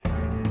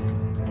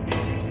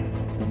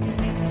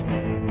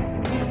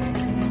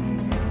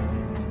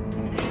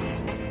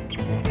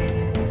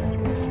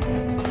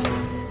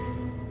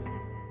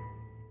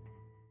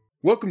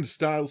Welcome to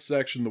Styles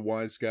Section, the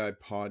Wise Guy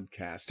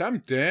podcast.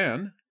 I'm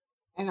Dan.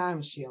 And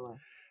I'm Sheila.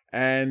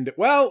 And,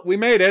 well, we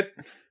made it.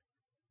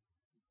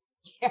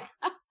 Yeah.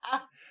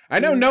 I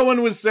know no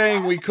one was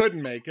saying we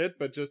couldn't make it,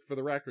 but just for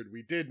the record,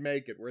 we did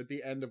make it. We're at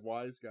the end of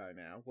Wise Guy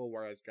now. Well,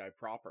 Wise Guy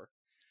proper.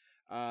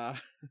 Well,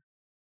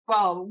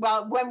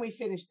 when we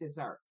finish this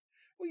arc.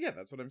 Well, yeah,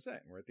 that's what I'm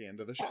saying. We're at the end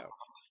of the show.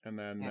 And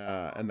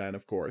then,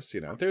 of course,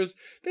 there's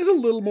a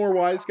little more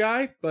Wise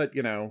Guy, but,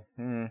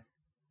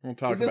 we'll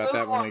talk about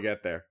that when we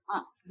get there.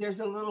 There's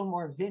a little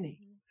more Vinny.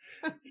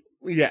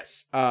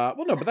 Yes.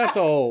 Well, no, but that's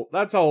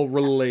all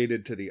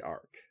related to the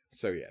arc.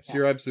 So, yes,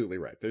 You're absolutely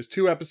right. There's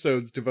 2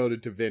 episodes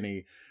devoted to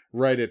Vinny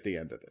right at the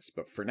end of this.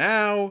 But for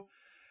now,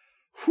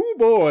 whoo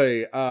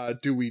boy,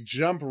 do we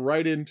jump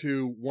right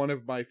into one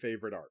of my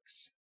favorite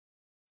arcs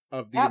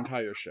of the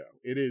entire show.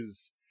 It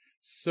is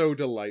so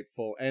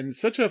delightful and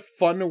such a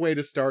fun way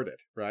to start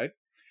it, right?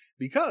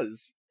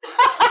 Because...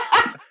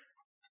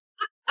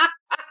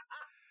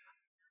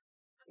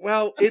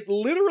 Well, it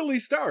literally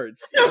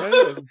starts.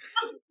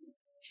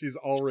 She's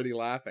already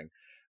laughing.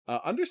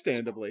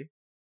 Understandably.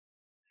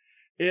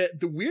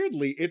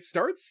 Weirdly, it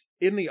starts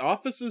in the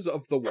offices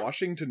of the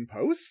Washington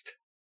Post,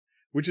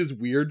 which is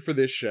weird for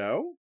this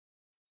show.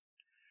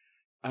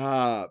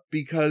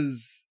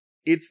 Because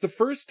it's the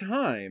first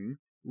time,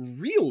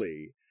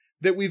 really,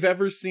 that we've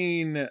ever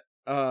seen,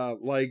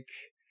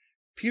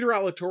 Peter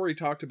Alatorre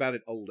talked about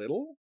it a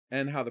little,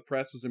 and how the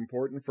press was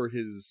important for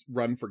his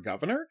run for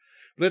governor.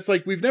 But it's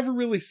like, we've never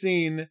really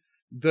seen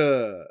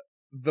the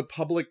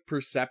public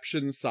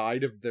perception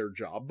side of their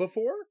job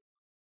before.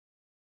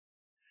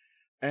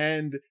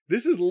 And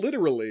this is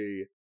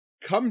literally,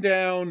 come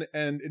down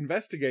and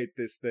investigate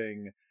this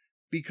thing,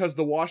 because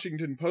the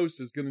Washington Post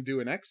is going to do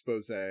an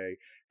expose,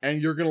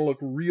 and you're going to look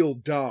real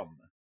dumb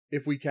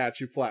if we catch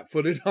you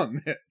flat-footed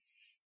on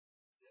this.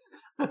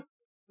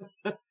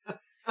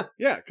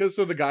 Yeah, because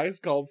so the guys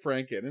called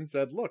Frank in and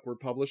said, look, we're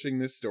publishing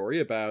this story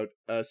about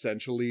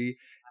essentially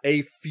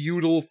a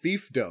feudal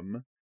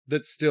fiefdom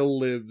that still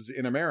lives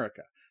in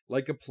America.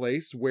 Like a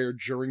place where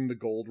during the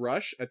gold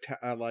rush,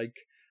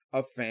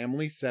 a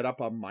family set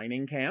up a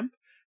mining camp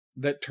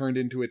that turned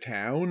into a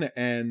town,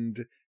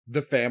 and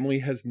the family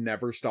has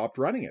never stopped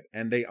running it,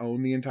 and they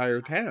own the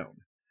entire town.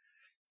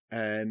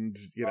 And,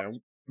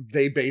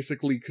 they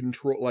basically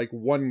control,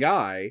 one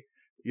guy,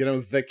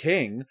 the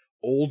king,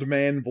 Old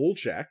Man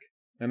Volchek.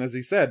 And as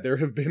he said, there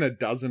have been a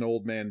dozen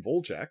Old Man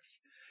Volcheks,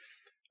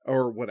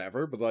 or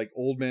whatever, but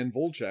Old Man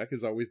Volchek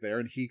is always there,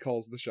 and he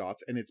calls the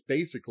shots, and it's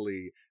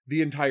basically,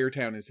 the entire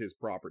town is his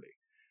property,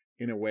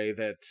 in a way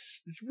that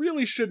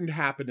really shouldn't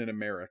happen in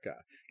America.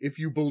 If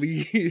you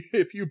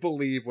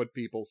believe what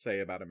people say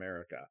about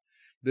America,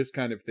 this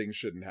kind of thing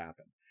shouldn't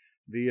happen.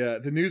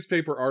 The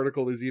newspaper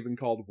article is even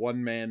called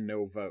 "One Man,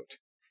 No Vote."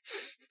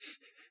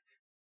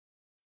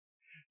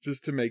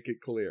 Just to make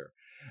it clear.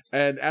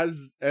 And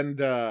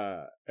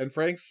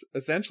Frank's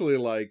essentially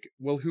like,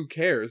 well, who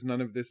cares?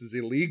 None of this is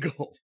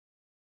illegal.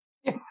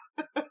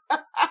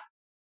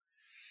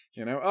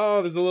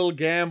 Oh, there's a little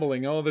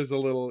gambling. Oh, there's a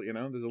little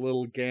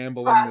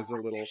gambling. There's a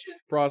little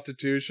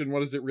prostitution. What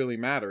does it really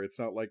matter? It's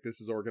not like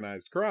this is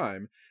organized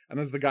crime. And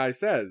as the guy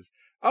says,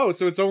 oh,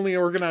 so it's only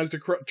organized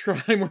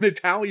crime when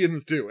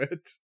Italians do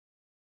it.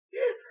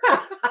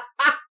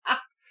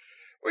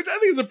 Which I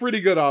think is a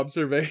pretty good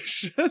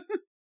observation.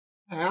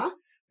 Yeah.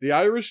 The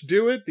Irish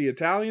do it. The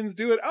Italians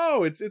do it.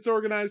 Oh, it's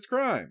organized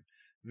crime.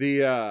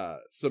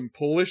 Some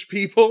Polish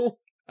people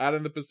out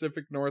in the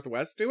Pacific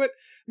Northwest do it.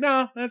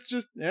 No, that's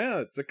just,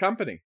 it's a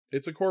company.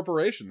 It's a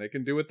corporation. They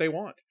can do what they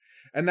want.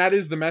 And that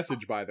is the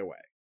message, by the way.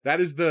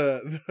 That is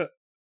the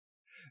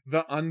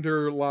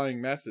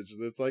underlying message.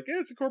 It's like,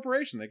 it's a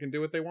corporation. They can do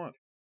what they want.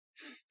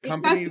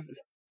 Companies.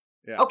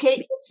 Yeah.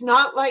 Okay, it's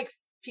not like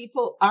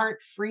people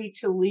aren't free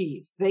to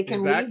leave. They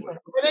can leave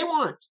whenever they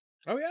want.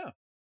 Oh, yeah.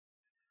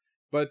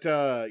 But,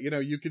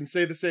 you can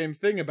say the same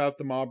thing about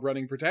the mob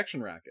running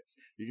protection rackets.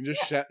 You can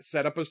just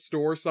set up a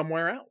store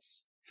somewhere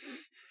else.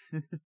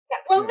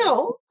 Well,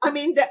 no. I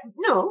mean,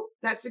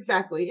 that's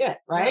exactly it,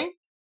 right? Yeah.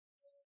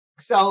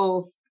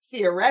 So,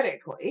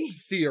 theoretically,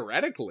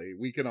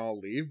 we can all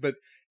leave. But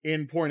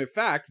in point of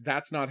fact,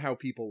 that's not how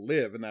people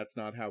live, and that's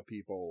not how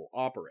people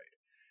operate.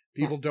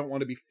 People don't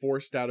want to be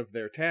forced out of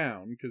their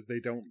town because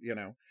they don't,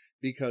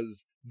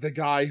 because the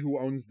guy who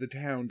owns the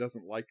town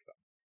doesn't like them.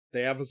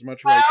 They have as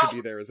much right to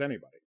be there as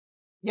anybody.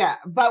 Yeah,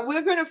 but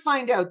we're going to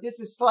find out this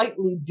is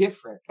slightly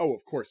different. Oh,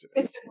 of course it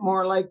is. This is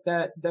more like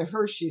the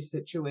Hershey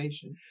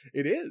situation.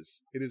 It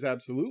is. It is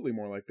absolutely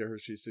more like the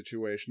Hershey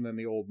situation than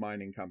the old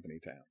mining company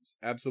towns.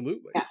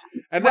 Absolutely. Yeah.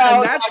 And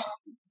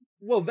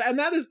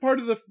that is part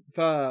of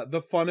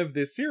the fun of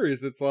this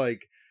series. It's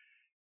like,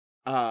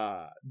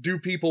 do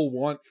people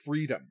want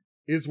freedom?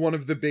 Is one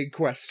of the big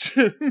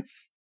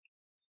questions.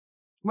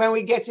 When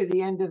we get to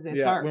the end of this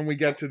arc. When we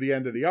get to the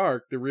end of the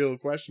arc, the real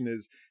question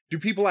is, do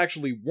people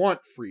actually want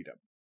freedom?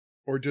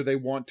 Or do they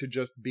want to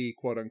just be,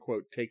 quote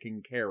unquote,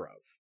 taken care of?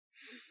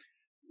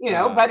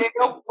 but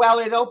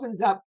it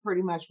opens up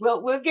pretty much.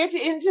 We'll get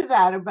into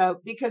that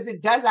because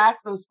it does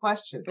ask those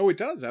questions. Oh, it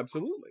does,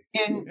 absolutely.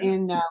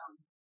 In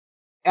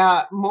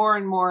more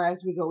and more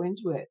as we go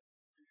into it,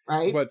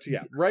 right? But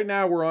yeah, right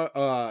now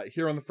we're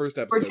here on the first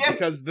episode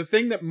because the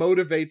thing that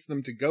motivates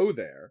them to go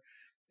there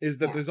is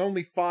that there's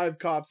only 5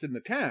 cops in the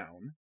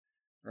town,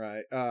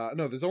 right?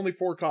 No, there's only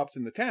 4 cops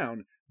in the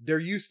town. There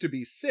used to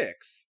be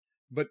 6,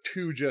 but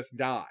 2 just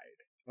died.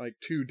 Like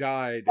 2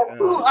 died.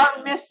 Who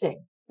are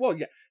missing? Well,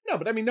 yeah. No,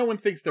 but I mean, no one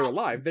thinks they're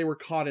alive. They were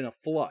caught in a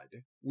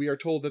flood. We are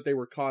told that they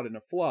were caught in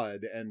a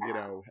flood and,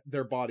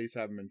 their bodies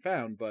haven't been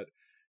found, but,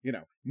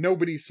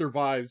 nobody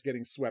survives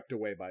getting swept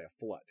away by a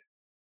flood.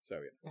 So,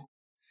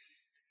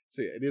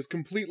 So, it is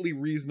completely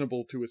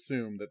reasonable to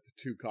assume that the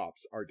 2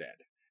 cops are dead.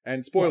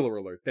 And spoiler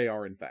alert, they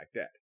are in fact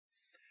dead.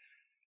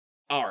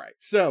 All right.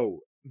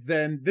 So,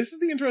 then this is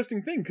the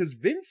interesting thing, because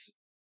Vince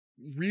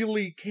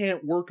really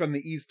can't work on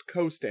the East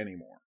Coast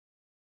anymore.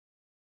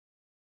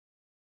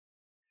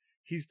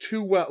 He's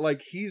too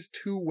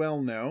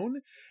well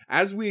known,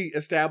 as we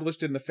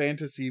established in the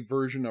fantasy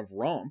version of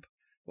Romp.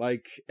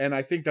 And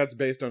I think that's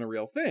based on a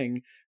real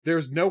thing.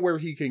 There's nowhere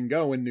he can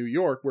go in New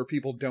York where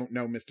people don't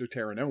know Mr.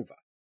 Terranova.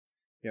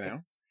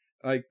 Yes.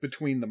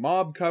 Between the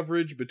mob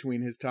coverage,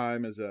 between his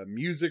time as a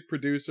music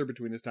producer,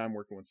 between his time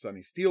working with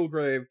Sonny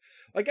Steelgrave,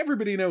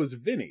 everybody knows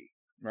Vinny,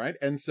 right?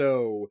 And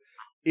so,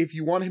 if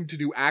you want him to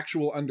do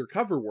actual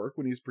undercover work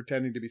when he's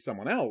pretending to be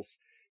someone else,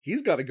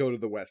 he's got to go to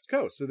the West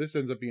Coast. So this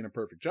ends up being a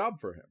perfect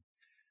job for him.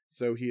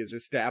 So he is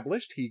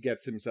established. He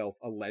gets himself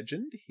a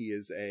legend. He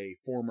is a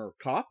former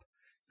cop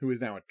who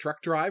is now a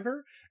truck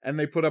driver. And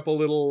they put up a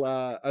little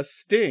a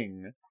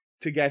sting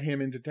to get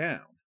him into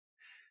town.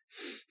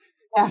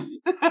 Yeah.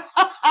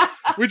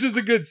 Which is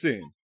a good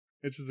scene.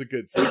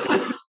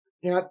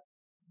 Yep.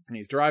 And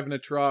he's driving a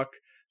truck.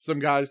 Some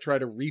guys try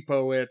to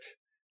repo it.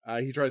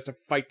 He tries to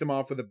fight them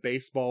off with a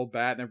baseball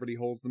bat and everybody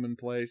holds them in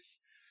place.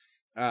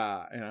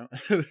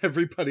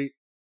 Everybody,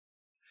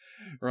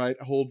 right,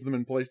 holds them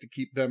in place to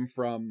keep them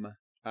from,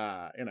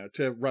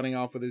 to running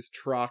off with his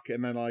truck,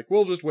 and then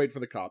we'll just wait for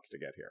the cops to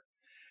get here.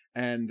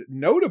 And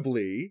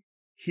notably,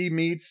 he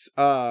meets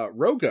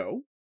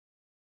Rogo,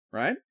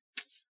 right?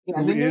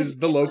 Yeah, who is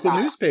the local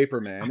newspaper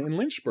man in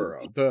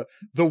Lynchborough.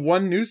 The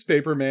one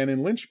newspaper man in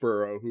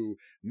Lynchborough who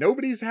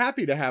nobody's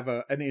happy to have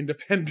an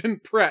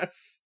independent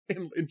press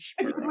in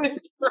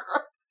Lynchborough.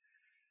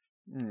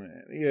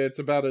 Yeah, it's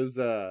about as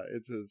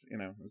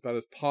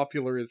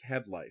popular as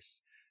head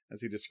lice,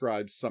 as he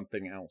describes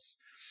something else.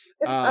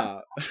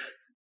 But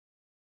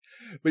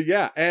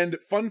yeah, and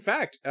fun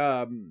fact,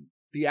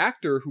 the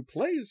actor who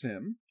plays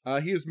him,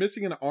 he is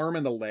missing an arm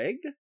and a leg.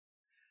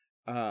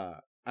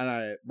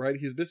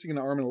 He's missing an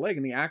arm and a leg,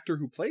 and the actor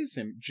who plays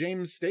him,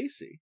 James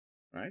Stacey,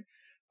 right,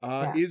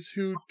 is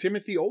who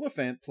Timothy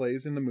Olyphant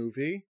plays in the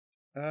movie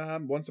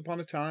Once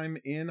Upon a Time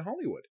in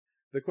Hollywood,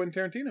 the Quentin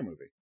Tarantino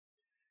movie.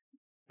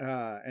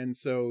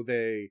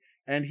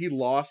 And he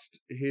lost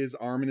his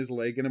arm and his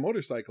leg in a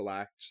motorcycle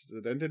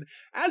accident. And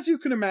as you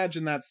can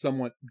imagine, that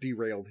somewhat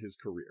derailed his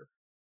career.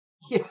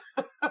 Yeah.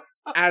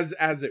 as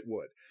it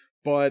would.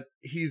 But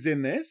he's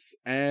in this,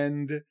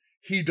 and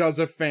he does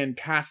a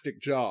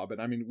fantastic job.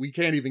 And I mean, we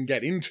can't even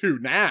get into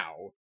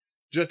now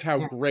just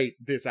how great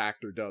this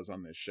actor does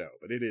on this show.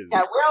 But it is.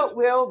 Yeah,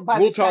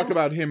 we'll talk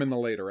about him in the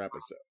later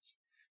episodes.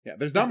 Yeah,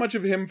 there's not much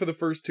of him for the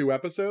first 2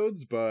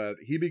 episodes, but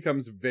he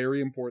becomes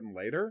very important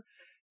later.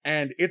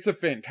 And it's a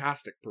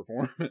fantastic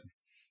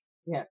performance.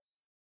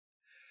 Yes.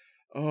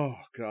 Oh,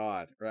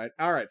 God. Right.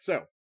 All right.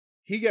 So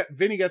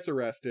Vinny gets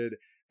arrested,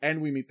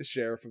 and we meet the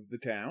sheriff of the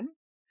town.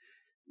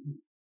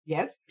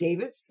 Yes,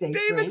 David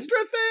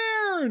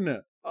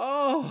Strathairn.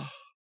 Oh,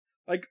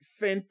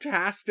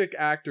 fantastic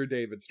actor,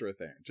 David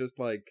Strathairn. Just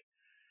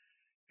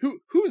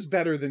who's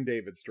better than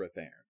David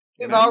Strathairn?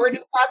 We've already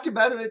talked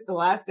about him at the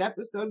last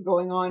episode,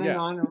 going on and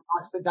on and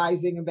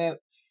oxidizing about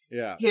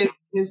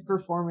his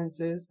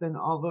performances and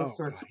all those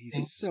sorts of things.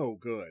 He's so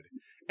good,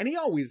 and he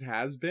always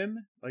has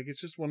been. It's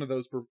just one of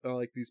those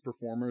these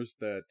performers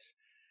that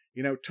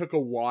took a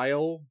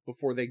while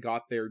before they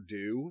got their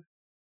due.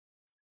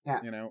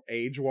 Yeah,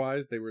 age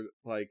wise, they were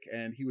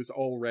and he was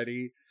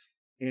already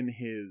in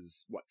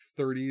his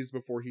 30s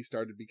before he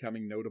started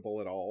becoming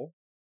notable at all.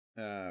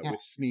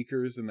 With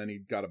Sneakers, and then he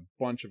got a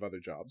bunch of other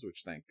jobs,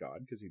 which thank God,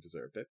 because he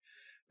deserved it.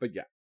 But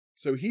yeah,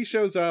 so he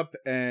shows up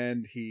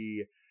and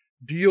he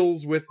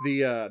deals with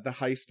the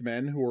heist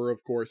men, who are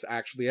of course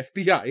actually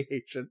FBI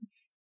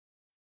agents.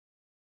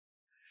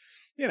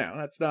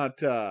 That's not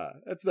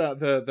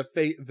the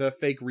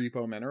fake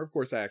repo men are of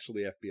course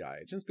actually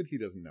FBI agents, but he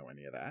doesn't know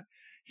any of that.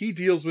 He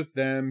deals with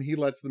them, he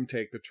lets them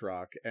take the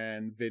truck,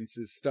 and Vince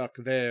is stuck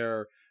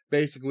there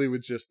basically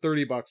with just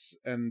 $30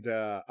 and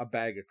a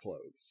bag of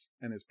clothes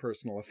and his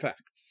personal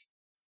effects.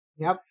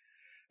 Yep.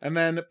 And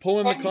then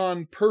pulling the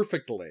con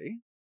perfectly,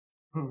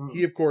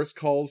 he of course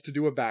calls to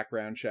do a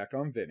background check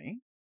on Vinny,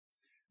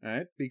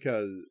 right?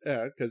 Because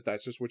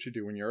that's just what you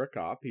do when you're a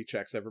cop. He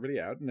checks everybody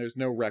out, and there's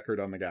no record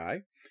on the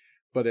guy,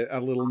 but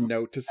a little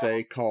note to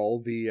say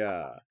call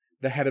the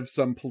head of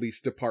some police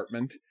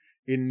department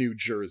in New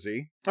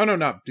Jersey. Oh, no,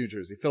 not New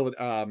Jersey.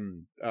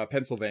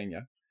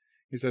 Pennsylvania.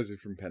 He says he's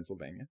from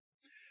Pennsylvania.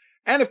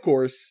 And of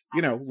course,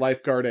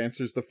 lifeguard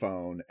answers the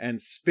phone and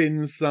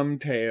spins some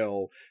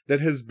tale that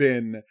has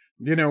been,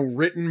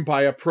 written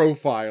by a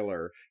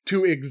profiler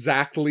to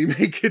exactly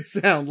make it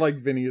sound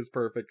like Vinny is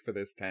perfect for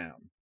this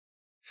town.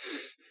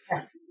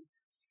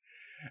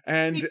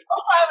 And see,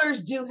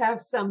 profilers do have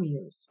some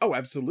use. Oh,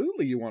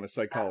 absolutely. You want a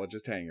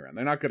psychologist hanging around.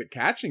 They're not good at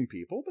catching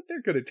people, but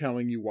they're good at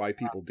telling you why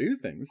people do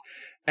things.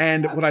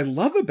 And what I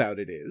love about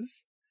it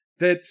is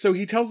that, so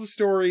he tells a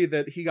story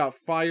that he got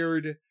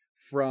fired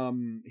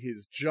from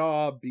his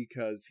job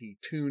because he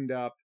tuned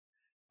up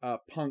a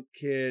punk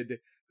kid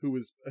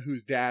whose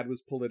dad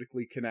was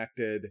politically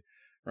connected,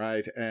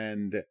 right?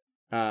 And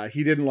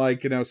he didn't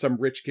like, some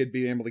rich kid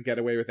being able to get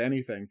away with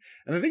anything.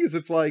 And the thing is,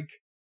 it's like,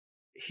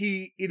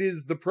 it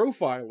is the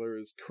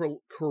profilers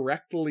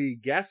correctly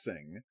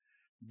guessing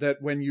that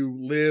when you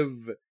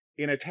live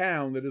in a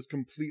town that is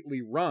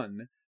completely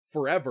run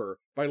forever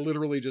by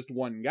literally just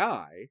one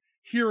guy,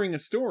 hearing a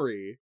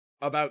story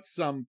about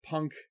some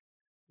punk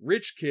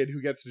rich kid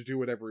who gets to do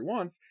whatever he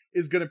wants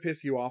is going to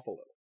piss you off a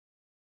little.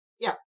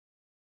 Yeah.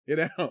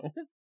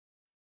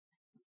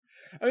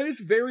 I mean,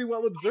 it's very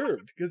well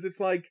observed, because it's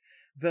like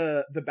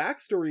the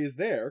backstory is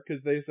there,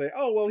 because they say,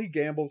 oh, well, he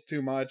gambles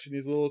too much and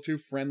he's a little too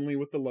friendly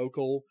with the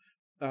local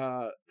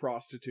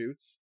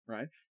prostitutes,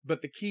 right?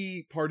 But the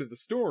key part of the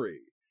story,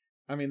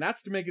 I mean,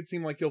 that's to make it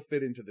seem like he'll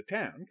fit into the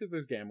town, because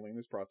there's gambling,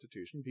 there's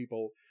prostitution.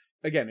 People,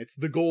 again, it's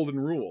the golden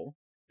rule.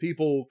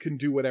 People can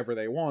do whatever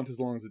they want as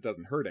long as it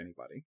doesn't hurt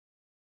anybody.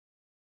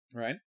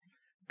 Right?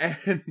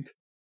 And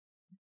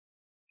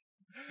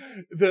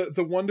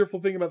the wonderful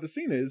thing about the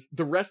scene is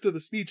the rest of the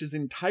speech is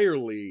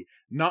entirely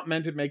not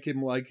meant to make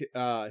him like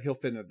he'll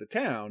fit into the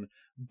town,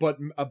 but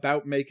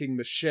about making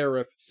the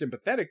sheriff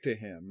sympathetic to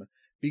him,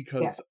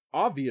 because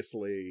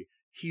obviously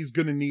he's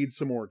going to need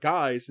some more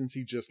guys since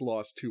he just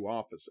lost 2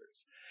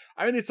 officers.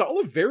 I mean, it's all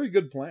a very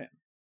good plan.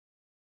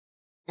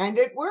 And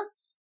it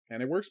works.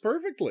 And it works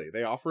perfectly.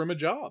 They offer him a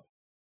job.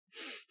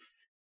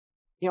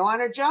 You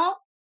want a job?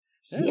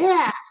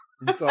 Yeah.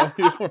 It's all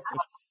yours.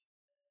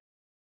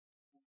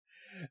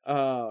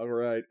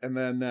 Right. And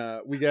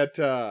then we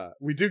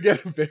do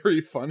get a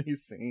very funny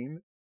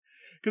scene,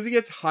 because he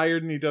gets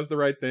hired and he does the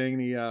right thing,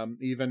 and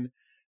he even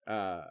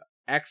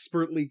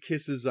expertly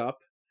kisses up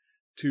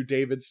to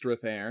David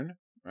Strathairn,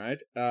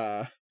 right?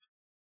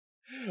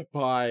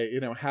 By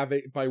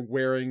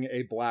wearing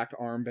a black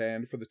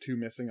armband for the 2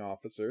 missing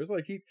officers.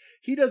 Like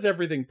he does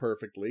everything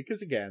perfectly,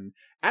 because again,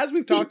 as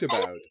we've talked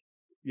about,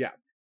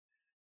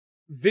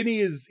 Vinny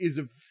is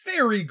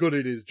very good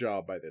at his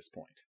job by this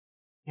point.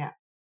 Yeah.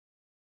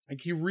 Like,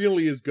 he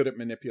really is good at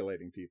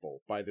manipulating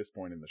people by this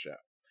point in the show.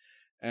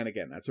 And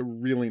again, that's a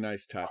really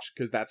nice touch,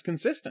 because that's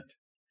consistent.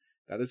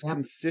 That is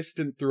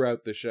consistent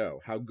throughout the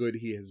show, how good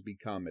he has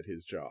become at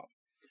his job.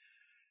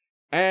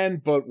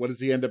 But what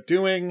does he end up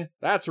doing?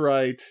 That's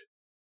right.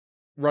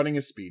 Running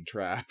a speed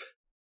trap.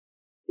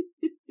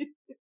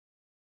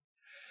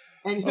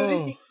 And who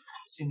does he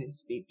catch in his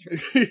speed trap?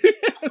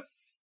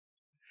 Yes.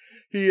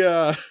 He,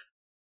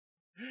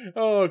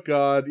 oh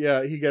god,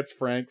 yeah, he gets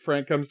Frank.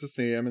 Frank comes to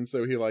see him, and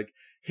so he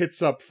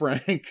hits up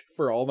Frank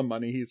for all the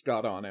money he's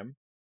got on him.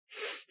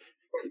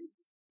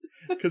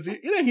 Because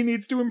he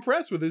needs to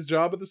impress with his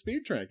job at the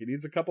speed track. He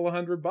needs a couple of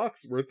 $100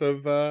 worth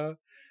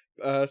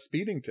of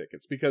speeding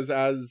tickets, because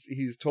as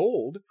he's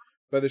told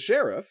by the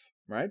sheriff,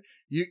 right?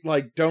 You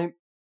don't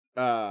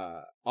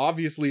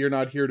obviously you're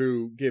not here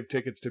to give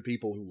tickets to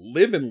people who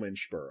live in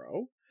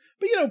Lynchborough,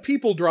 but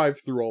people drive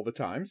through all the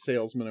time.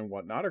 Salesmen and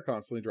whatnot are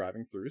constantly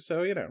driving through,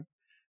 so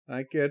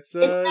it's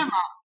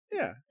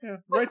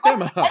write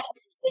them up.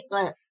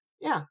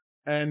 Yeah.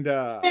 And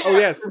oh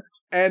yes,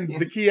 and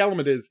the key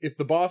element is, if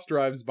the boss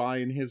drives by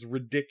in his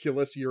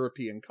ridiculous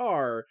European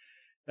car,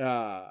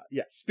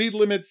 speed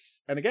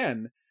limits, and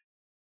again,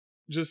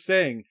 just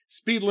saying,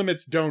 speed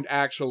limits don't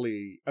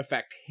actually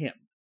affect him.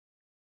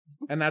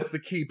 And that's the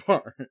key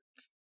part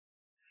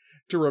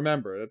to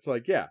remember. It's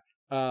like,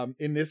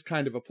 in this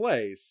kind of a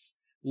place,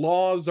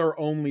 laws are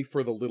only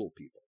for the little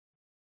people.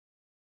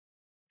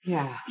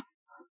 Yeah.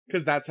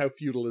 Because that's how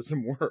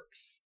feudalism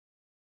works.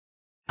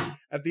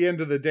 At the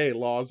end of the day,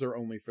 laws are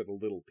only for the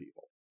little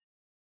people.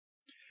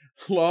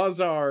 Laws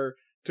are,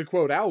 to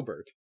quote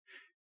Albert,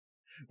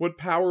 what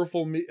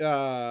powerful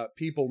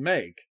people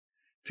make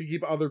to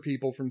keep other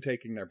people from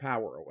taking their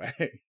power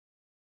away.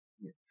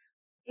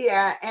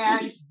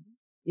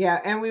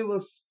 And we will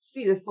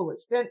see the full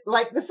extent.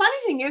 Like, the funny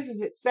thing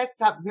is it sets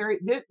up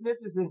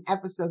this is an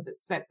episode that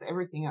sets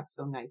everything up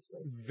so nicely.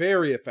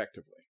 Very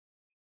effectively.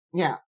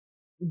 Yeah.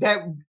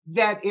 That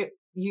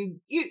you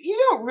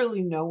don't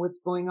really know what's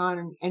going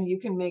on, and you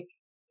can make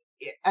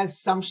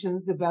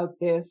assumptions about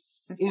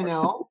this,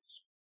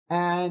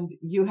 and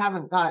you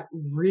haven't got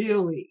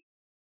really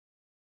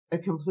a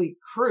complete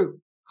clue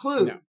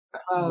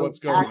of what's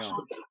going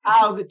on,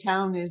 how the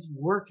town is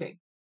working.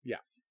 Yeah.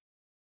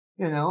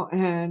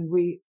 And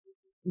we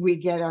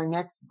get our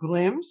next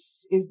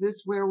glimpse. Is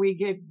this where we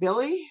get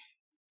Billy?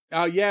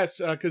 Yes,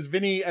 because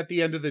Vinny, at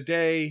the end of the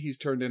day, he's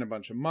turned in a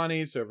bunch of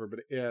money, so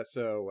everybody,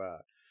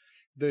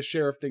 the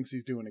sheriff thinks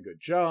he's doing a good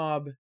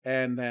job,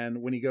 and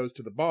then when he goes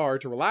to the bar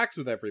to relax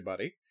with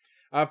everybody,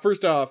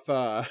 first off,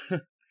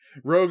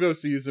 Rogo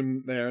sees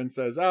him there and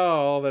says, "Oh,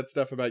 all that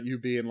stuff about you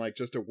being like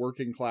just a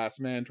working class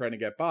man trying to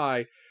get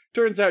by,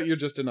 turns out you're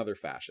just another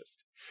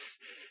fascist."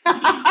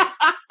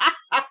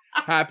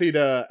 happy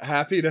to,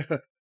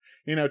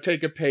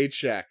 take a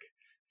paycheck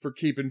for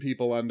keeping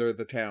people under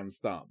the town's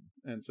thumb.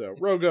 And so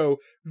Rogo,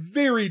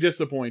 very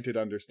disappointed,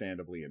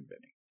 understandably, in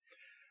Vinny.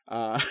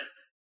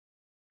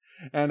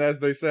 And as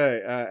they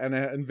say,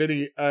 and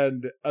Vinny,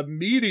 and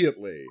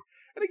immediately,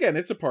 and again,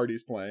 it's a part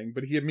he's playing,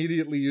 but he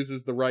immediately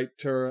uses the right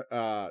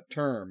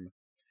term,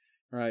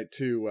 right,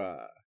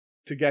 to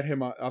get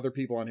him other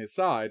people on his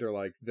side, or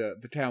like the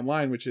town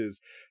line, which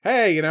is,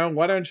 "Hey,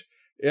 why don't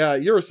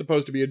you're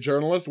supposed to be a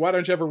journalist. Why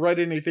don't you ever write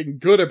anything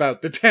good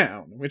about the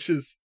town?" Which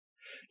is,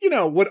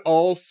 what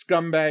all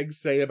scumbags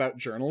say about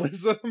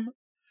journalism.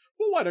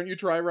 Well, why don't you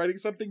try writing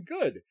something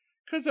good?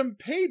 'Cause I'm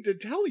paid to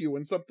tell you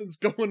when something's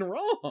going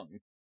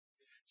wrong,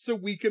 so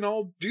we can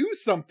all do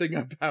something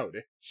about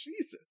it.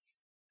 Jesus.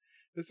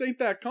 This ain't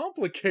that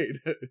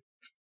complicated.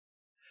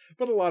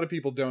 But a lot of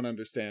people don't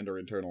understand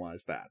or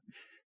internalize that.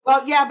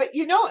 Well, yeah, but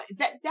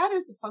that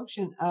is the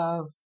function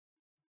of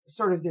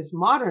sort of this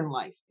modern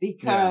life,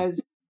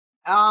 because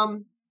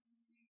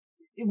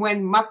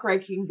when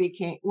muckraking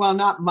became, well,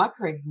 not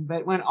muckraking,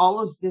 but when all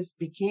of this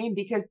became,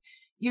 because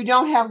you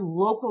don't have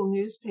local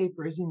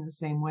newspapers in the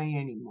same way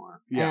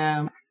anymore.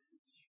 Yeah.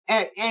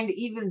 And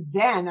even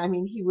then, I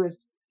mean, he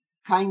was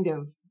kind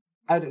of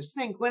out of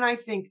sync. When I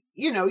think,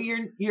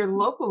 your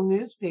local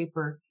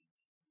newspaper,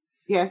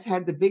 yes,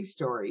 had the big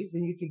stories,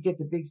 and you could get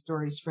the big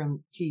stories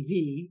from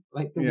TV,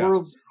 like the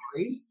world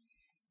stories,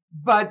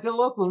 but the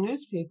local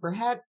newspaper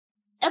had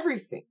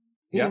everything,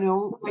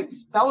 like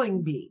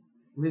spelling bee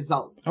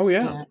results. Oh,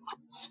 yeah. And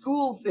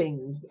school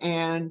things.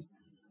 And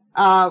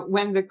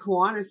when the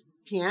Kiwanis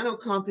piano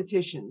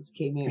competitions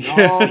came in,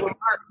 all the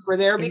marks were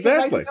there, because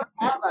I still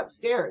have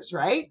upstairs,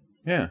 right?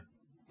 Yeah.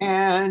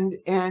 And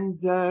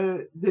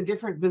the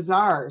different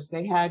bazaars,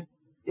 they had,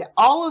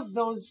 all of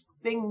those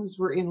things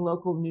were in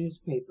local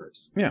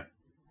newspapers. Yeah.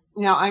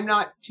 Now, I'm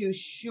not too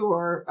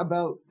sure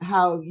about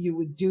how you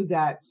would do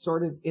that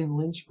sort of in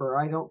Lynchborough.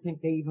 I don't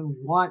think they even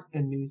want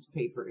a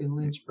newspaper in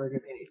Lynchburg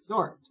of any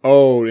sort.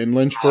 Oh, in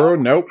Lynchborough?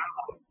 Nope.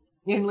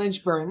 In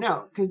Lynchborough,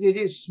 no, because it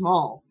is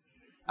small.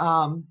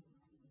 But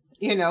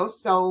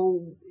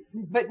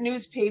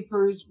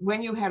newspapers,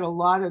 when you had a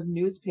lot of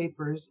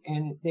newspapers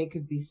and they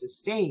could be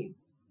sustained.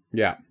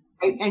 Yeah.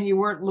 And you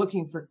weren't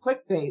looking for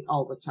clickbait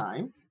all the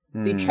time,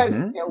 because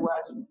there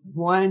was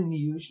one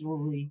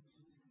usually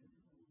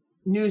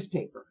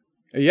newspaper.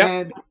 Yeah.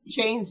 And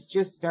chains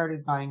just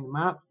started buying them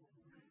up.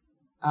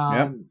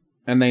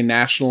 And they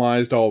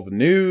nationalized all the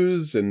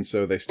news, and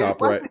so they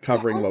stopped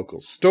covering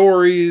local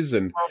stories.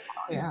 And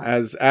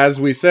as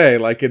we say,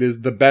 like, it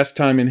is the best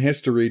time in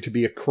history to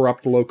be a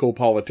corrupt local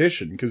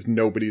politician, because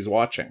nobody's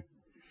watching.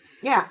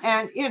 Yeah,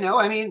 and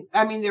I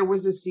mean, there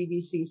was a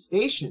CBC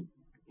station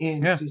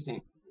in Sault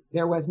Ste.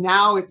 There was.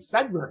 Now it's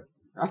Sudbury,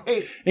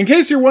 right? In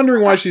case you're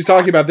wondering why she's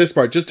talking about this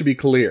part, just to be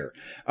clear,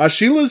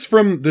 Sheila's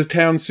from the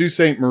town Sault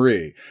Ste.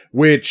 Marie,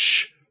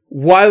 which,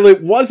 while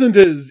it wasn't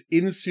as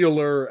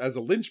insular as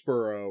a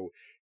Lynchborough,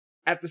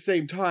 at the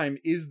same time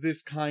is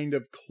this kind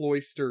of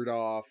cloistered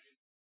off,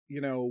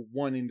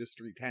 one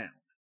industry town.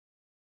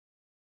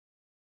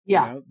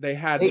 Yeah. They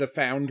had the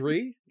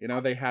foundry,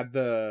 they had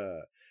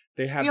the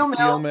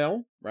steel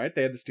mill, right?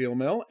 They had the steel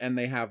mill, and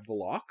they have the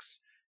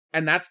locks,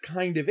 and that's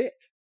kind of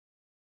it.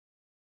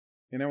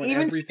 And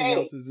everything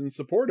else is in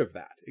support of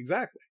that.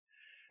 Exactly.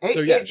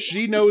 So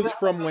she knows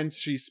from whence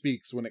she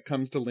speaks when it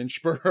comes to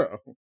Lynchborough.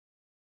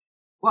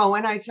 Well,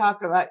 when I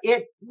talk about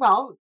it,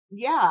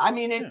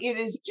 it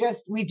is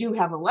just, we do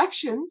have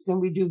elections and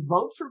we do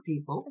vote for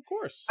people. Of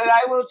course. But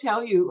I will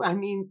tell you,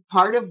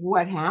 part of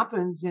what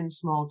happens in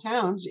small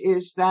towns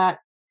is that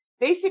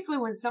basically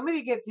when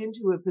somebody gets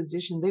into a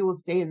position, they will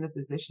stay in the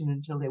position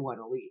until they want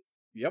to leave.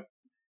 Yep.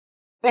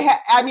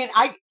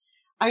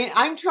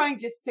 I'm trying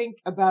to think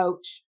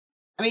about,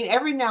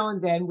 every now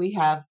and then we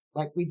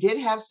did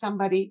have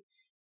somebody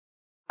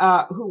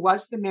who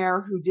was the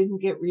mayor who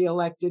didn't get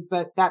reelected,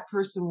 but that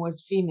person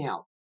was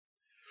female.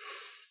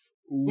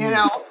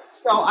 Ooh.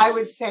 So I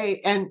would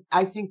say, and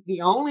I think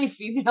the only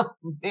female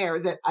mayor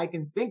that I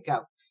can think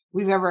of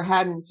we've ever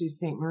had in Sault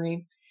Ste.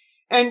 Marie,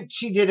 and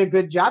she did a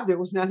good job. There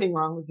was nothing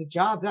wrong with the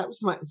job. That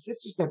was my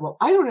sister said, "Well,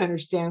 I don't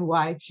understand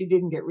why she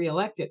didn't get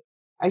reelected."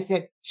 I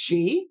said,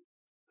 "She?"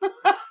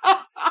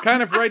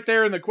 Kind of right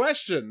there in the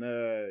question.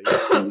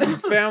 You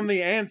found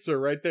the answer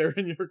right there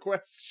in your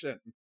question.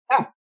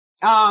 Yeah.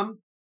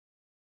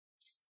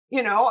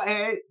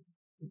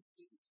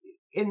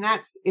 In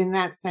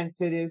that sense,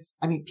 it is.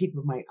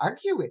 People might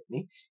argue with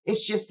me.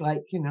 It's just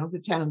like,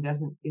 the town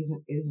isn't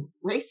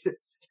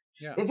racist.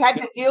 Yeah. They've had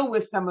to deal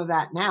with some of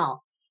that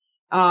now.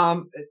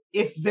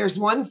 If there's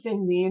one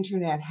thing the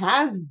internet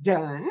has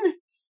done,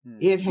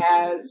 It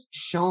has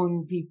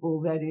shown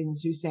people that in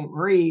Sault Ste.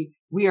 Marie,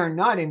 we are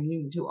not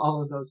immune to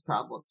all of those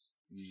problems.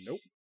 Nope.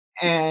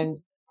 And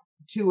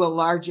to a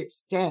large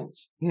extent,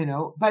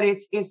 but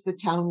it's the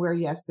town where,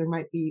 yes, there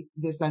might be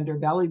this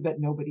underbelly, but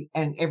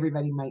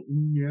everybody might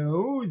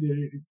know that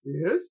it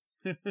exists,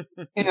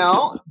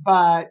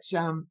 but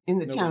in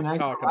the town, I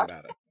talking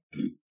about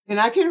it. And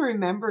I can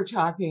remember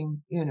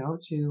talking,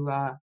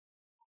 to,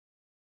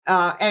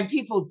 and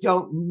people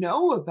don't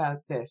know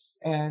about this.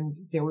 And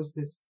there was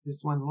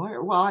this one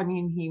lawyer. Well, I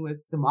mean, he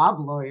was the mob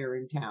lawyer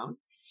in town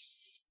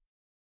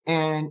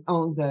and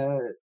owned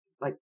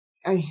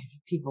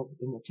people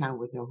in the town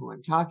would know who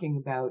I'm talking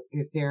about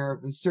if they're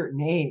of a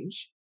certain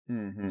age.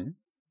 Mm-hmm.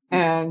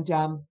 And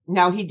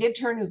now he did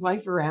turn his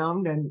life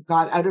around and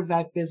got out of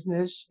that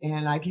business,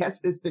 and I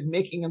guess has been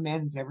making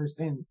amends ever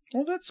since.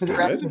 Well, that's for good. The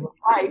rest of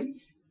his life.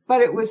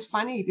 But it was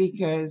funny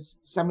because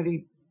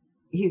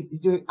he's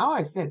doing. Oh,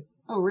 I said,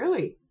 oh,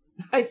 really?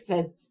 I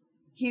said,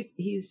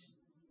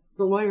 he's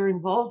the lawyer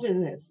involved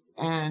in this,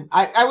 and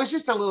I was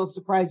just a little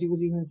surprised he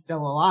was even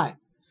still alive.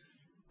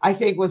 I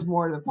think was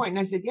more to the point. And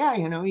I said, yeah,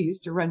 he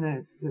used to run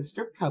the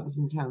strip clubs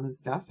in town and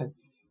stuff. And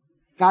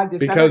God,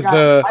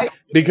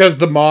 because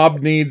the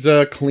mob needs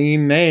a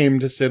clean name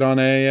to sit on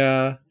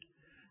a.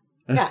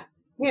 Yeah,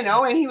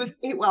 and he was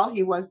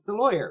the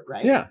lawyer,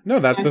 right? Yeah, no,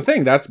 that's the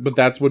thing.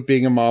 That's what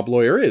being a mob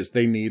lawyer is.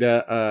 They need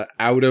a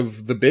out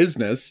of the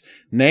business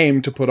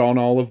name to put on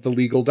all of the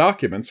legal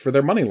documents for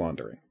their money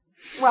laundering.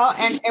 Well,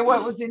 and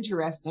what was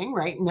interesting,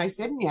 right? And I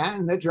said, yeah,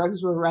 and the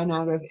drugs were run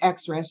out of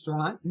X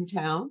restaurant in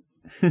town.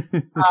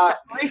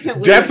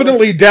 Recently,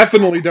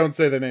 definitely don't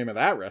say the name of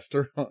that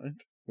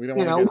restaurant. We don't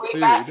want to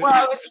get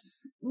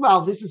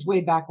sued. This is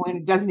way back when.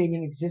 It doesn't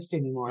even exist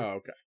anymore.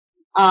 Oh, okay.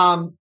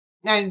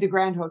 And the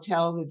Grand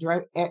Hotel, the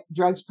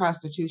drugs,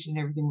 prostitution,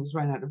 everything was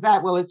run out of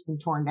that. Well, it's been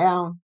torn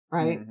down,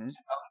 right? Mm-hmm. So,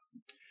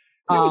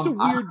 it was a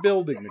weird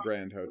building, the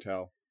Grand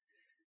Hotel.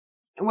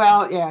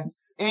 Well,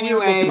 yes.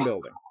 Anyway,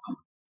 building.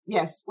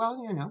 Yes.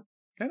 Well, I know.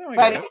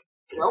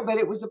 But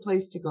it was a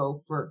place to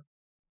go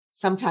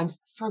sometimes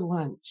for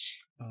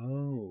lunch.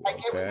 Oh,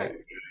 okay.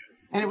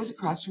 And it was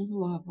across from the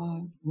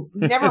Loblaws.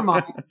 Never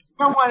mind.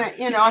 Don't want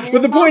to,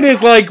 But the point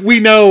is, we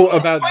know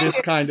about this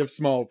kind of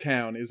small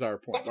town is our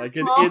point. This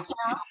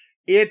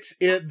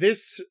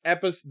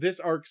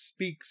arc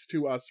speaks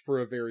to us for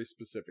a very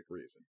specific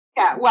reason.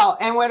 Yeah, well,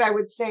 and what I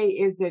would say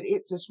is that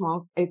it's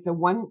a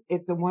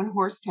one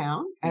horse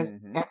town,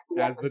 as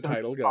the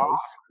title goes.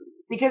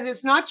 Because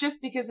it's not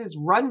just because it's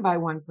run by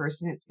one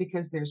person, it's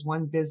because there's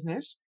one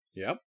business.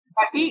 Yep.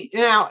 But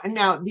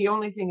now the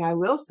only thing I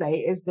will say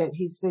is that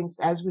he thinks,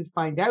 as we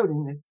find out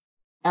in this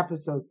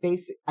episode,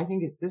 I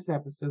think it's this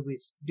episode we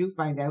do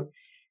find out,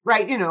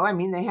 right?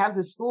 They have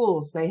the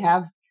schools, they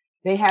have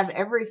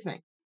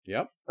everything.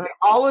 Yep. But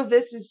all of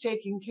this is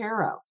taken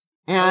care of.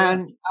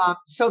 And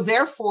so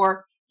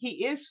therefore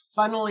he is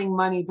funneling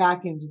money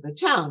back into the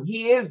town.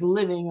 He is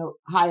living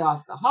high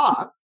off the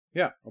hog.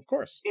 Yeah, of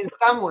course. In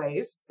some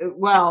ways,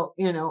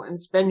 and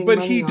spending but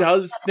money. But he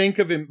does think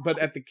of him, but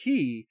at the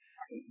key,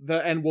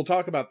 and we'll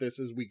talk about this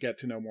as we get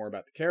to know more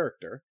about the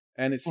character.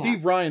 And it's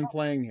Steve Ryan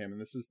playing him,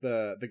 and this is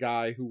the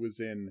guy who was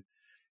in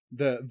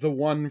the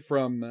one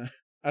from,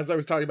 as I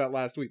was talking about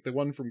last week, the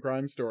one from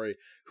Crime Story,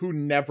 who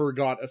never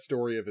got a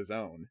story of his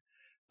own.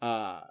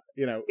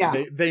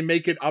 They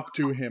make it up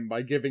to him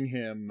by giving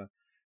him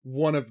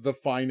one of the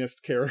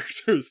finest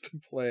characters to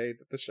play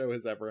that the show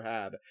has ever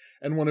had,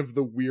 and one of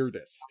the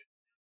weirdest.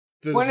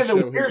 One of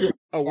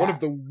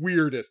the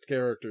weirdest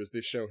characters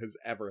this show has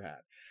ever had.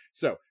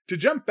 So, to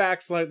jump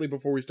back slightly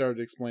before we started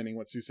explaining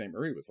what Sault Ste.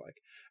 Marie was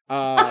like,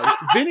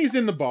 Vinny's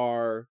in the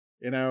bar,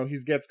 he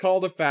gets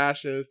called a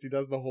fascist, he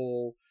does the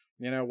whole,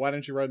 why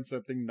don't you run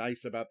something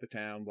nice about the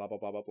town, blah, blah,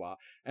 blah, blah, blah.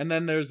 And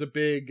then there's a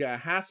big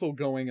hassle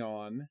going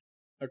on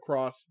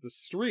across the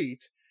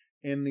street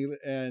in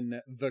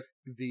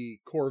the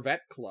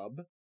Corvette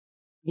Club.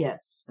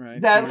 Yes.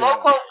 Right?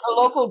 The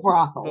local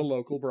brothel. The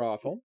local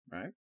brothel,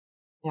 right?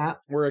 Yeah.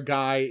 Where a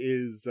guy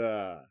is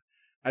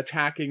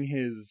attacking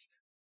his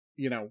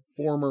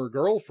former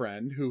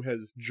girlfriend who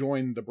has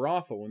joined the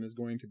brothel and is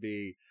going to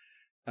be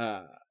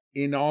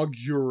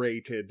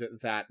inaugurated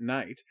that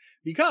night,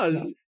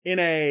 because in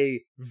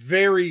a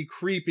very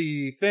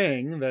creepy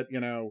thing that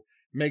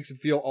makes it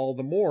feel all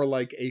the more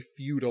like a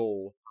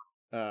feudal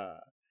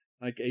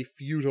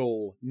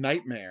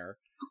nightmare,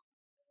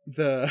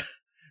 the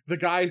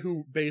guy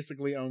who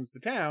basically owns the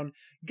town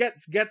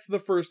gets the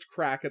first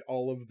crack at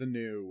all of the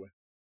new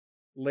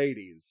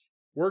ladies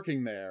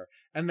working there,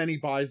 and then he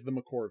buys them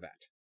a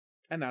Corvette.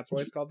 And that's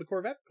why it's called the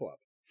Corvette Club.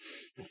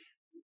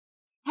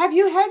 Have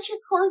you had your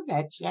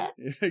Corvette yet?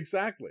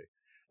 Exactly.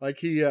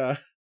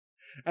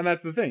 And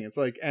that's the thing. It's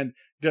and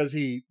does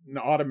he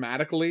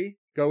automatically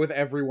go with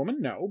every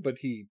woman? No, but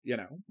he,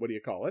 what do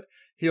you call it?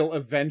 He'll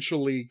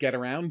eventually get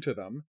around to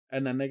them,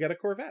 and then they get a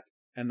Corvette.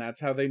 And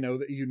that's how they know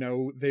that,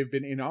 they've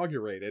been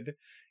inaugurated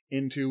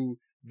into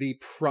the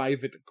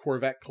private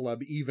Corvette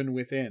Club, even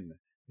within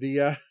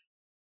the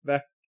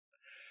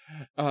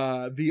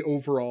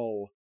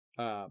overall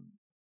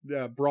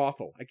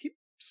brothel. I keep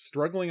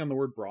struggling on the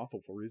word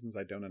brothel for reasons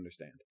I don't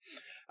understand.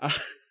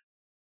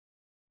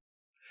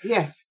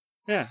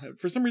 Yes. Yeah,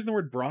 for some reason the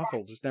word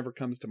brothel just never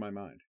comes to my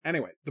mind.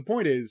 Anyway, the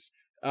point is,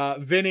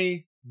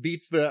 Vinny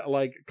beats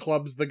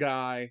clubs the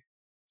guy,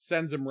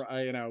 sends him,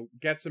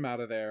 gets him out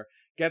of there,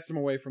 gets him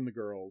away from the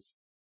girls,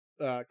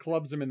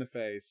 clubs him in the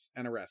face,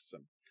 and arrests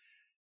him.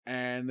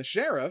 And the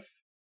sheriff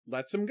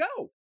lets him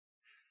go.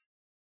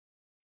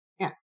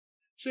 Yeah.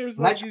 Sheriff's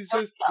like, he's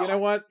just, you know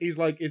what? He's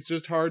like, it's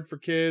just hard for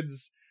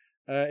kids.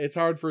 It's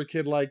hard for a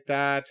kid like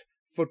that.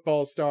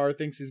 Football star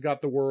thinks he's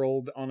got the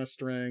world on a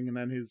string, and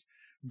then his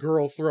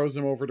girl throws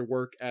him over to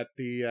work at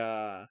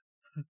the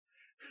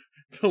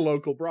the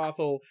local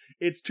brothel.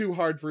 It's too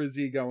hard for his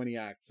ego, and he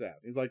acts out.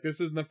 He's like, this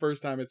isn't the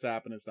first time it's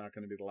happened. It's not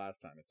going to be the last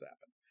time it's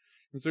happened.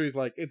 And so he's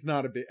like, it's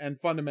not a bit. And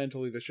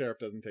fundamentally, the sheriff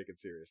doesn't take it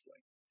seriously.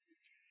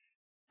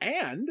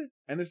 And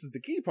this is the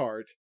key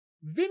part,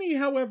 Vinny,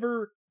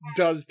 however,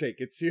 does take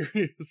it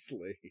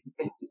seriously.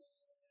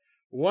 Yes.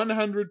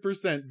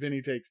 100%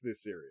 Vinny takes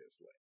this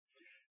seriously.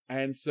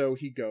 And so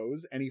he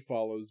goes and he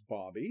follows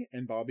Bobby,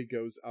 and Bobby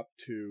goes up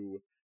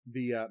to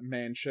the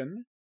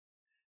mansion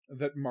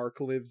that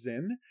Mark lives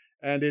in,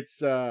 and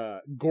it's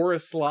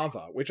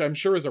Gorislava, which I'm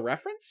sure is a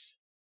reference.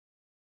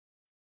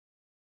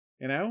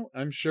 You know,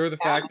 I'm sure the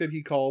fact that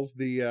he calls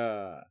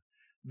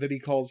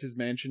his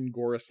mansion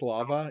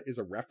Gorislava is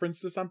a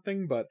reference to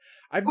something, but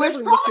I've never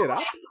looked it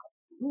up.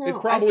 No, it's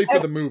probably for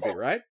the movie,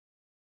 right?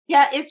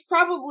 Yeah, it's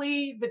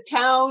probably the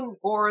town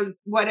or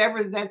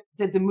whatever that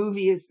the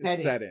movie is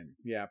set in.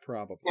 Yeah,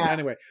 probably. Yeah.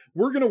 Anyway,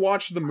 we're going to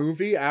watch the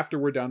movie after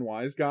we're done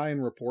Wise Guy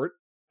and report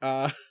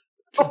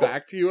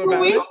back to you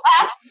about it.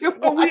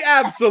 We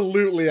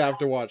absolutely have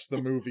to watch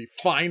the movie,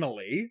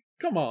 finally.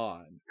 Come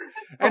on.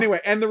 Anyway,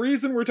 and the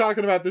reason we're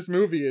talking about this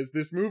movie is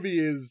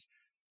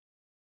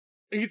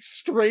it's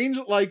strange,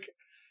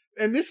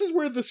 and this is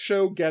where the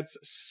show gets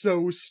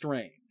so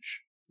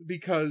strange,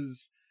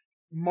 because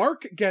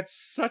Mark gets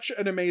such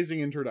an amazing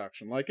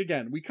introduction. Like,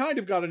 again, we kind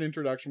of got an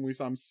introduction when we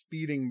saw him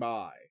speeding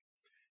by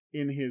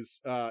in his,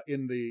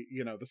 in the,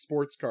 the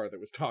sports car that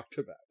was talked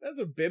about. That's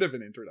a bit of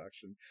an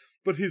introduction.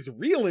 But his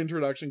real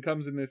introduction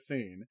comes in this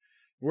scene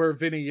where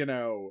Vinny,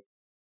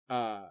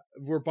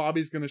 where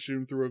Bobby's going to shoot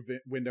him through a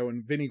window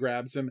and Vinny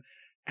grabs him.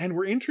 And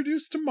we're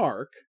introduced to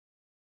Mark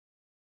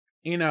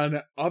in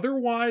an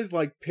otherwise,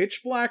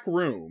 pitch black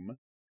room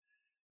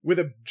with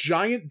a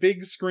giant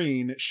big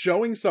screen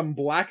showing some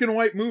black and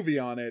white movie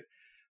on it,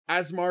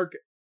 as Mark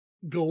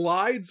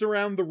glides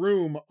around the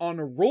room on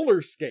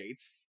roller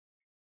skates,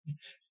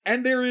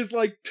 and there is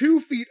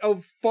 2 feet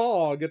of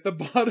fog at the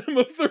bottom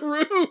of the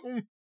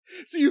room,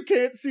 so you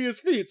can't see his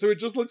feet, so it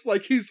just looks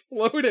like he's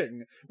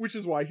floating, which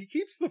is why he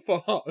keeps the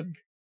fog.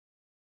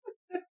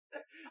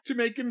 To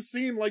make him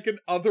seem like an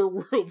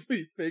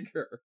otherworldly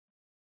figure.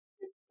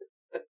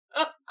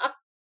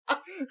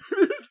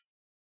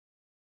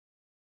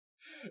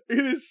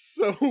 It is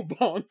so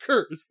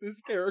bonkers,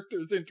 this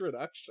character's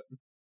introduction.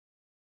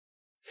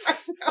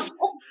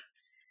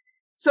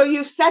 So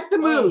you set the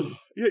mood.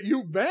 Yeah,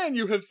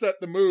 you have set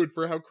the mood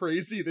for how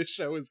crazy this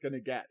show is going to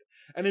get.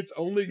 And it's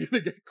only going to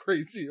get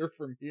crazier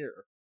from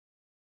here.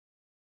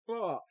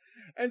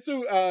 And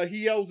so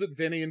he yells at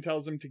Vinny and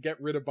tells him to get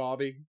rid of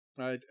Bobby.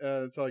 Right?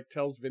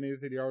 Tells Vinny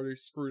that he already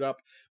screwed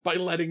up by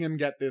letting him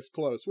get this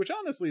close, which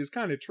honestly is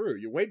kind of true.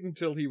 You wait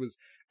until he was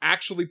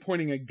actually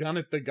pointing a gun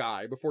at the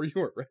guy before you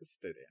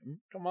arrested him.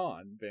 Come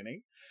on,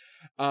 Vinny.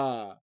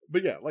 But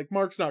yeah,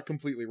 Mark's not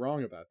completely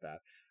wrong about that.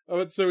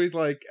 So he's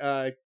like,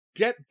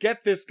 get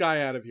this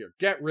guy out of here.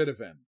 Get rid of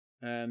him.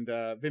 And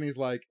Vinny's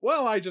like,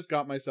 well, I just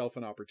got myself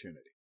an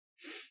opportunity.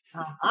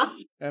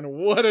 And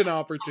what an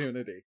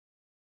opportunity.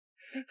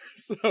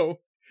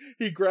 So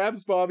he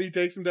grabs Bobby,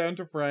 takes him down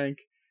to Frank.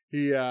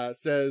 He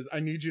says, I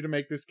need you to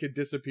make this kid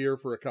disappear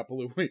for a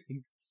couple of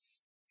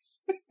weeks.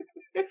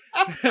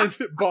 And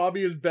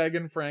Bobby is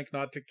begging Frank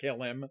not to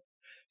kill him.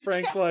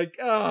 Frank's like,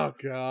 oh,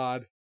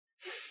 God.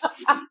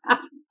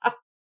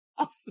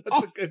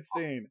 Such a good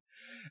scene.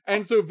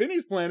 And so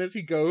Vinny's plan is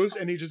he goes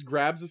and he just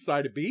grabs a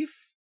side of beef.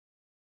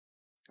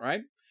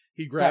 Right?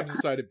 He grabs a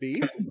side of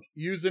beef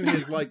using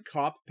his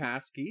cop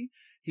passkey.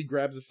 He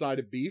grabs a side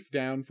of beef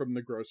down from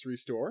the grocery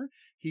store.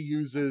 He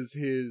uses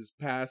his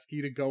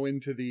passkey to go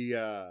into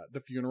the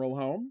funeral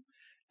home,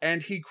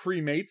 and he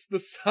cremates the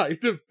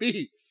side of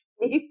beef.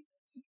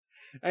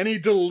 And he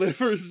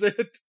delivers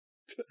it,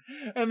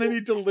 and then he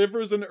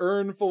delivers an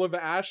urn full of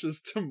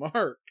ashes to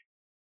Mark,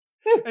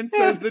 and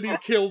says that he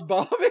killed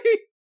Bobby.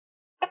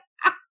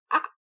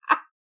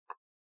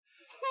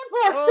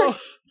 Mark's like,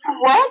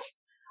 what?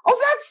 Oh,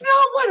 that's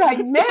not what I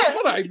meant. That's not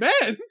what I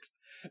meant.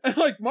 And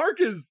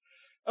Mark is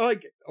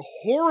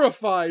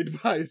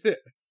horrified by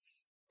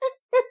this.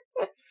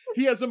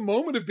 He has a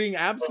moment of being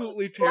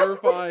absolutely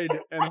terrified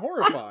and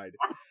horrified.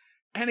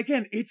 And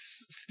again,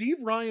 it's Steve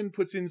Ryan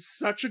puts in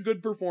such a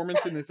good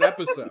performance in this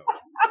episode.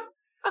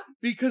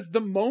 Because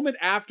the moment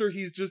after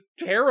he's just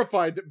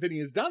terrified that Vinny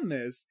has done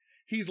this,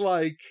 he's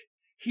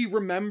he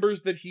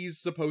remembers that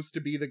he's supposed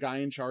to be the guy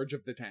in charge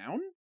of the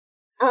town.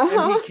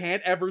 And he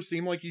can't ever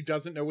seem like he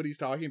doesn't know what he's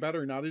talking about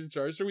or not in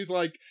charge. So he's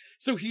like,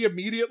 so he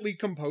immediately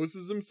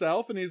composes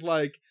himself and he's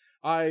like,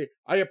 I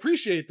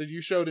appreciate that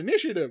you showed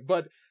initiative,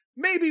 but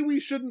maybe we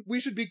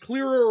should be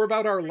clearer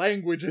about our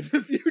language in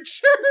the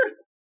future.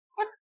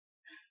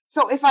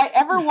 So if I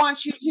ever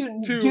want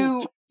you to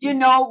do,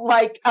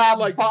 like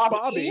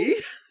Bobby.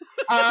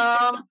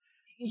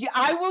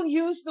 I will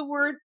use the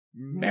word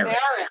merit.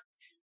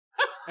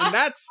 And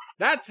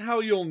that's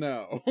how you'll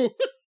know.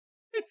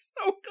 It's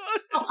so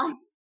good.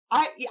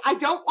 I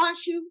don't want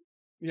you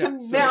to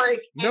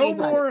Merrick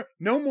anybody.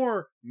 No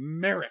more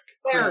Merrick.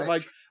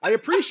 Like, I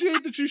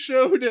appreciate that you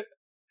showed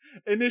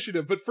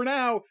initiative, but for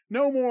now,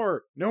 no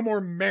more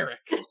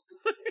Merrick.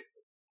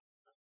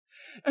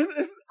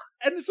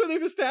 and so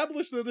they've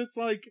established that it's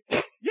like,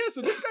 yeah,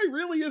 so this guy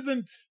really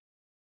isn't.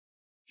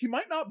 He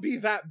might not be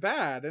that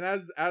bad, and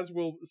as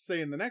we'll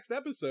say in the next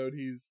episode,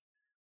 he's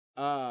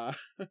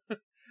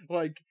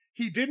like,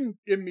 he didn't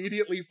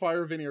immediately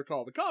fire Vinny or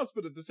call the cops,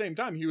 but at the same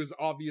time, he was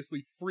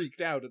obviously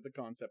freaked out at the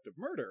concept of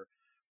murder.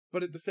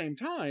 But at the same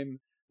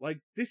time, like,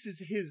 this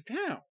is his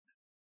town.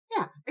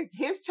 Yeah, it's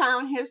his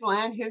town, his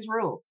land, his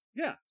rules.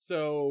 Yeah,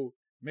 so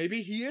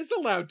maybe he is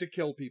allowed to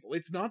kill people.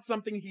 It's not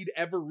something he'd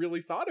ever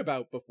really thought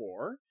about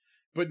before,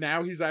 but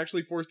now he's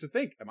actually forced to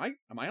think, am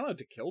I allowed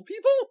to kill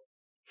people?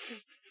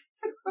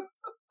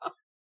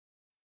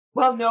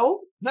 Well,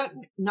 no, not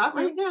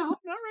right now.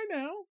 Not right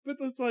now. But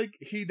it's like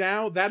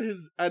that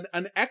is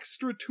an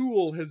extra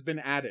tool has been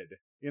added,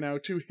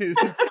 to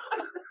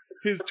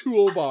his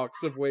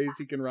toolbox of ways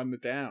he can run the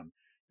town.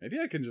 Maybe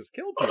I can just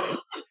kill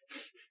people.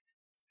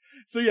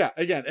 So yeah,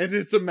 again, and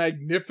it's a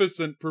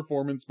magnificent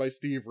performance by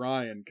Steve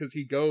Ryan, because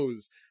he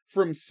goes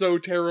from so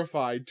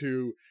terrified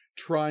to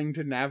trying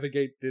to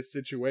navigate this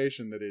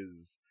situation that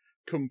is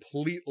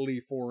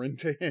completely foreign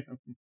to him.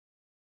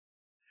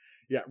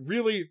 Yeah,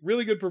 really,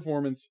 really good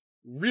performance,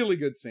 really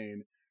good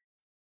scene.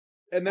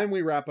 And then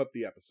we wrap up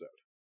the episode.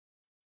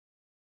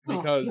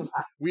 Because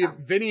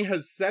Vinny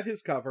has set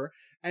his cover,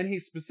 and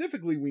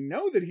we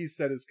know that he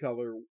set his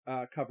cover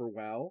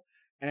well,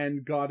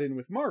 and got in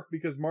with Mark,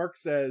 because Mark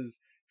says,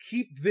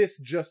 keep this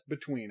just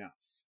between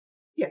us.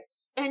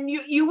 Yes, and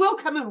you will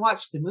come and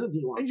watch the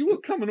movie, won't you? And you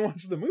will come and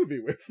watch the movie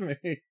with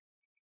me.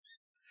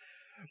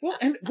 Well,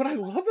 and what I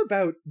love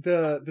about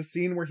the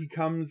scene where he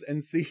comes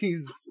and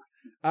sees,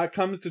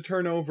 comes to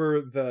turn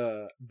over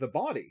the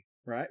body,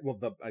 right? Well,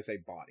 I say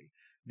body,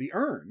 the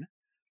urn.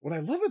 What I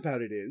love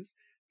about it is,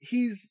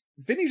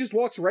 Vinny just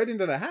walks right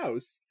into the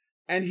house,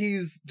 and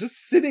he's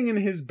just sitting in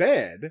his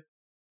bed,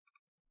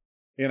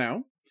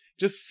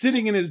 just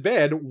sitting in his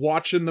bed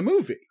watching the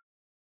movie.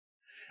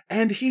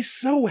 And he's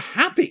so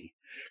happy,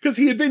 because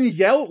he had been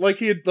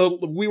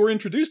we were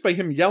introduced by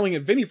him yelling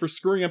at Vinny for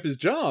screwing up his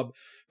job,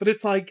 but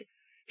it's like,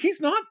 he's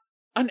not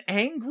an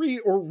angry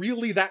or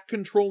really that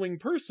controlling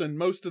person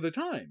most of the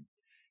time.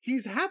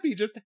 He's happy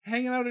just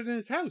hanging out in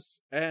his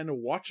house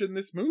and watching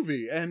this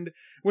movie. And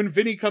when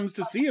Vinny comes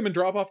to see him and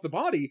drop off the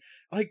body,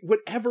 like,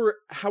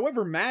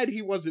 however mad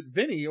he was at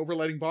Vinny over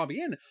letting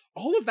Bobby in,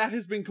 all of that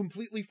has been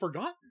completely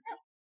forgotten.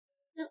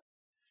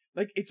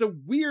 Like, it's a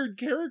weird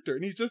character,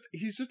 and he's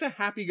just a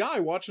happy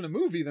guy watching a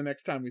movie the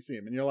next time we see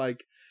him. And you're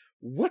like,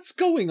 what's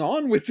going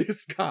on with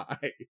this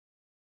guy?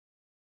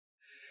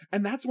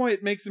 And that's why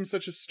it makes him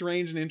such a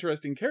strange and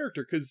interesting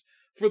character, because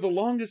for the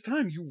longest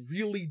time, you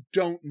really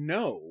don't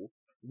know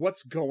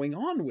what's going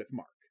on with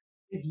Mark.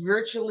 It's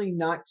virtually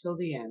not till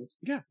the end.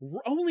 Yeah,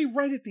 only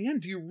right at the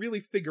end do you really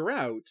figure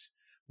out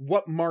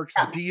what Mark's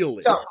deal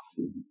is.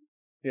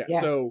 Yeah,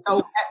 yes. So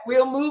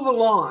we'll move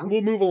along.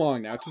 We'll move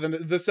along now to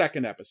the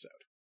second episode,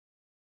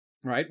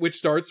 right? Which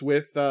starts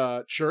with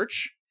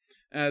church,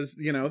 as,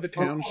 the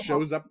town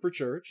shows up for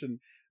church, and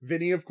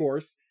Vinny, of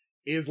course,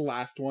 is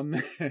last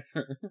one there.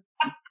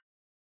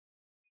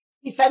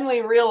 He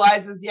suddenly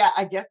realizes,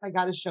 I guess I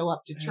got to show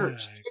up to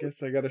church. I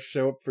guess I got to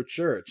show up for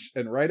church.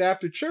 And right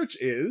after church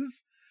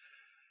is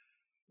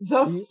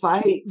the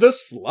fight. The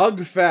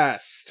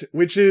slugfest,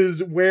 which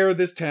is where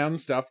this town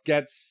stuff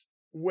gets,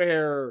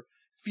 where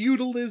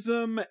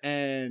feudalism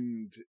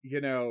and,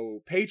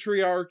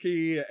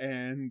 patriarchy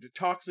and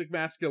toxic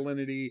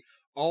masculinity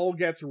all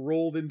gets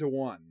rolled into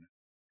one.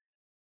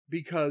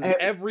 Because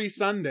every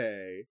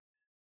Sunday,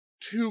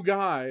 two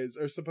guys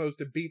are supposed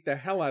to beat the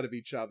hell out of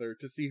each other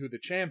to see who the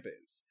champ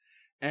is.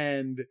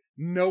 And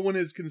no one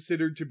is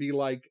considered to be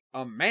like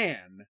a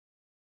man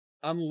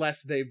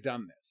unless they've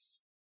done this.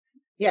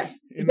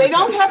 Yes. They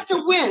don't have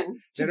to win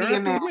to be a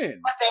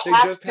man. But they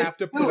just have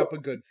to put up a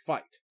good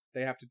fight.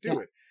 They have to do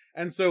it.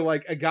 And so,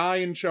 like, a guy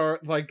in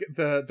charge, like,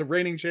 the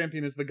reigning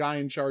champion is the guy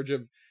in charge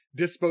of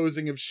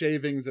disposing of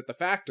shavings at the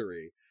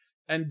factory.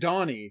 And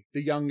Donnie,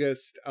 the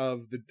youngest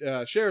of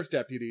the sheriff's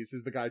deputies,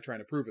 is the guy trying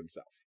to prove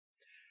himself.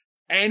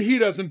 And he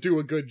doesn't do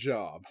a good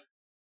job.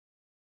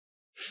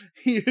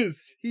 He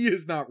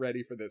is not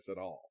ready for this at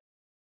all.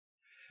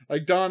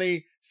 Like,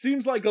 Donnie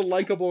seems like a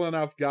likable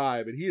enough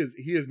guy, but he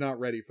is not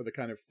ready for the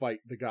kind of fight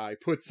the guy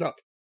puts up.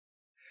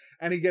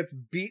 And he gets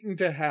beaten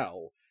to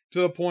hell,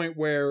 to the point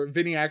where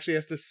Vinny actually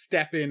has to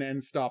step in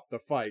and stop the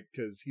fight,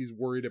 because he's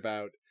worried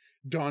about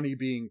Donnie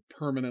being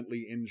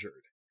permanently injured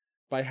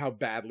by how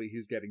badly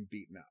he's getting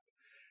beaten up.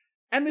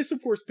 And this,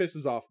 of course,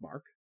 pisses off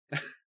Mark,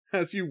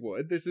 as you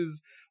would. This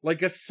is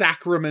like a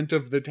sacrament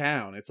of the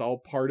town. It's all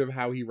part of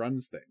how he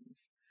runs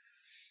things.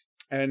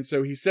 And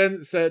so he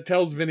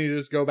tells Vinny to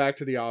just go back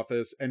to the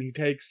office, and he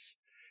takes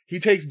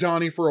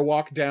Donnie for a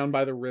walk down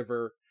by the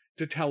river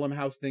to tell him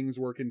how things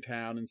work in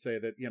town and say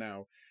that,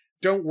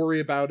 don't worry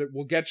about it.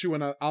 We'll get you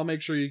I'll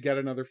make sure you get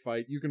another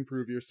fight. You can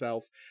prove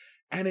yourself.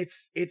 And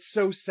it's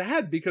so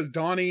sad because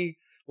Donnie,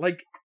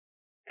 like,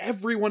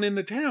 everyone in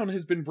the town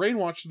has been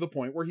brainwashed to the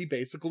point where he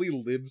basically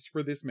lives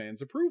for this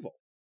man's approval.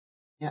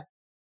 Yeah.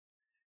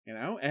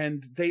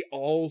 And they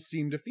all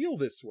seem to feel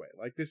this way.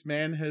 Like, this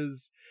man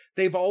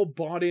they've all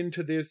bought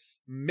into this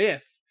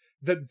myth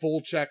that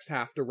Volcheks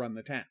have to run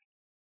the town.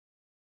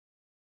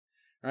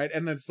 Right?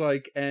 And it's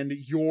like, and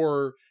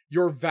your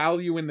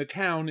value in the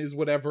town is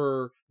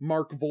whatever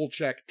Mark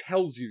Volchek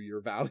tells you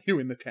your value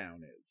in the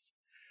town is.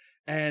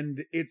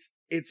 And it's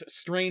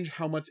strange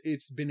how much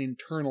it's been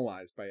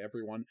internalized by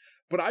everyone,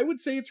 but I would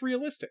say it's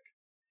realistic.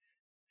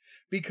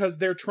 Because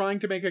they're trying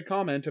to make a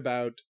comment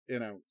about,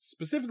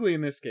 specifically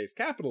in this case,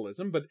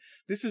 capitalism, but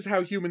this is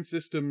how human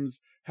systems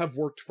have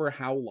worked for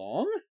how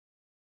long?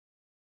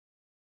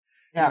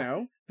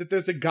 Yeah. That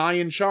there's a guy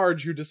in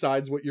charge who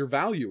decides what your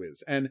value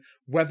is. And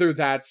whether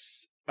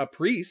that's a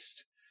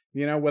priest,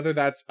 whether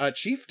that's a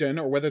chieftain,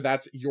 or whether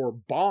that's your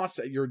boss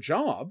at your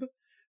job,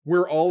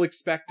 we're all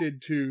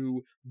expected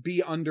to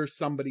be under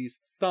somebody's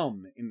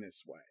thumb in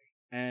this way.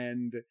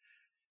 And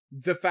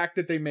the fact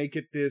that they make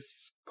it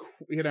this,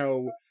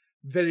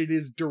 that it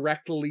is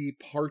directly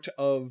part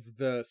of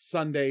the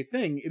Sunday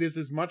thing, it is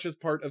as much as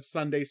part of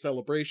Sunday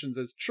celebrations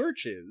as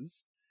church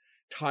is,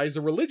 ties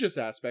a religious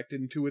aspect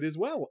into it as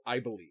well, I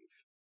believe.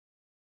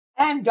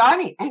 And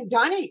Donnie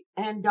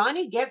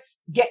gets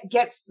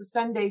the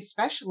Sunday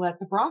special at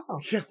the brothel.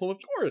 Yeah, well, of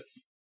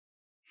course.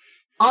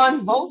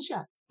 On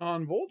Volchek.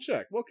 On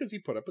Volchek. Well, because he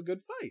put up a good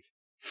fight.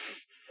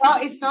 Well,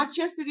 it's not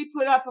just that he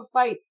put up a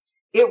fight.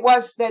 It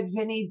was that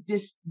Vinny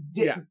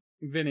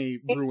Vinny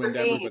ruined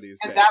everybody's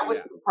day. And that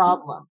was the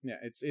problem. Yeah,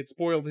 it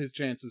spoiled his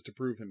chances to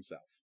prove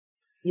himself.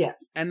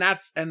 Yes. And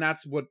that's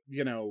what,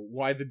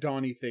 why the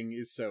Donnie thing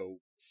is so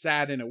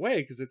sad in a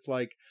way, because it's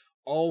like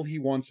all he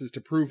wants is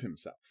to prove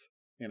himself.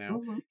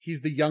 Mm-hmm.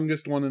 He's the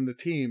youngest one in the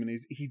team, and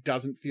he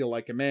doesn't feel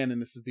like a man, and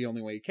this is the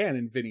only way he can,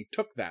 and Vinny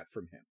took that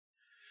from him.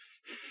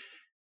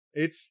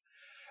 It's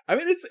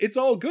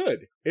all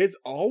good. It's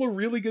all a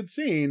really good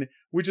scene,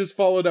 which is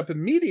followed up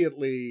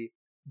immediately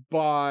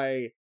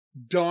by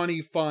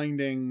Donnie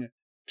finding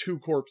 2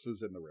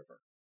 corpses in the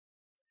river.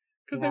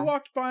 Because they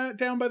walked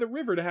down by the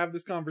river to have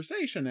this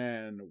conversation,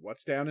 and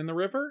what's down in the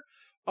river?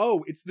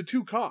 Oh, it's the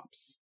 2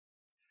 cops.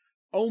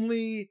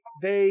 Only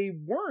they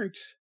weren't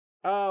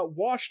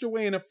washed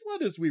away in a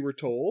flood, as we were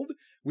told.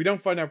 We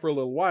don't find out for a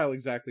little while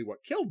exactly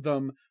what killed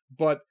them,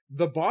 but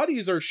the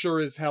bodies are sure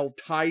as hell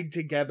tied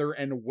together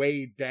and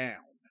weighed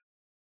down.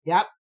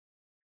 Yep.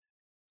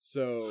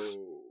 So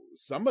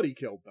somebody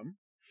killed them.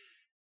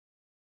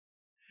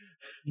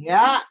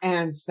 Yeah,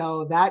 and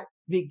so that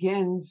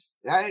begins.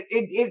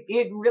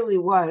 It really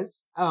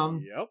was.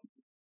 The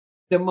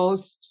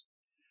most.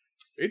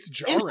 It's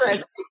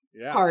jarring.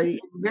 Party.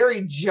 It's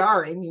very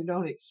jarring. You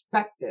don't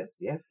expect this.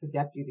 Yes, the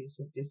deputies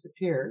have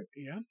disappeared.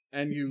 Yeah,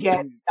 and you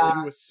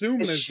assume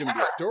there's going to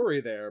be a story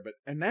there,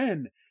 and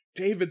then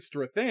David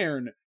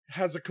Strathairn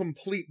has a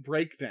complete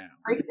breakdown.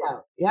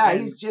 Yeah,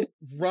 he's just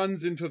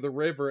runs into the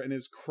river and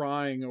is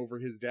crying over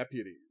his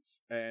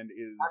deputies and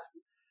is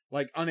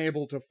like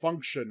unable to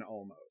function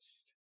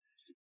almost.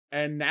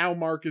 And now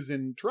Mark is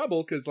in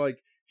trouble because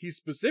he's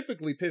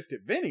specifically pissed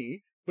at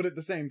Vinny, but at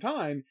the same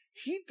time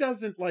he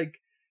doesn't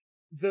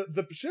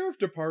the sheriff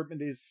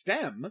department is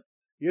STEM,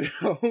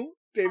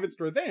 David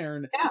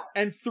Strathairn,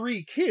 and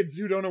 3 kids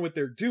who don't know what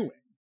they're doing.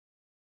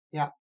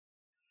 Yeah.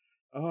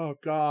 Oh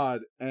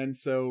God. And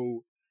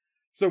so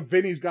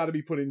Vinny's got to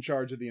be put in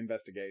charge of the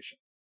investigation.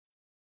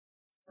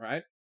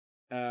 Right?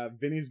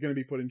 Vinny's going to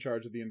be put in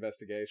charge of the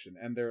investigation,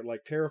 and they're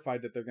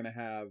terrified that they're going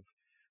to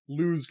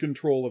lose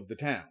control of the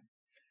town.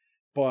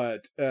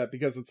 But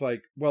because it's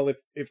well,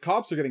 if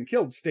cops are getting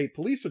killed, state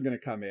police are going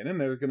to come in and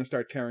they're going to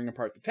start tearing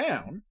apart the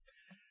town.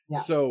 Yeah.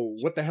 So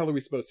what the hell are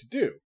we supposed to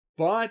do?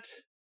 But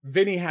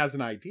Vinny has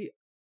an idea.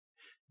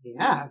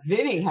 Yeah,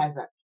 Vinny has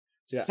a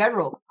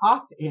federal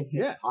cop in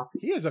his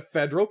pocket. He has a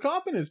federal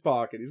cop in his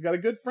pocket. He's got a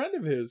good friend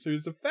of his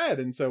who's a Fed,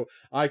 and so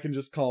I can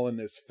just call in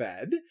this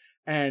Fed,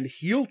 and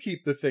he'll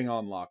keep the thing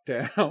on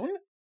lockdown,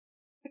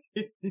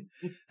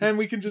 and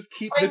we can just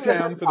keep the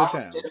town for the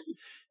town.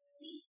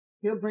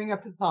 He'll bring a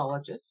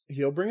pathologist.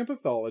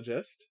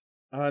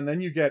 And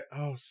then you get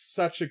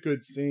such a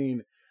good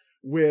scene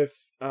with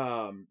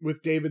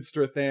David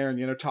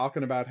Strathairn,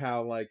 talking about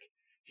how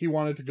he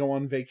wanted to go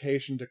on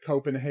vacation to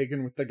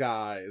Copenhagen with the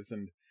guys,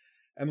 and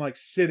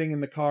sitting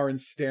in the car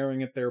and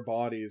staring at their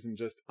bodies and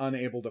just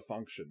unable to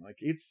function.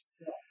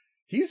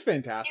 He's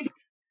fantastic.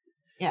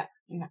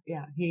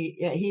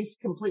 He's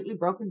completely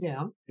broken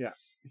down. Yeah,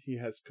 he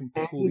has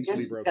completely he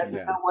just broken doesn't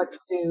down. know what to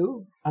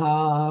do.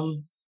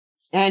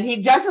 And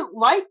he doesn't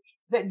like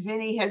that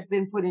Vinny has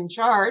been put in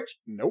charge.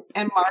 Nope.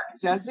 And Mark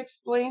does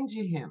explain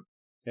to him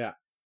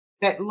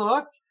that,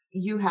 look,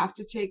 you have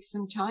to take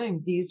some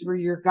time. These were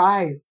your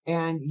guys,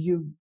 and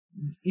you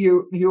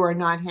are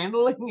not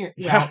handling it well.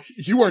 Yeah,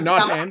 you are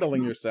not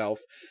handling yourself,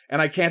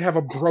 and I can't have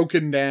a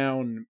broken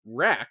down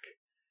wreck,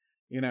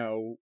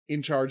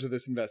 in charge of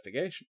this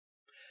investigation.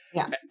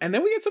 Yeah. And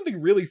then we get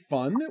something really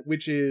fun,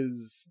 which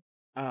is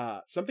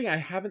something I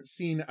haven't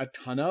seen a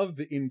ton of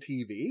in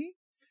TV.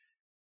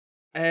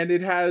 And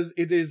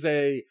it is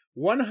a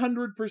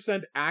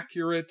 100%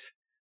 accurate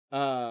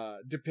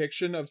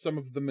depiction of some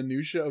of the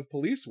minutia of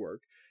police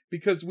work,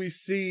 because we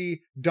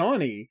see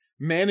Donnie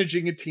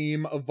managing a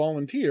team of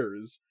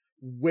volunteers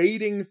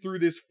wading through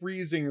this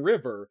freezing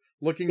river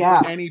looking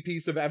for any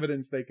piece of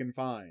evidence they can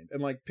find,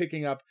 and like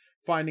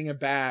finding a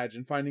badge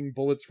and finding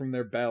bullets from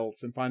their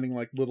belts and finding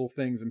like little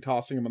things and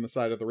tossing them on the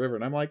side of the river.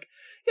 And I'm like,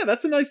 yeah,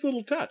 that's a nice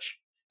little touch.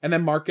 And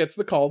then Mark gets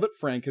the call that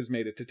Frank has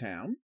made it to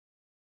town,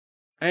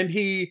 and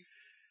he,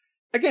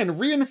 again,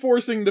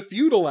 reinforcing the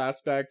feudal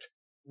aspect,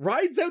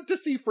 rides out to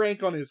see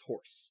Frank on his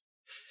horse.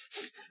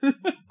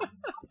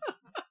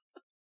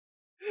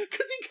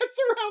 Because he gets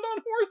around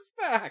on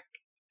horseback.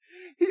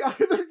 He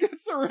either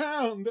gets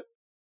around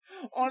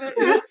on a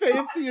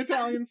fancy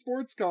Italian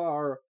sports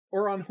car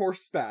or on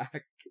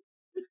horseback.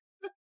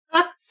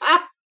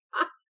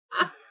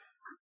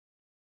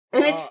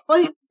 And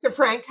explains to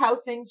Frank how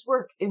things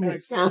work in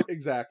this town.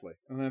 Exactly.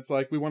 And it's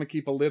like, we want to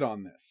keep a lid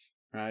on this,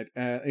 right?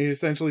 And he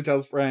essentially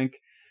tells Frank,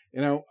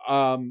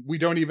 we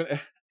don't even,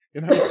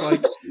 it's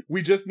like,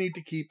 we just need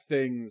to keep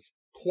things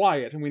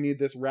quiet, and we need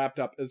this wrapped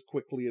up as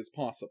quickly as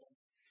possible.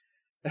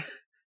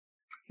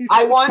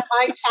 I want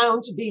my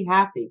town to be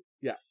happy.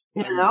 Yeah.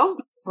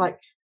 It's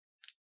like,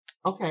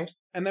 okay.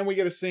 And then we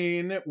get a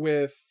scene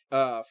with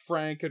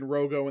Frank and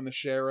Rogo and the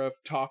sheriff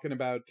talking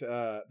about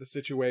the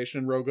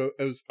situation. Rogo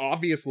is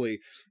obviously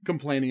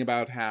complaining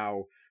about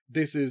how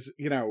this is,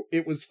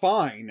 it was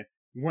fine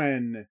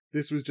when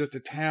this was just a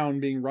town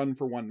being run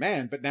for one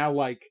man, but now,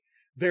 like,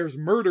 there's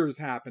murders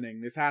happening.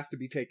 This has to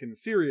be taken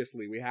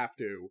seriously. We have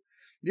to,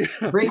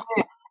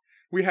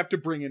 we have to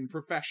bring in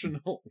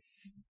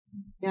professionals.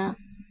 Yeah.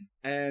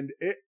 And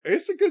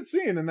it's a good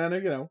scene. And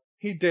then,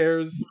 he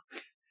dares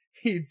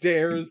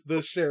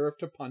the sheriff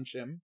to punch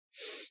him.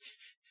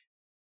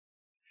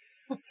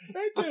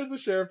 He dares the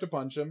sheriff to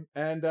punch him.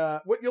 And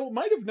what you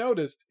might have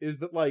noticed is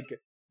that, like,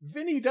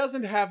 Vinny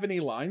doesn't have any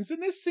lines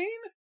in this scene.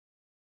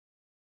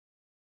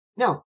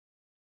 No.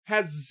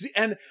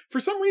 And for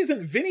some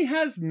reason, Vinny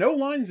has no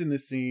lines in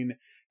this scene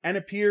and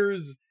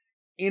appears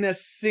in a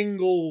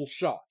single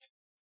shot.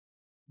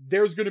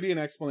 There's going to be an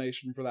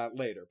explanation for that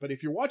later. But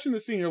if you're watching the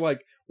scene, you're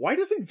like, why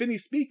doesn't Vinny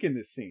speak in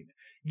this scene?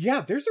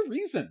 Yeah, there's a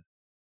reason.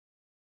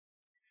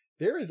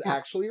 There is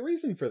actually a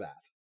reason for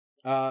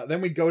that.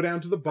 Then we go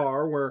down to the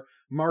bar where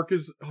Mark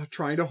is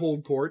trying to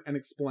hold court and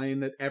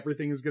explain that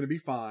everything is going to be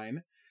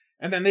fine.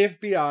 And then the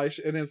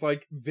FBI, and it's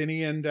like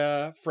Vinny and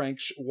Frank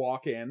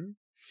walk in.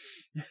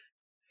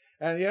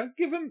 And,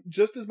 give him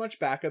just as much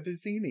backup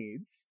as he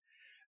needs.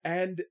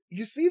 And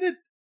you see that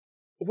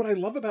what I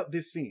love about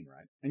this scene,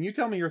 right? And you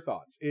tell me your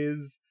thoughts,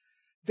 is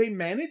they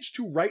managed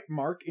to write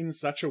Mark in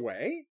such a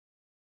way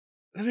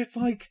that it's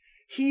like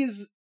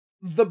he's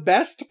the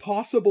best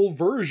possible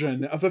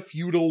version of a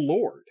feudal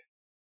lord.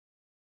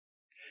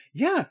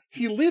 Yeah,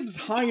 he lives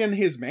high in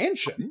his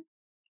mansion,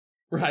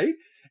 right? Yes.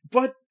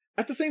 But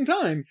at the same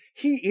time,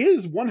 he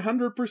is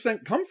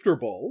 100%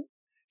 comfortable,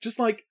 just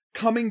like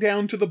coming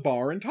down to the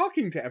bar and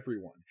talking to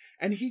everyone.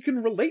 And he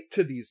can relate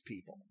to these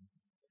people.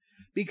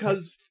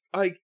 Because,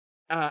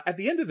 at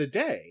the end of the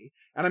day,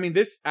 and I mean,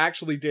 this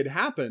actually did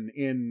happen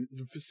in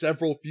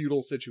several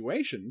feudal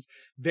situations,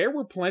 there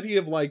were plenty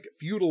of, like,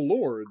 feudal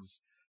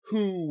lords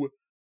who,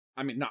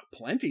 I mean, not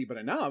plenty, but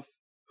enough,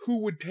 who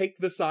would take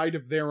the side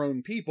of their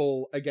own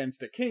people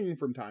against a king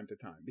from time to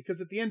time. Because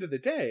at the end of the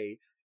day,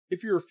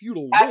 if you're a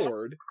feudal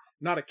lord,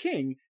 not a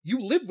king, you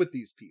live with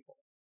these people.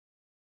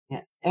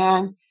 Yes,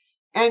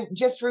 and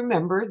just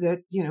remember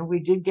that,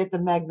 we did get the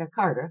Magna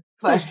Carta.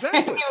 But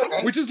exactly.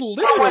 Anyway, which is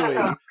literally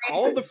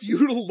all the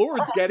feudal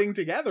lords getting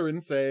together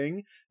and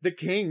saying the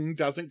king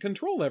doesn't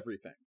control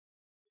everything.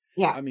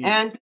 Yeah, I mean,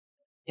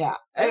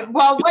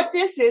 well, what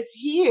this is,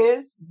 he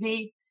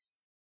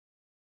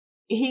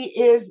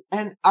is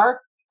an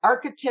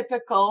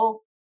archetypical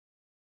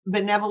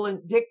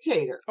benevolent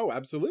dictator. Oh,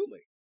 absolutely.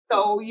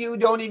 So you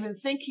don't even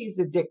think he's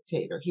a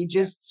dictator. He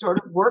just sort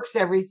of works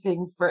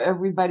everything for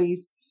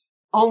everybody's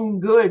own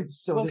good,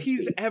 so to speak.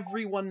 Well, he's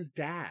everyone's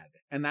dad,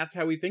 and that's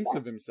how he thinks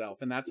of himself,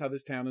 and that's how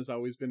this town has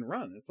always been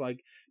run. It's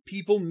like,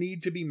 people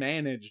need to be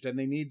managed, and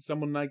they need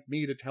someone like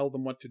me to tell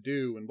them what to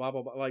do, and blah,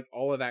 blah, blah, like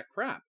all of that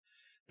crap.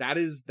 That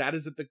is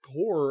at the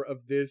core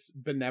of this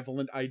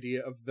benevolent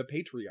idea of the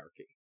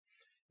patriarchy.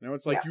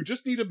 It's like, you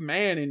just need a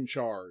man in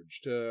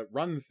charge to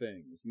run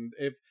things, and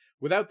if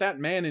without that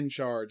man in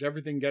charge,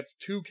 everything gets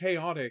too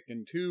chaotic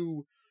and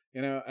too...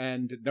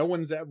 and no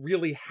one's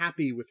really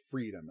happy with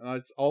freedom.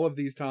 It's all of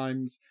these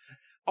times.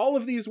 all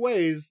of these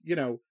ways, you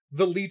know,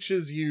 the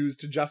leeches use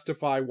to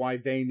justify why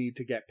they need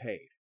to get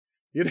paid.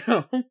 You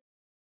know?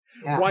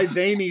 Yeah. Why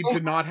they need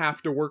to not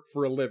have to work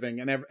for a living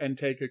and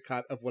take a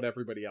cut of what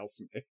everybody else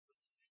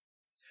makes.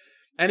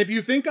 And if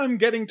you think I'm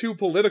getting too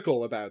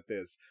political about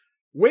this,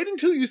 wait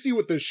until you see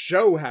what the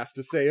show has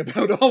to say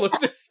about all of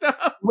this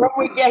stuff.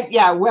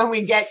 When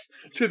we get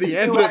to the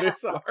end of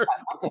this arc.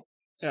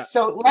 Yeah.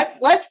 So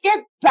let's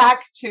get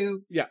back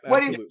to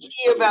what absolutely. is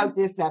key about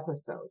this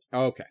episode.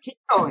 Okay. Keep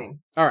going.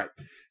 All right.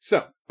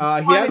 So he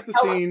has the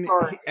scene.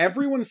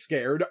 Everyone's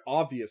scared,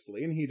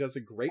 obviously, and he does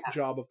a great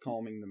job of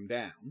calming them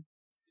down.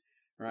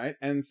 Right?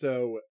 And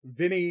so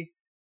Vinny,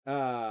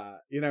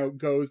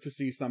 goes to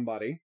see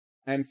somebody,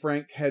 and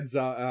Frank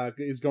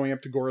is going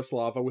up to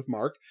Gorislava with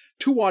Mark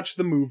to watch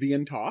the movie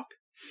and talk,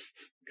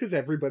 because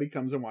everybody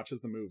comes and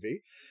watches the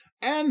movie.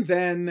 And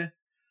then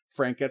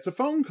Frank gets a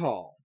phone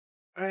call,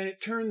 and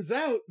it turns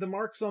out the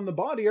marks on the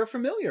body are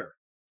familiar.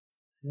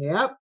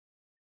 Yep.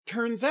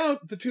 Turns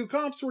out the two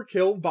cops were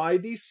killed by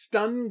the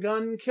stun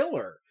gun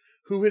killer,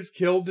 who has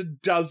killed a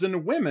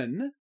dozen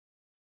women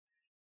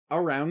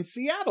around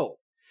Seattle.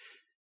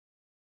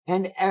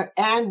 And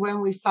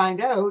when we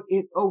find out,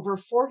 it's over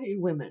 40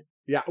 women.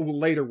 Yeah, well,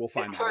 later we'll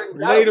find out.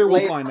 Later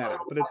We'll find that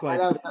out. But it's like...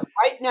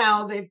 Right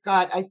now, they've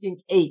got, I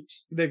think, 8.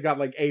 They've got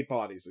like 8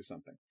 bodies or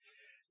something.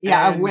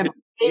 Yeah, of women.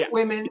 8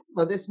 women,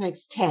 so this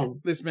makes 10.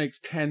 This makes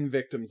 10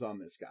 victims on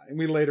this guy. And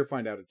we later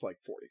find out it's like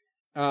 40.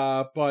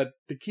 But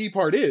the key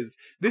part is,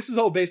 this is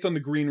all based on the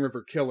Green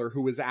River Killer,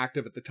 who was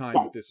active at the time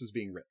that this was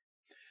being written.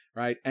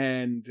 Right?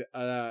 And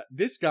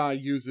this guy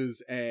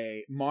uses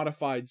a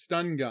modified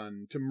stun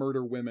gun to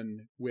murder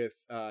women with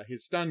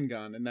his stun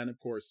gun. And then, of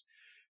course,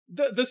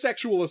 the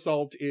sexual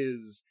assault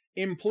is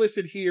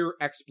implicit here,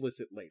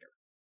 explicit later.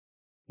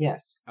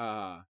 Yes.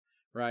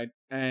 Right?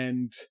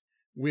 And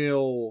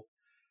we'll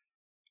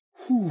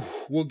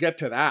get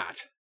to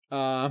that.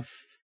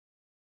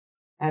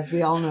 As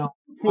we all know.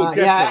 We'll get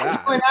to that.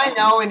 As you and I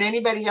know, and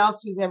anybody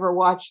else who's ever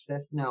watched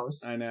this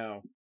knows. I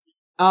know.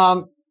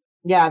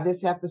 Yeah,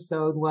 this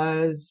episode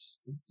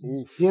was...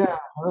 Oof. Yeah.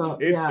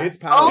 It's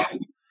powerful.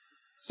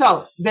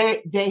 So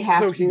they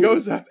have to... So he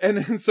goes up,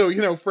 and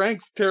so,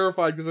 Frank's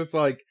terrified because it's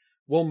like,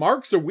 well,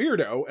 Mark's a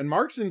weirdo, and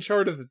Mark's in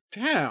charge of the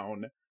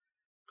town.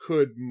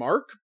 Could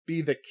Mark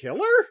be the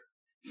killer?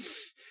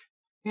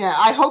 Yeah,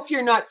 I hope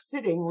you're not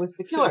sitting with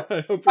the killer.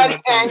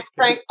 And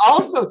Frank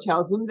also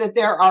tells him that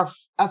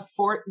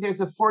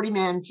there's a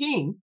 40-man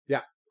team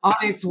on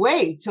its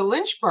way to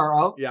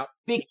Lynchborough. Yeah.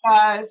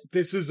 Because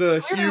this is a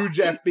huge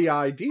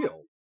FBI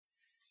deal.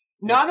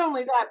 Not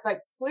only that, but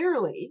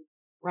clearly,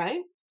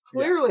 right?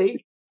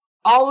 Clearly,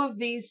 all of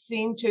these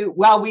seem to...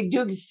 Well, we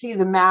do see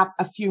the map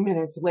a few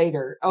minutes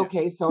later.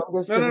 Okay, so I'm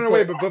just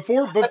wait. But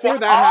before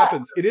that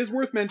happens, it is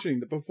worth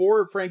mentioning that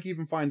before Frank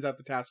even finds out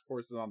the task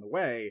force is on the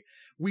way,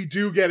 we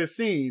do get a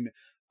scene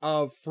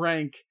of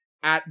Frank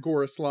at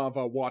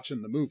Gorislava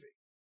watching the movie.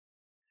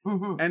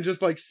 Mm-hmm. And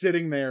just like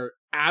sitting there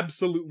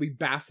absolutely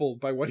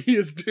baffled by what he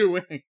is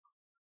doing.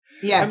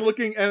 Yes. And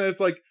looking, and it's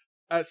like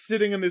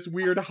sitting in this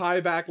weird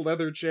high back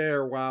leather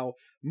chair while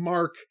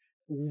Mark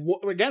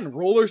again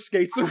roller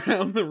skates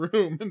around the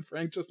room, and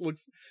Frank just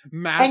looks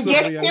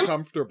massively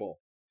uncomfortable.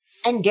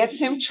 And gets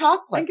him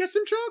chocolate. And gets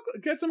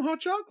him hot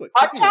chocolate.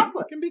 Hot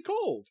chocolate. It can be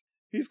cold.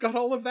 He's got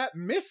all of that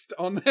mist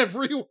on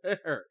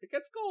everywhere. It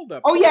gets cold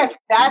up. Oh yes,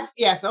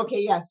 yes.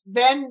 Okay, yes.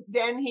 Then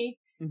he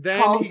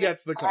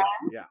gets the call.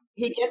 Yeah.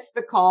 He gets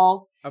the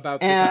call about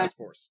the task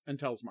force and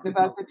tells Mark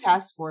about the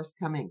task force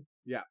coming.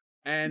 Yeah.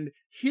 And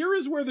here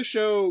is where the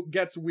show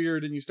gets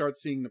weird and you start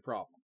seeing the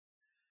problem.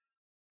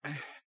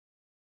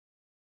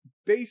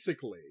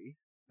 Basically,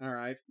 all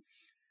right,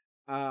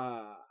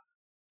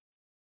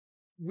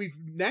 we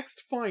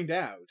next find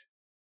out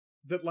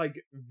that,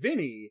 like,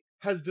 Vinny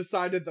has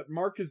decided that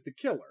Mark is the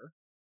killer.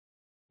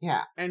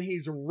 Yeah. And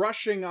he's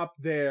rushing up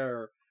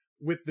there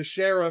with the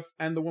sheriff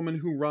and the woman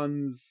who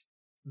runs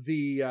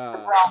the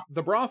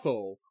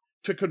brothel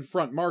to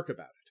confront Mark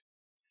about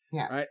it.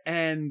 Yeah. Right?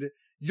 And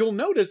you'll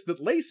notice that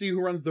Lacey,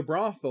 who runs the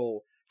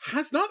brothel,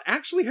 has not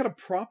actually had a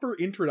proper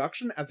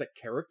introduction as a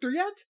character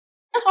yet.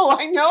 Oh,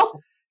 I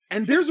know.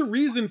 And there's a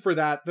reason for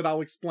that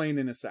I'll explain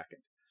in a second.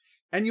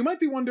 And you might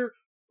be wondering,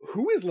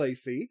 who is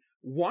Lacey?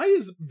 Why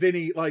is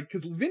Vinny,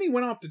 because Vinny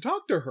went off to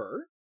talk to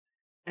her,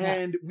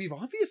 and we've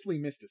obviously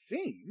missed a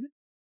scene,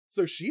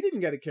 so she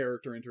didn't get a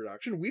character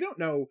introduction. We don't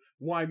know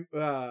why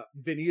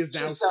Vinny is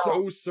now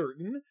so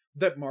certain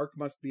that Mark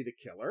must be the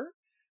killer.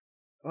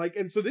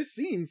 And so this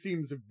scene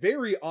seems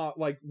very odd,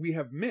 like we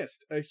have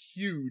missed a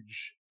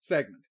huge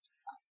segment.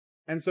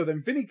 And so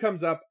then Vinny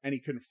comes up and he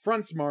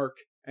confronts Mark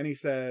and he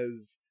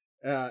says,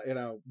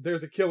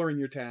 there's a killer in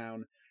your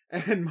town.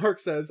 And Mark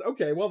says,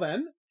 okay, well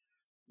then,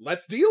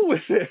 let's deal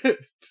with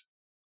it.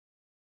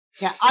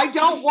 Yeah, I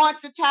don't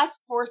want the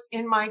task force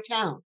in my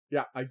town.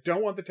 Yeah, I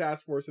don't want the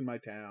task force in my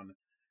town.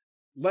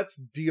 Let's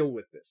deal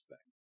with this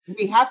thing.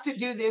 We have to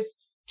do this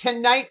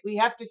tonight. We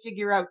have to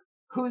figure out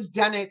who's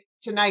done it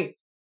tonight.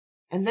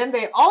 And then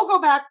they all go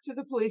back to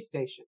the police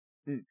station.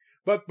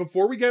 But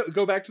before we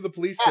go back to the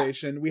police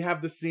station, we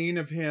have the scene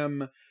of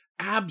him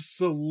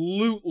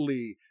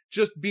absolutely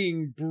just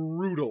being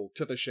brutal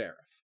to the sheriff.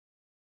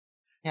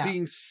 Yeah.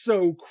 Being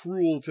so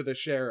cruel to the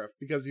sheriff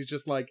because he's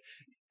just like,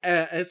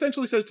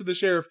 essentially says to the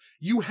sheriff,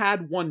 you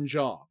had one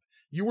job.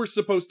 You were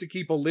supposed to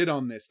keep a lid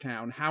on this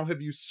town. How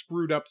have you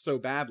screwed up so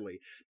badly?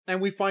 And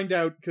we find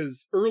out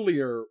because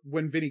earlier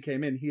when Vinny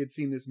came in, he had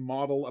seen this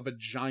model of a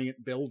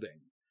giant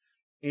building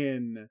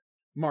in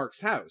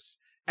Mark's house.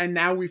 And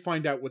now we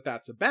find out what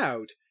that's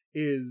about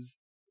is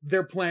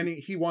they're planning,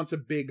 he wants a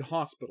big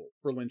hospital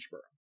for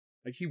Lynchborough.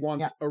 Like he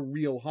wants a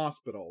real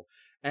hospital.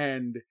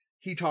 And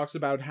he talks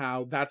about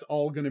how that's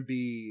all going to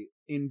be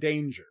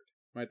endangered,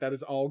 right? That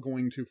is all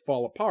going to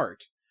fall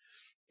apart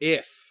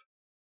if,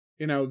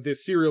 you know,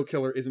 this serial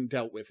killer isn't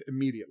dealt with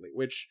immediately,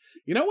 which,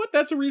 you know what?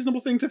 That's a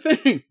reasonable thing to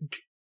think.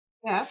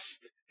 Yeah.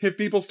 If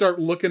people start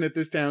looking at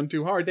this town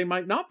too hard, they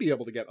might not be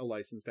able to get a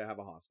license to have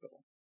a hospital.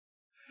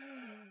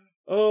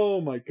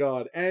 Oh my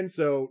God. And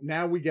so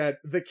now we get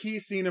the key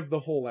scene of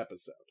the whole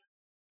episode,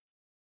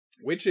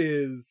 which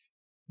is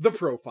the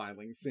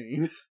profiling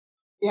scene.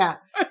 Yeah.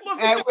 I love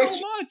it so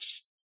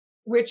much.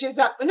 Which is,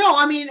 no,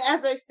 I mean,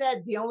 as I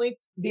said, the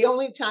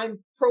only time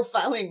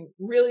profiling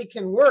really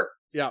can work.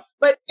 Yeah.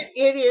 But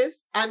it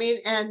is, I mean,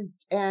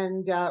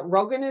 and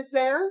Rogan is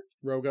there.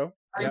 Rogo.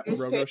 Yeah,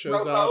 Rogo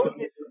shows up.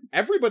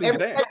 Everybody's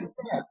there.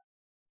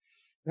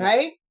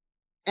 Right?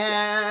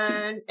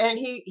 And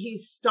he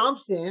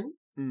stomps in.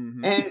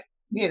 Mm-hmm. And,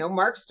 you know,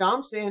 Mark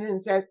stomps in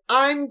and says,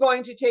 I'm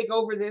going to take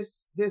over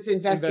this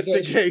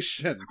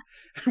investigation.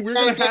 We're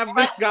going to have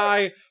this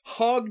guy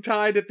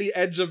hog-tied at the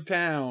edge of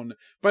town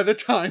by the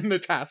time the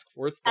task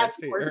force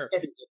gets here.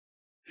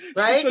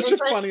 Right? It's such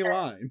a funny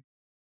line.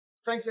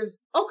 Frank says,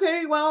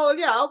 okay, well,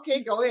 yeah,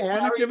 okay, go ahead.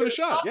 Why not give it a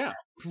shot? Yeah.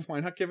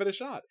 Why not give it a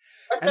shot?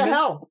 What the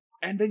hell?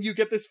 And then you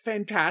get this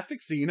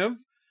fantastic scene of,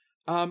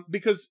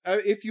 because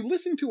if you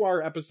listen to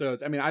our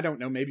episodes, I mean, I don't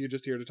know, maybe you're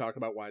just here to talk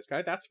about Wise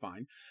Guy, that's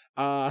fine.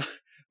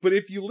 But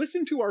if you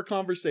listen to our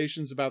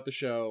conversations about the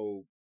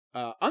show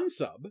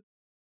Unsub,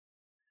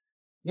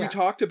 we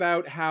talked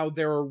about how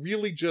there are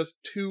really just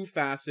two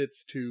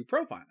facets to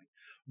profiling.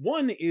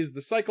 One is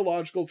the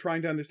psychological,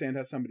 trying to understand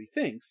how somebody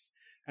thinks,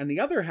 and the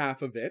other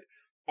half of it,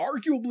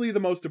 arguably the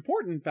most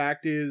important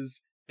fact,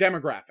 is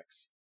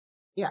demographics.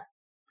 Yeah.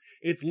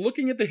 It's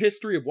looking at the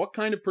history of what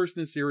kind of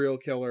person is a serial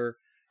killer,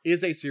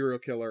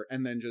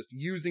 and then just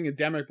using a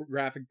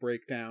demographic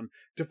breakdown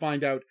to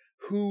find out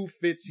who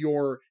fits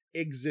your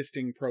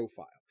existing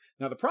profile.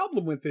 Now, the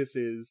problem with this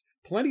is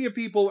plenty of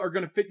people are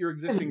going to fit your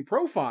existing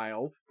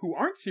profile who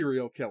aren't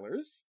serial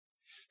killers,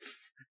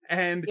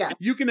 and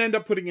you can end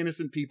up putting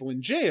innocent people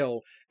in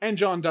jail, and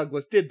John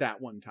Douglas did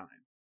that one time.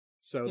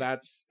 So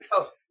that's...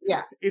 Oh,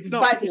 yeah. It's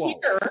not flawless.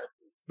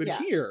 But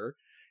here,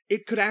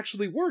 it could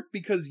actually work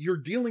because you're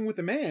dealing with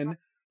a man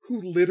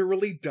who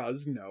literally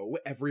does know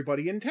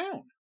everybody in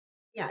town.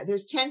 Yeah,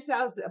 there's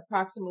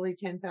approximately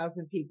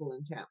 10,000 people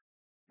in town.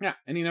 Yeah,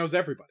 and he knows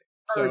everybody.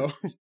 So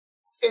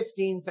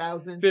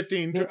 15,000.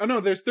 Oh no,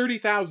 there's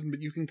 30,000,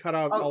 but you can cut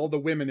out all the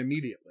women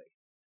immediately.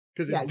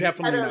 Because it's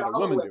definitely not a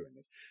woman doing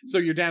this. So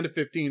you're down to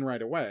 15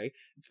 right away.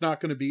 It's not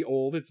going to be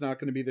old. It's not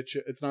going to be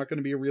it's not going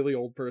to be a really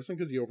old person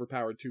because he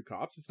overpowered 2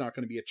 cops. It's not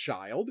going to be a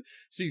child.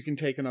 So you can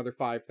take another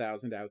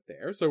 5,000 out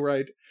there. So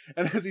right.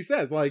 And as he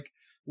says, like,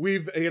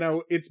 we've, you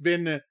know, it's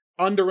been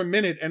under a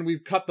minute and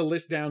we've cut the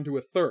list down to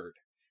a third.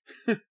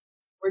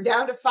 We're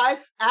down to 5.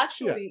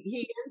 Actually,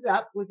 he ends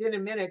up within a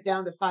minute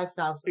down to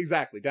 5,000.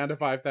 Exactly, down to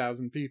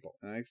 5,000 people.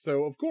 Right?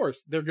 So of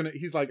course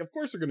he's like, of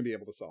course they're gonna be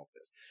able to solve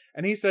this.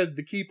 And he said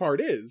the key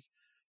part is,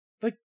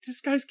 like,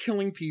 this guy's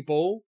killing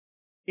people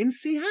in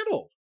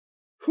Seattle.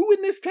 Who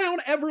in this town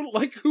ever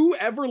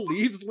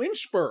leaves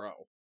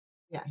Lynchborough?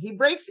 Yeah, he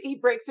breaks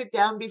it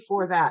down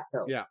before that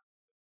though. Yeah.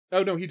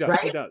 Oh no, he does. Right?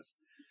 He does.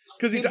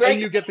 Because and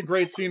you get the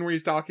great scene where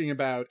he's talking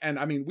about, and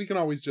I mean, we can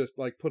always just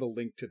like put a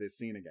link to this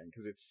scene again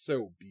because it's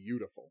so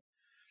beautiful.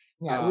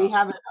 Yeah, we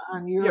have it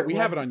on YouTube. Yeah, we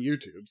have it on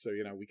YouTube, so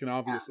you know we can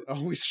obviously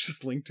always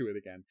just link to it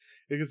again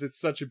because it's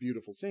such a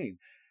beautiful scene.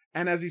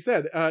 And as he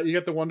said, you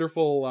get the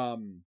wonderful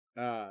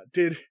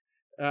did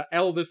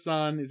eldest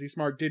son, is he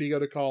smart? Did he go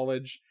to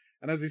college?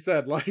 And as he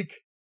said,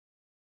 like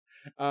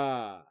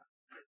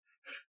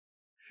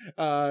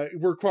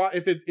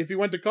if he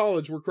went to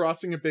college, we're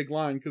crossing a big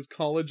line because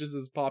college is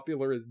as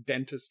popular as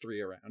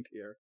dentistry around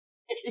here.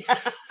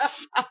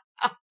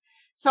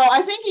 So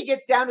I think he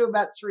gets down to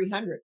about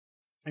 300.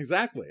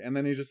 Exactly. And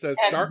then he just says,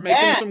 start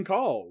making some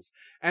calls.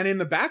 And in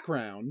the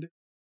background,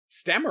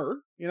 Stemmer,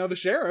 you know, the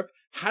sheriff,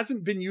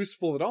 hasn't been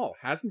useful at all.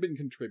 Hasn't been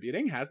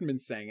contributing, hasn't been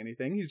saying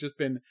anything. He's just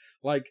been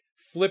like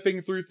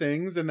flipping through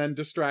things and then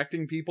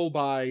distracting people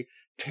by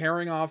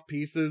tearing off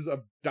pieces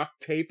of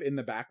duct tape in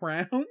the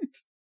background.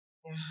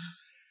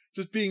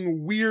 Just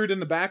being weird in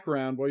the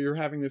background while you're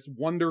having this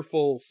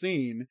wonderful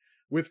scene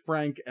with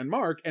Frank and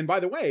Mark. And by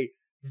the way,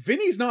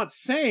 Vinny's not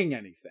saying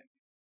anything.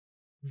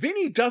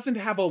 Vinny doesn't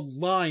have a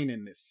line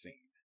in this scene.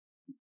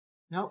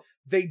 No.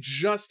 They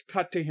just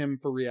cut to him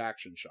for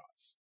reaction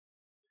shots.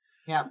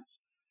 Yeah.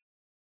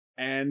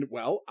 And,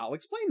 well, I'll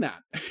explain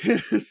that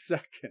in a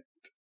second.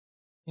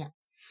 Yeah.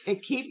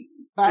 It keeps,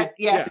 but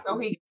so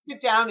he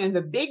sits down, and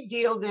the big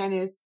deal then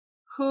is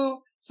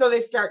who, so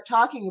they start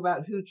talking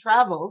about who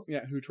travels.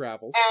 Yeah, who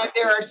travels. And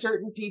there are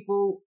certain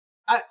people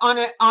on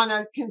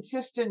a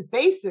consistent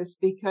basis,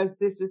 because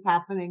this is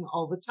happening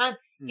all the time,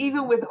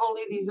 even with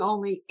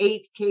only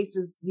 8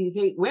 cases, these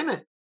 8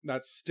 women.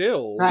 That's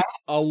still, right?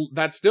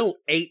 That's still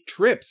 8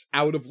 trips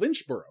out of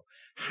Lynchborough.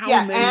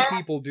 How many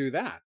people do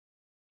that?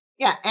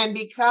 Yeah, and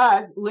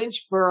because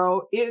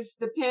Lynchborough is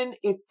the pin,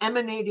 it's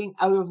emanating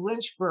out of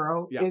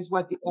Lynchborough, is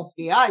what the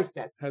FBI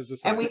says. Has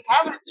decided. And we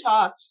haven't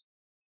talked.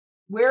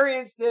 Where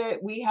is the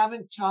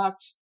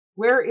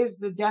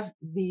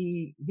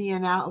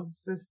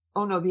analysis?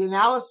 Oh no, the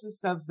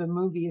analysis of the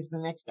movie is the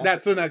next episode.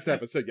 That's the next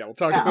episode. Yeah, we'll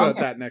talk about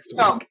that next week.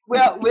 So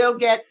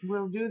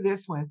we'll do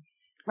this one.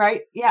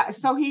 Right? Yeah.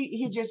 So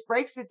he just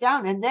breaks it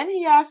down, and then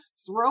he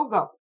asks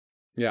Rogo.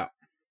 Yeah.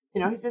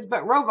 He says,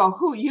 "But Rogo,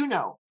 who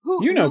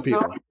who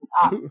people?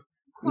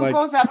 Who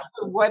goes up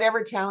to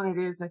whatever town it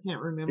is? I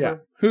can't remember. Yeah.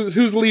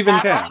 Who's leaving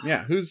town?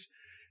 Yeah. Who's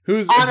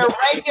on a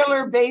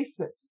regular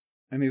basis?"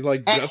 And he's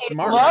like, and "Just he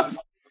Mark."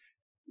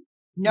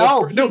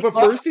 Looks, but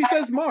first he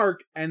says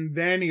Mark, and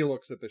then he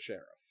looks at the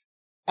sheriff.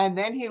 And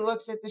then he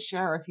looks at the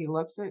sheriff. He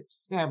looks at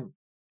him.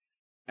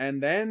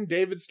 And then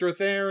David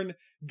Strathairn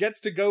gets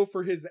to go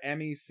for his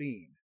Emmy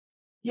scene.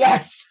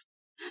 Yes.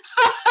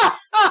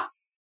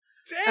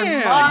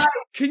 Damn!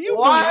 Can you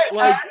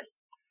believe,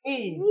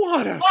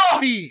 what a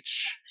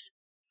speech?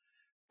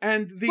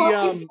 And the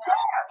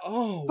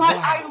but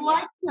I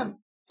like them.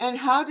 And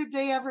how did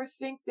they ever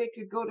think they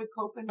could go to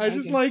Copenhagen? I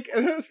just like,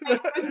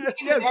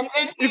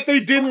 if they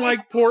didn't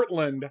like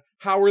Portland,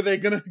 how are they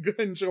going to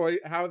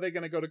how are they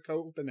going to go to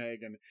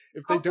Copenhagen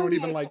if they don't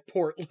even like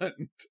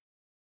Portland?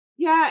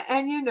 Yeah,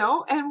 and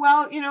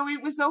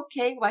it was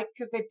okay,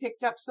 because they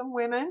picked up some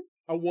women.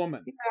 A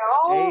woman.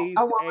 A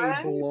woman.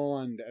 A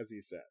blonde, as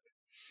he said.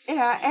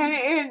 Yeah,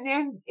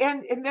 and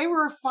they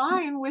were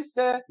fine with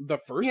the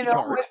first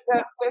part.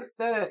 with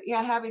the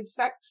having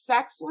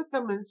sex with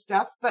them and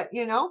stuff, but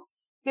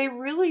they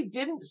really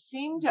didn't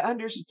seem to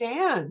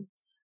understand.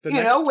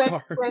 When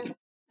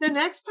the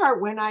next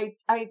part, when I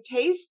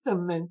taste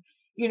them, and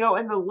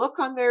and the look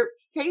on their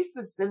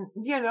faces, and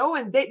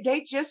and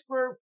they just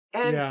were,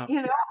 and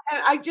and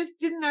I just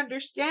didn't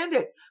understand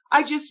it.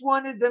 I just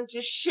wanted them to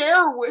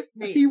share with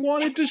me. He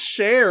wanted to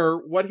share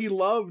what he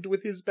loved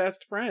with his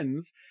best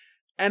friends,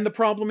 and the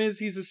problem is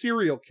he's a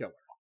serial killer.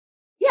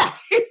 Yeah,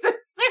 he's a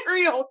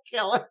serial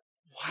killer.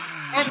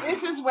 Wow. And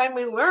this is when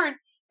we learn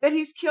that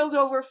he's killed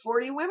over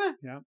 40 women.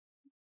 Yeah.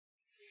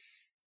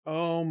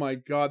 Oh my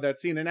God, that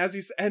scene. And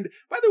and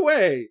by the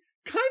way,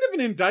 kind of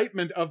an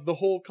indictment of the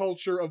whole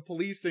culture of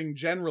policing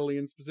generally,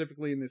 and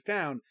specifically in this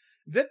town,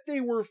 that they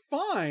were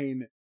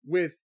fine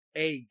with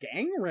a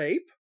gang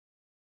rape,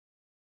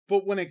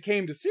 but when it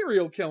came to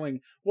serial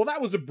killing, well,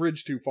 that was a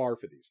bridge too far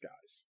for these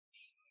guys.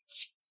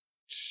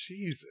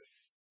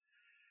 Jesus.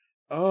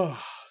 Oh,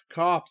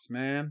 cops,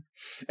 man.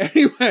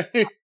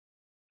 Anyway,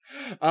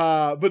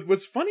 but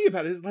what's funny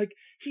about it is,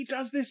 he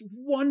does this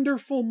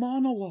wonderful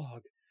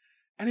monologue,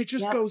 and it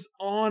just goes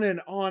on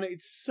and on.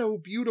 It's so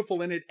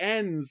beautiful, and it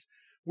ends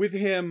with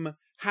him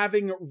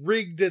having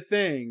rigged a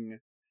thing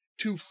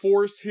to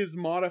force his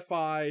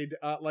modified,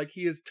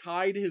 he has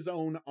tied his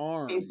own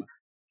arm to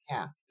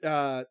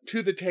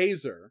the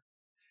taser,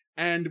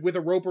 and with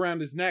a rope around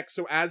his neck,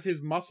 so as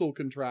his muscle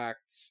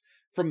contracts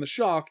from the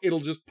shock, it'll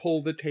just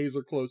pull the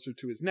taser closer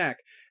to his neck.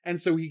 And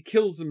so he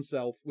kills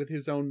himself with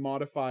his own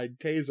modified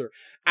taser,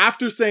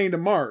 after saying to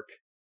Mark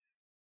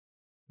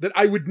that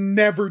I would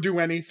never do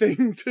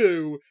anything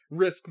to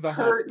risk the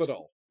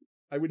hospital.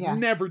 I would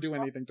never do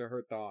anything to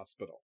hurt the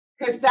hospital.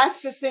 Because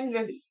that's the thing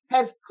that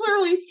has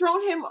clearly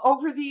thrown him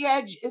over the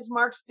edge, is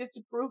Mark's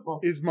disapproval.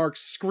 Is Mark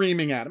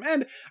screaming at him.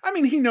 And, I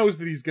mean, he knows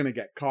that he's going to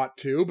get caught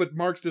too, but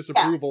Mark's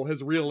disapproval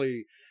has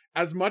really,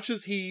 as much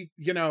as he,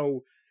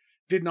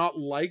 did not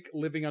like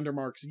living under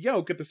Mark's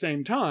yoke, at the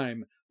same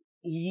time,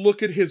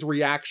 look at his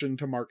reaction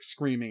to Mark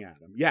screaming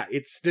at him. Yeah,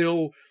 it's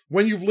still,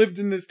 when you've lived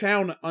in this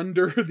town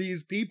under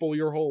these people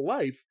your whole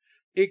life,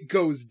 it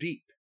goes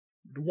deep.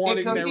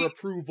 Wanting their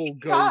approval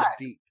goes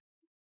deep.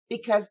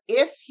 Because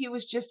if he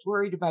was just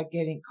worried about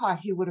getting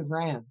caught, he would have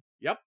ran.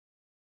 Yep.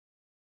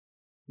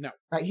 No.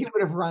 Right, he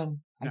would have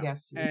run, I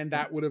guess. And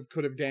that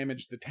could have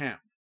damaged the town.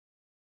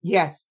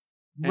 Yes.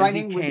 And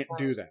running he can't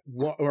do that.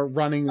 Or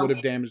running would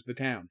have damaged the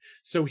town.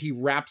 So he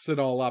wraps it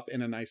all up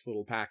in a nice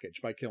little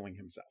package by killing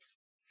himself.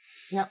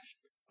 Yep.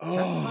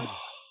 Oh.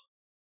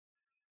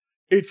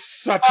 It's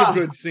such a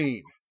good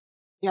scene.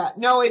 Yeah.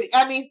 No,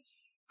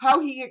 how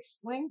he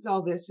explains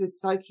all this,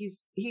 it's like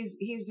he's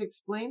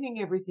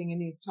explaining everything,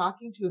 and he's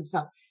talking to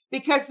himself.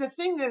 Because the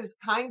thing that has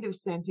kind of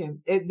sent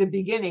him at the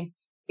beginning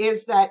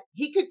is that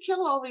he could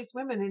kill all these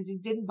women and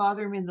it didn't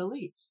bother him in the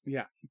least.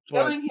 Yeah.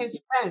 Killing his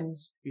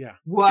friends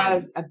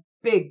was a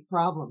big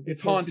problem.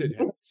 It's haunted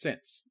him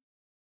since.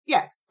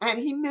 Yes, and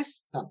he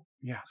missed them.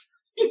 Yeah.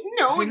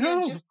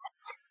 And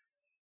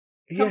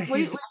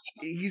Completely.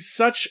 he's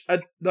such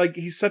a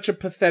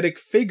pathetic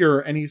figure,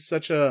 and he's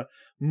such a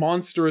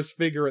monstrous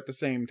figure at the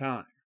same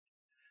time.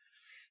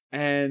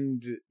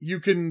 And you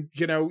can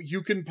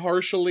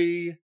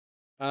partially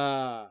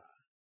put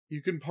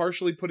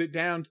it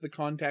down to the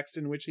context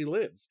in which he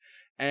lives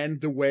and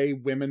the way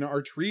women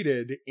are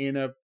treated in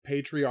a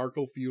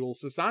patriarchal feudal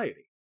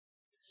society.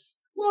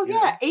 Well,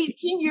 yeah,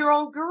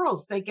 18-year-old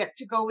girls, they get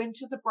to go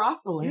into the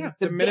brothel. Yeah,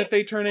 the minute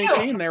they turn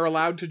 18, they're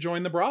allowed to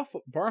join the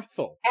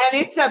brothel.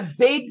 And it's a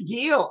big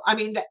deal. I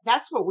mean,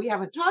 that's what we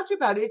haven't talked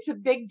about. It's a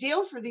big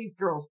deal for these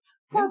girls.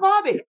 Poor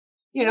Bobby.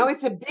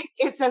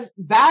 It's a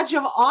badge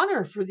of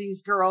honor for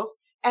these girls.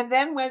 And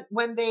then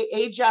when they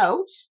age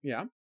out,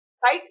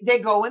 right, they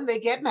go and they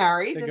get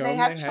married and they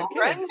have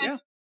children.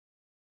 Kids,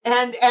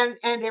 and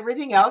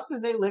everything else,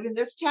 and they live in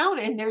this town,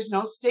 and there's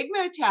no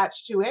stigma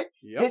attached to it.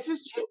 Yep. This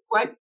is just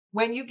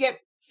when you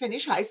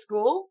finish high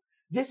school,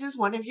 this is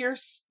one of your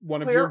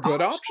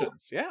good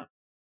options. Yeah.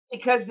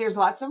 Because there's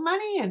lots of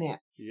money in it.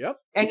 Yep.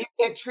 And you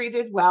get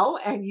treated well,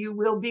 and you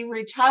will be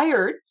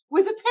retired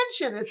with a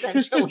pension,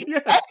 essentially.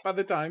 Yes, by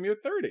the time you're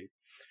 30.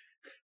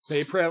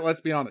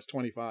 Let's be honest,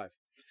 25.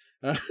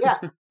 Yeah.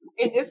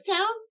 In this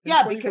town?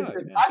 Yeah, because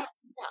there's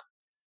lots.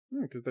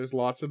 Yeah. Because there's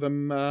lots of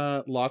them,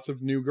 lots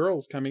of new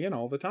girls coming in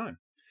all the time.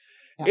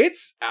 Yeah.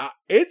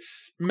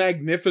 It's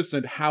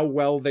magnificent how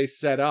well they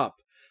set up,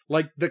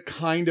 like, the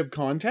kind of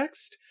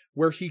context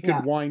where he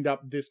could wind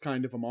up this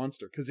kind of a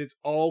monster, because it's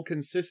all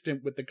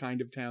consistent with the kind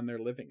of town they're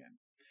living in.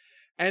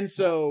 And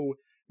so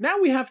now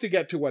we have to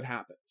get to what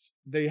happens.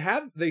 They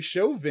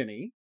show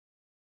Vinny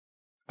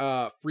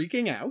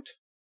freaking out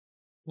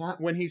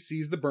when he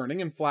sees the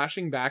burning, and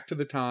flashing back to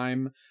the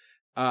time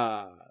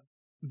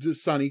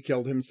Sonny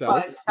killed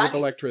himself with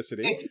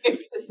electricity.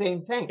 It's the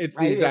same thing. It's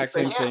the exact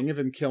same thing of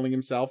him killing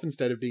himself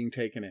instead of being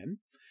taken in.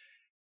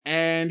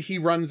 And he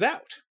runs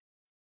out.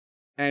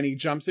 And he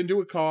jumps into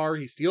a car,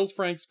 he steals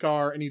Frank's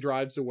car, and he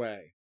drives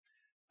away,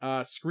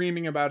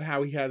 screaming about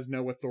how he has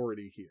no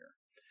authority here.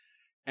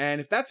 And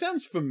if that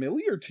sounds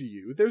familiar to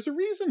you, there's a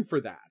reason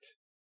for that.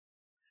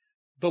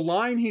 The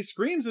line he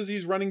screams as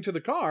he's running to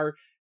the car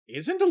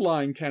isn't a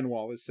line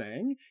Kenwall is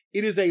saying.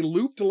 It is a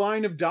looped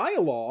line of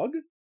dialogue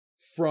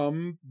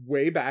from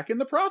way back in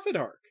the Prophet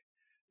arc.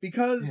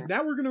 Because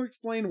now we're going to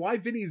explain why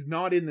Vinny's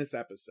not in this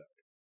episode.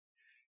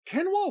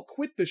 Kenwall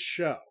quit the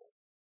show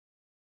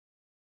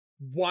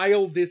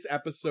while this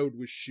episode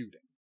was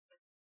shooting.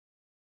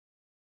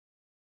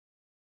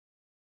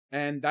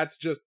 And that's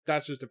just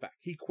a fact.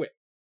 He quit.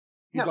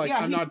 He's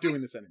I'm not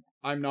doing this anymore.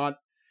 I'm not.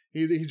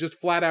 He just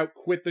flat out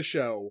quit the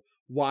show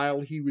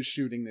while he was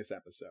shooting this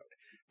episode.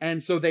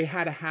 And so they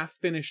had a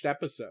half-finished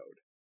episode.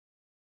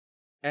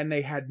 And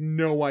they had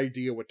no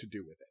idea what to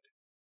do with it.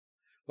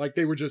 Like,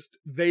 they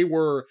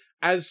were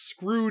as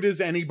screwed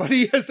as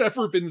anybody has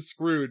ever been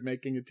screwed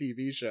making a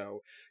TV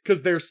show,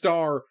 because their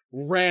star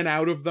ran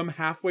out of them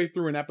halfway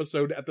through an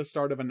episode at the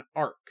start of an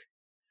arc.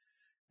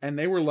 And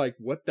they were like,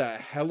 what the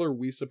hell are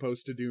we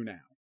supposed to do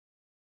now?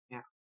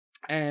 Yeah.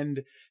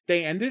 And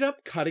they ended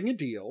up cutting a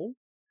deal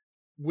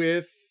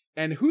with,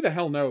 and who the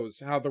hell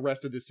knows how the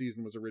rest of this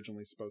season was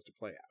originally supposed to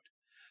play out.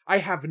 I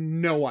have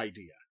no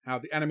idea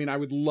and I mean, I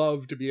would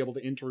love to be able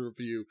to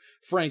interview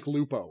Frank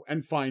Lupo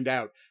and find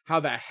out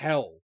how the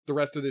hell the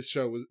rest of this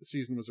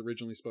season was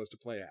originally supposed to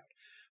play out.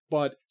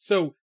 But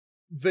so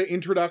the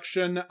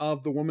introduction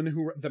of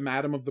the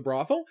madam of the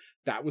brothel,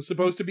 that was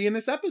supposed to be in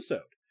this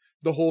episode.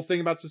 The whole thing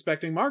about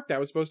suspecting Mark,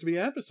 that was supposed to be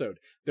an episode.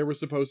 There were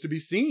supposed to be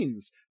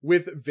scenes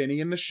with Vinny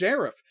and the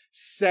sheriff,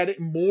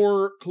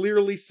 more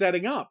clearly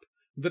setting up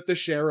that the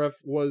sheriff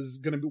was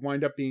going to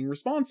wind up being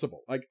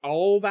responsible. Like,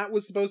 all that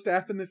was supposed to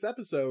happen this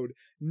episode,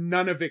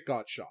 none of it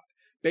got shot.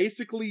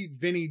 Basically,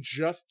 Vinny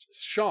just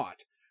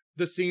shot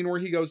the scene where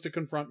he goes to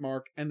confront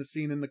Mark, and the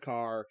scene in the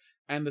car,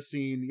 and the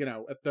scene,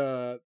 at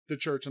the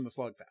church and the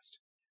slugfest.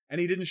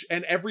 And he didn't,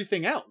 and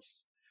everything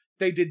else,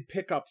 they did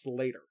pickups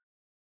later.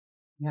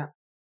 Yeah.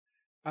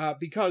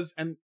 Because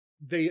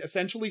they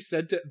essentially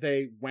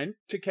they went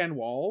to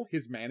Kenwall,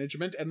 his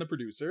management, and the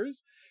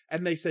producers,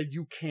 and they said,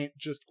 you can't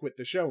just quit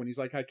the show. And he's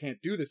like, I can't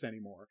do this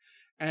anymore.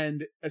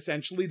 And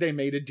essentially they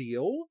made a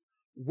deal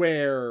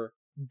where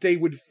they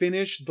would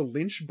finish the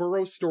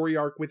Lynchborough story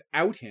arc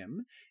without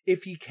him.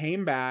 If he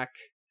came back,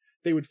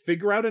 they would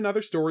figure out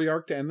another story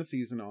arc to end the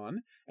season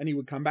on, and he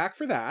would come back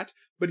for that,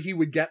 but he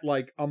would get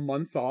like a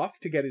month off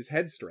to get his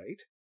head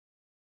straight.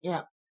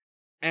 Yeah.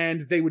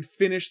 And they would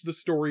finish the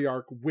story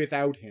arc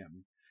without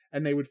him.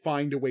 And they would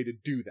find a way to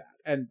do that.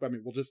 And, I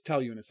mean, we'll just tell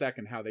you in a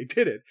second how they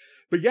did it.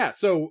 But yeah,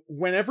 so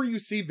whenever you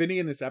see Vinny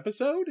in this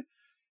episode,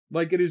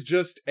 like, it is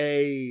just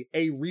a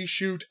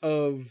reshoot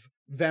of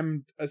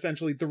them,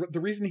 essentially. The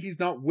reason he's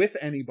not with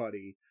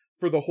anybody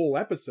for the whole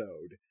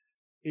episode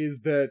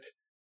is that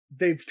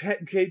they've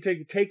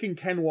taken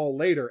Kenwall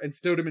later and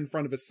stood him in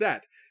front of a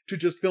set to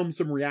just film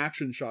some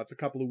reaction shots a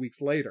couple of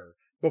weeks later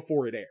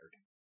before it aired.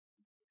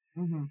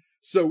 Mm-hmm.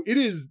 So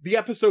the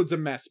episode's a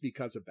mess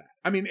because of that.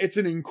 I mean, it's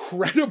an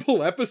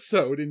incredible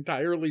episode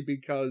entirely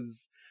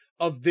because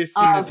of this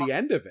scene at the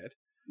end of it.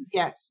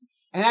 Yes.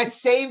 And that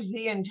saves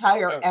the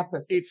entire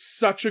episode. It's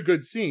such a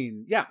good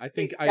scene. Yeah, I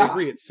think I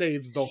agree. It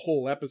saves the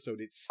whole episode.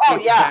 It's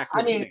yeah.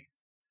 I mean,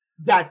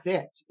 that's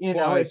it. You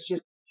know, it's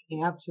just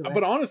leading up to it.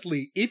 But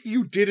honestly,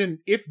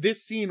 if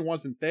this scene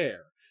wasn't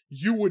there,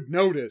 you would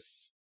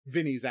notice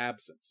Vinny's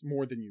absence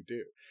more than you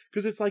do.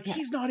 Because it's like,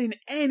 he's not in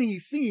any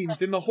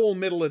scenes in the whole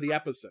middle of the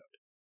episode.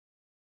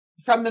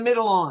 From the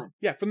middle on.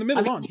 Yeah, from the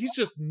middle on. He's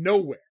just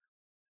nowhere.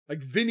 Like,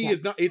 Vinny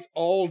is not, it's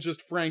all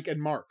just Frank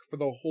and Mark for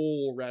the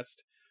whole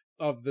rest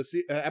of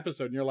the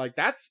episode. And you're like,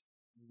 that's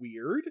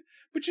weird.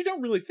 But you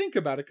don't really think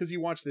about it because you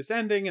watch this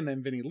ending and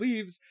then Vinny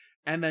leaves.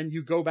 And then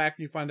you go back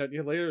and you find out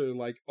later,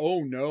 like,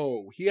 oh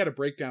no, he had a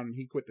breakdown and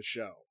he quit the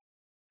show.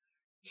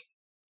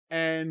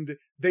 And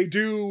they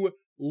do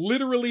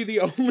literally the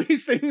only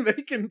thing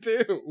they can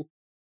do.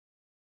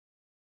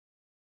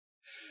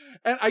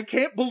 And I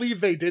can't believe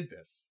they did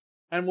this.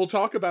 And we'll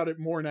talk about it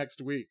more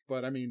next week.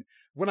 But I mean,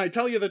 when I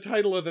tell you the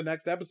title of the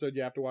next episode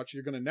you have to watch,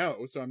 you're going to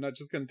know. So I'm not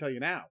just going to tell you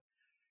now.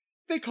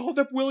 They called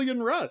up William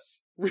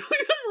Russ. William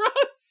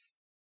Russ!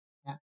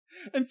 Yeah.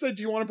 And said,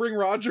 do you want to bring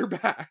Roger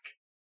back?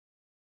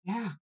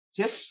 Yeah.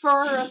 Just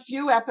for a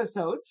few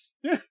episodes.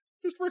 Yeah.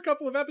 Just for a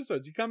couple of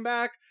episodes. You come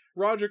back,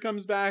 Roger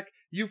comes back,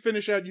 you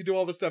finish out, you do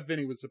all the stuff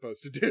Vinny was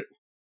supposed to do.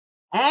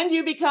 And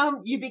you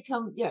become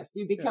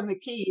the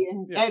key.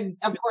 And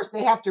of course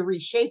they have to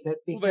reshape it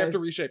because they have to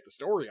reshape the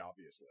story,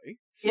 obviously.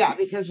 Yeah,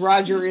 because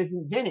Roger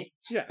isn't Vinny.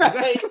 Yeah,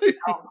 exactly.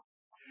 Right?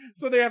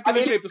 So they have to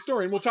reshape the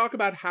story. And we'll talk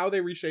about how they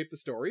reshape the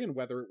story and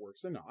whether it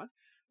works or not.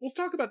 We'll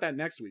talk about that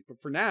next week.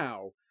 But for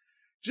now,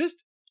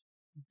 just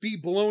be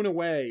blown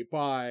away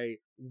by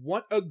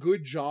what a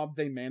good job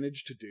they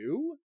managed to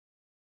do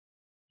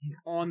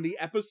on the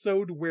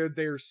episode where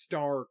their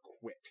star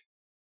quit.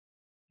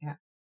 Yeah.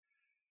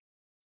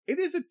 It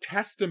is a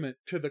testament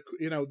to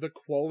the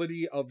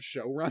quality of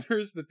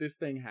showrunners that this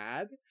thing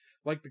had,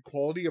 like the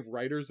quality of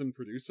writers and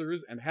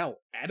producers and hell,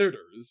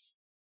 editors,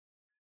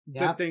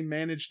 that they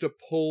managed to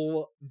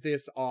pull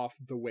this off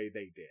the way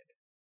they did.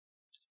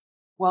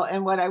 Well,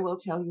 and what I will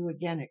tell you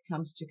again, it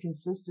comes to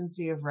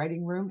consistency of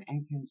writing room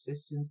and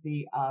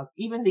consistency of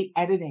even the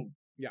editing.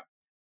 Yeah.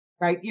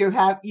 Right? You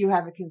have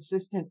a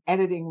consistent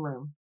editing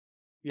room.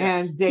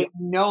 Yes. And they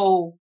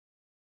know,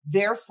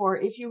 therefore,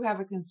 if you have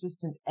a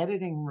consistent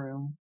editing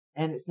room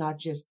and it's not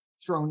just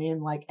thrown in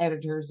like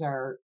editors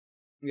are,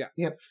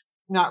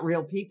 not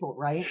real people,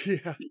 right?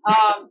 Yeah.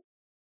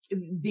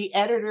 The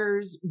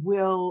editors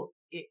will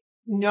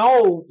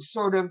know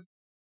sort of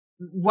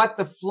what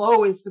the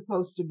flow is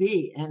supposed to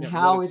be and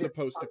how it's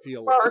supposed to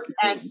feel like.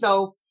 And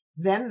so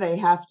then they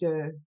have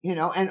to,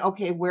 and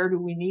okay, where do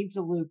we need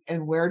to loop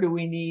and where do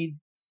we need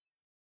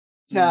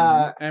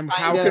to and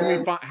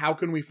how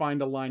can we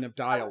find a line of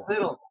dialogue?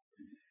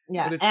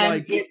 But it's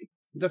like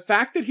the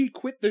fact that he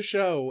quit the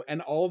show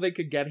and all they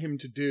could get him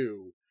to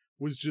do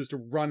was just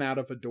run out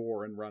of a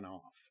door and run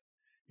off.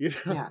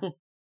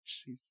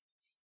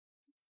 Jesus.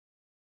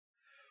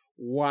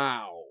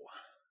 Wow.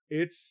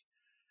 It's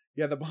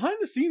the behind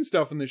the scenes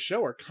stuff in this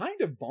show are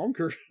kind of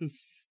bonkers.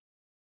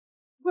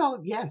 Well,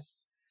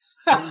 yes.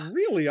 They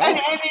really are. And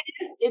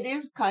it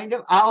is kind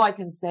of, all I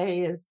can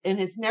say is, and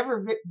it's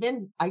never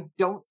been, I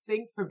don't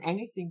think from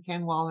anything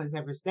Ken Wall has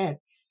ever said,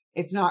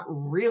 it's not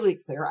really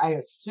clear. I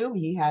assume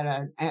he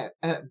had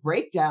a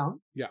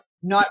breakdown. Yeah.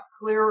 Not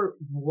clear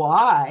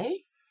why.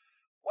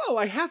 Well,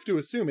 I have to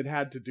assume it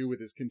had to do with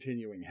his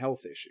continuing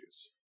health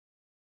issues.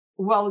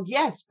 Well,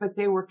 yes, but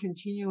they were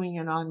continuing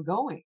and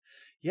ongoing.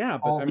 Yeah,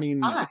 but I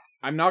mean,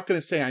 I'm not going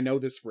to say I know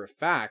this for a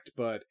fact,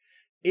 but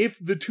if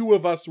the two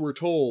of us were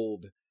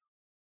told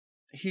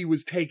he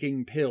was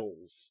taking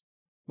pills,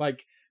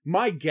 like,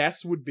 my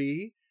guess would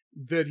be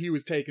that he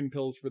was taking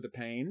pills for the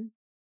pain,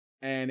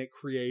 and it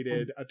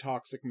created a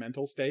toxic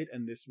mental state,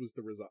 and this was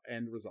the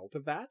end result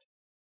of that.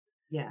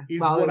 Yeah. Is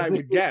what I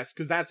would guess,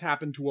 because that's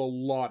happened to a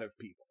lot of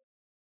people.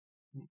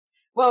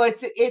 Well,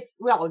 it's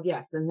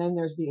yes, and then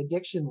there's the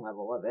addiction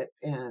level of it,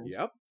 and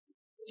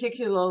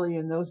particularly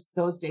in those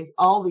days,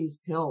 all these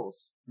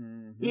pills,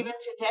 even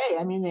today,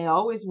 I mean, they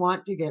always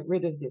want to get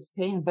rid of this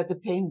pain, but the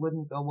pain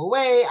wouldn't go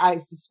away. I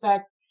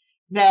suspect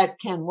that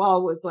Ken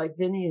Wall was like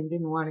Vinny and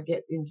didn't want to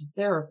get into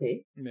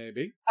therapy,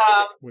 maybe,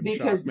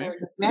 because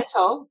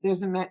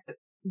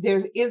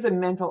there's a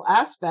mental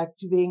aspect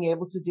to being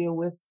able to deal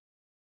with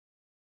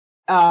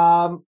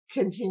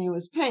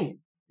continuous pain.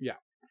 Yeah.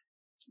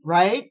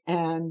 Right.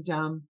 And,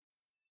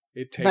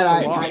 it takes a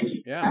lot.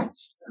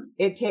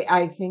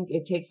 I think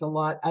it takes a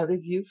lot out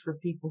of you for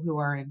people who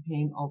are in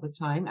pain all the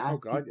time.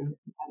 People who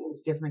have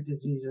these different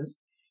diseases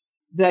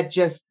that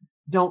just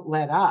don't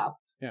let up.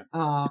 Yeah.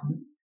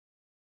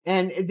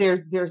 And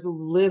there's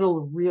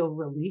little real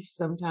relief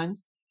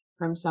sometimes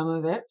from some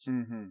of it.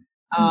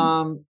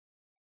 Mm-hmm.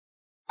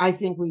 I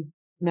think we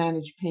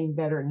manage pain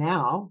better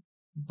now,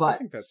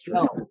 but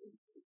still,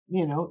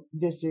 true.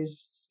 This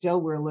is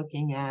still, we're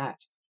looking at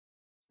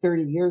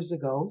 30 years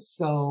ago.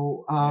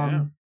 So,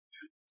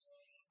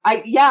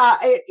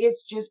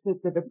 it's just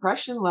that the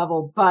depression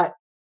level, but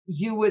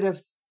you would have,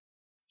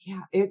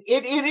 it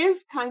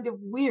is kind of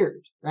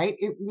weird, right?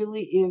 It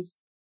really is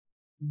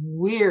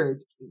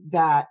weird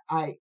that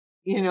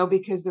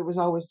because there was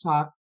always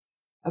talk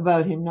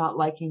about him not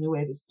liking the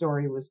way the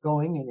story was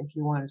going. And if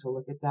you wanted to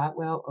look at that,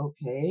 well,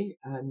 okay.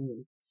 I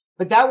mean,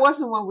 but that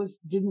wasn't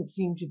didn't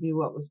seem to be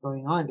what was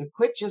going on. To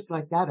quit just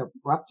like that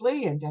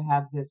abruptly and to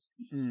have this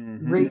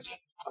raging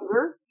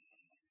hunger.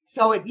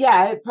 So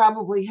it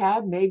probably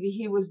had, maybe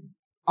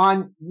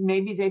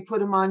they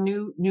put him on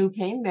new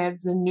pain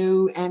meds and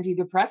new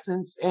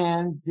antidepressants,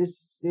 and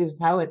this is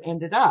how it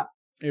ended up.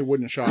 It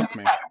wouldn't shock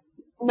me.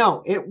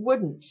 No, it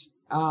wouldn't.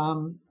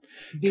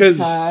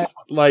 Because,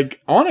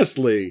 like,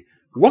 honestly,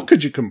 what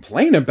could you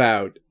complain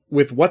about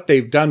with what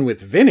they've done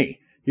with Vinny?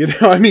 You know,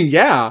 I mean,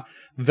 yeah,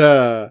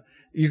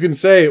 you can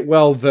say,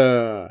 well,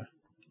 the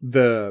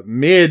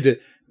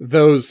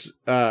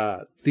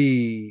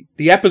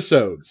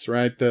episodes,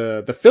 right?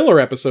 The filler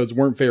episodes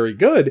weren't very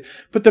good,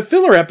 but the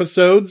filler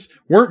episodes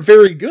weren't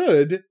very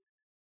good.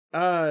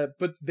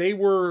 But they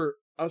were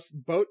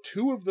about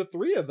 2 of the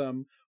 3 of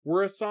them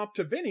were a sop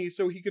to Vinny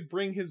so he could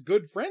bring his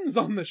good friends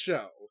on the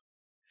show.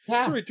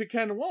 Yeah. Sorry, to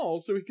Ken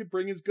Wall so he could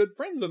bring his good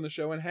friends on the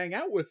show and hang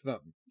out with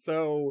them.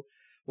 So,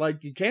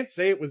 like, you can't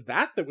say it was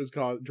that was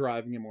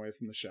driving him away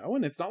from the show.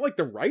 And it's not like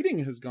the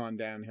writing has gone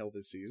downhill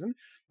this season.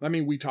 I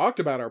mean, we talked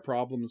about our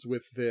problems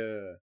with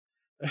the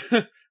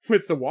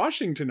with the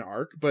Washington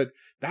arc, but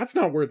that's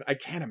not worth, I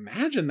can't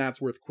imagine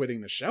that's worth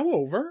quitting the show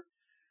over.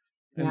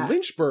 And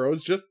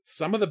Lynchborough's just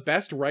some of the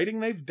best writing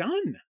they've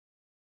done.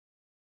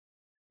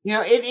 You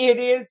know, it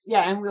is,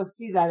 and we'll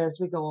see that as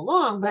we go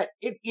along, but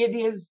it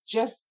is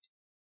just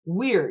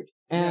weird.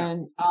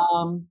 And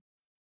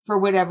for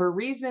whatever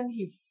reason,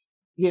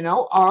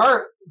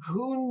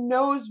 who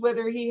knows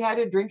whether he had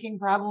a drinking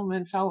problem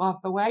and fell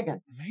off the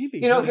wagon. Maybe.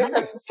 There's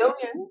a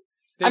million.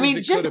 I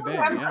mean, just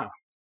remember,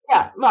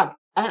 look,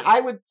 and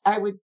I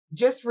would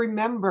just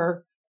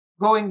remember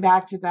going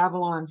back to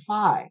Babylon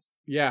 5.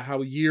 Yeah,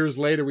 how years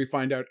later we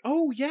find out,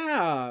 oh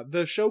yeah,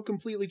 the show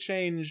completely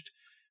changed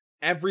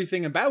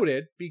everything about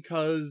it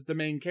because the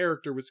main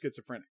character was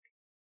schizophrenic.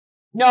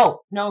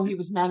 No, he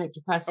was manic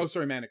depressive. Oh,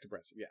 sorry, manic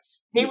depressive.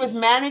 Yes, he was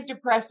manic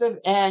depressive,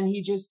 and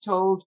he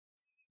told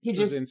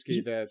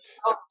Straczynski that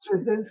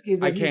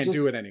I can't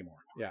do it anymore.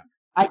 Yeah,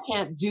 I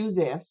can't do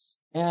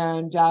this,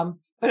 and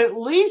but at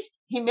least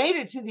he made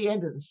it to the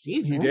end of the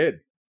season.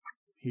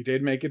 He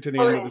did make it to the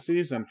end of the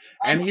season,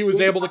 and he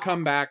was able to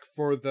come back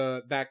for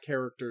that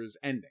character's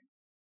ending.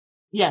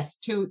 Yes,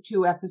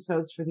 two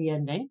episodes for the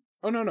ending.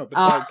 Oh no,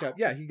 but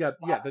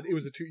it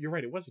was you're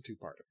right, it was a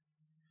 2-parter.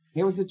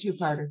 It was a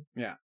 2-parter.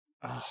 Yeah.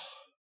 Oh,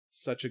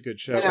 such a good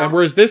show. And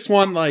whereas this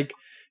one, like,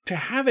 to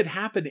have it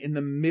happen in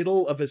the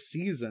middle of a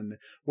season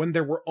when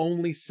there were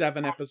only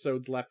 7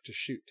 episodes left to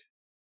shoot.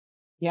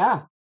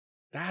 Yeah.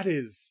 That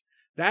is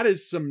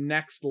some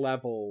next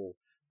level.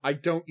 I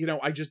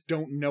just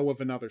don't know of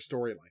another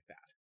story like that.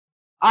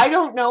 I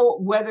don't know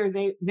whether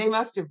they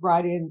must have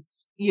brought in,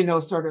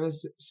 sort of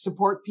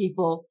support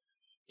people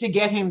to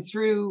get him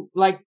through,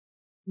 like,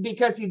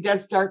 because he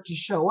does start to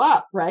show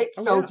up, right?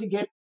 To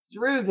get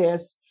through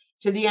this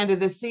to the end of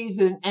the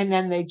season, and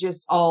then they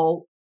just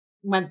all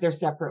went their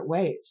separate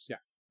ways. Yeah.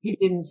 He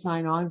didn't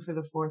sign on for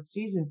the 4th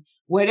season.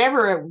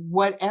 Whatever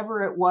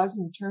it was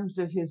in terms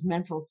of his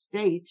mental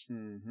state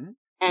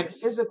and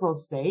physical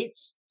state,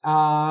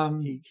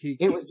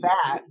 it was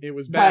bad. It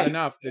was bad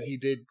enough that he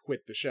did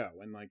quit the show.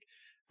 And, like,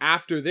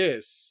 after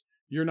this,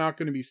 you're not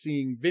going to be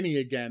seeing Vinny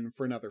again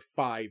for another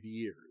 5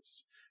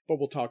 years. But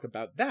we'll talk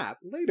about that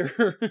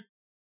later.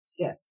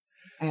 Yes.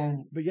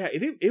 But yeah,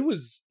 it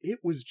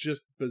was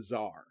just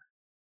bizarre.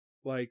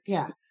 Like,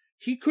 yeah,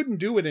 he couldn't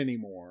do it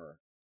anymore,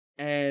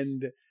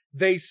 and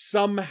they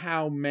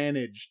somehow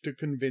managed to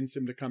convince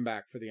him to come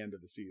back for the end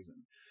of the season.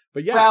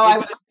 But yeah, well, I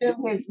would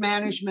assume his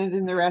management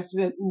and the rest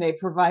of it, and they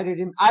provided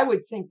him. I would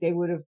think they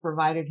would have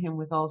provided him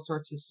with all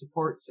sorts of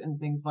supports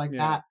and things like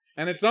that.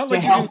 And it's not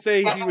like you can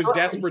say he was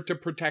desperate to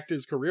protect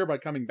his career by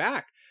coming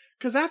back,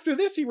 because after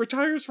this he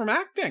retires from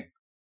acting.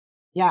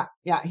 Yeah,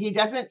 he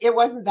doesn't. It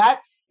wasn't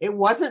that. It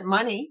wasn't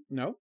money.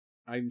 No,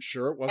 I'm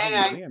sure it wasn't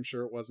money. I'm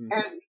sure it wasn't.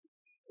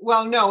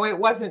 Well, no, it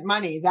wasn't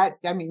money.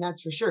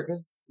 That's for sure,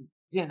 because,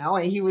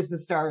 he was the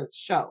star of the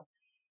show.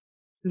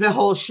 The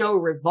whole show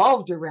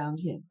revolved around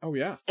him. Oh,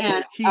 yeah.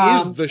 And he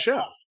is the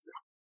show.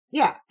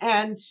 Yeah.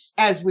 And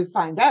as we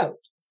find out,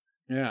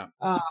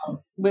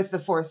 with the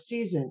 4th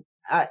season,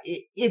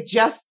 it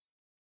just,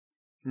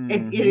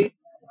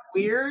 it's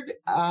weird.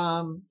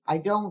 I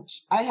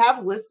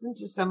have listened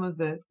to some of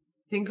the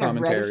things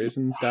commentaries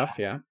and stuff.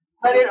 Yeah.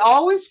 But it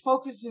always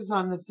focuses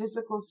on the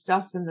physical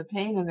stuff and the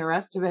pain and the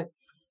rest of it.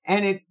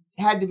 And it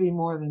had to be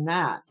more than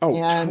that. Oh,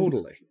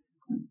 totally.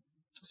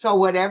 So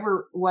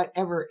whatever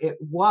it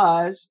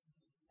was,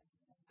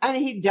 and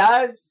he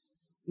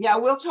does,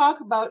 we'll talk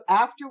about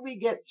after we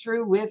get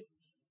through with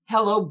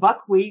Hello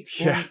Buckwheat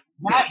and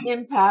that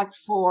impact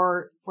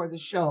for the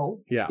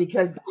show. Yeah.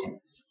 Because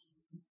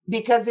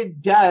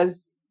it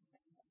does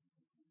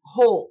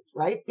hold,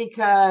 right?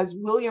 Because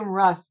William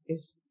Russ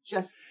is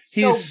just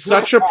he's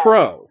such a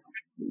pro.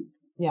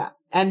 Yeah.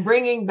 And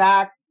bringing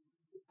back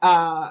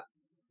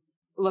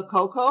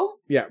Lococo.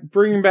 Yeah,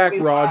 bringing back We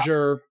love.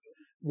 Roger,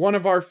 one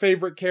of our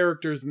favorite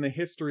characters in the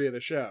history of the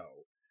show.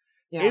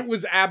 Yeah. It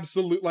was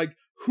absolute, like,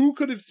 who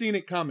could have seen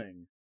it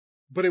coming?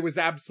 But it was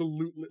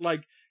absolutely,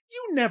 like,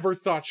 you never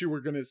thought you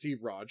were going to see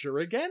Roger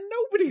again.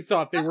 Nobody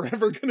thought they were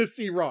ever going to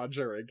see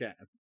Roger again.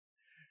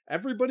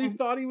 Everybody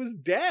thought he was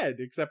dead,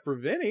 except for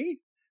Vinny.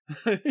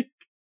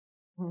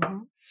 Mm-hmm.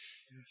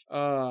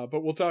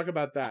 But we'll talk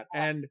about that.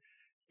 And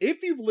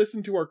if you've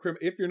listened to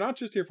if you're not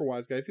just here for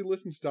Wise Guy, if you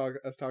listen to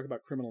us talk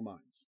about Criminal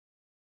Minds,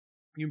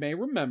 you may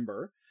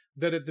remember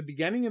that at the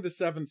beginning of the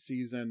 7th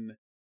season,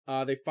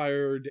 they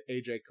fired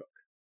AJ Cook.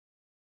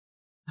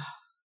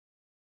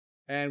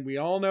 And we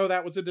all know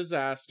that was a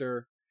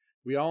disaster.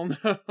 We all know,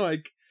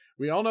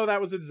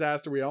 that was a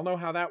disaster. We all know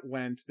how that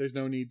went. There's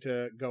no need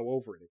to go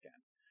over it again.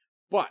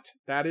 But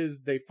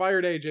they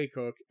fired AJ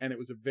Cook, and it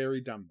was a very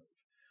dumb move.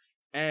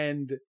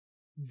 And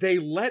they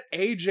let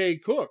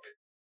AJ Cook,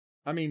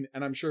 I mean,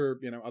 and I'm sure,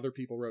 other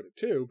people wrote it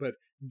too, but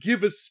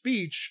give a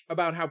speech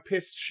about how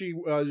pissed she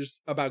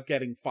was about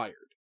getting fired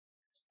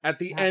at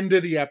the end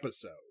of the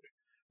episode,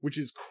 which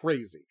is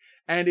crazy.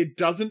 And it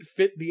doesn't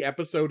fit the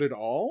episode at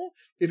all.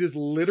 It is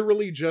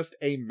literally just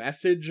a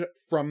message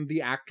from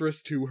the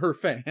actress to her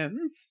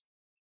fans.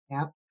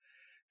 Yep.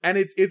 And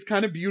it's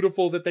kind of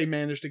beautiful that they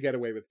managed to get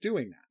away with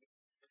doing that.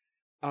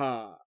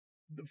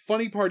 The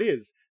funny part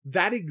is,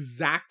 that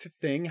exact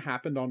thing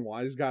happened on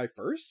Wise Guy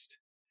first,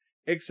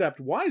 except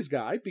Wise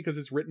Guy, because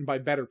it's written by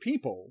better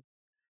people,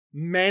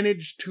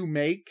 managed to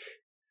make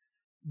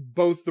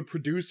both the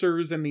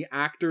producers and the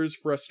actors'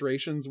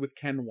 frustrations with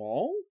Ken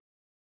Wall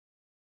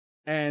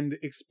and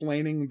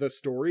explaining the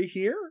story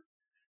here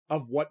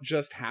of what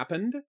just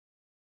happened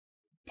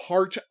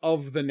part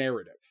of the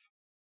narrative.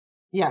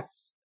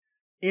 Yes.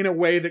 In a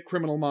way that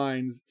Criminal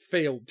Minds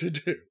failed to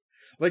do.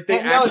 Like, they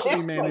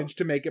actually managed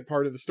to make it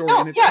part of the story,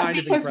 and it's kind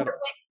of incredible.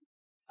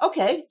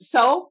 Okay,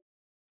 so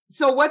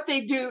what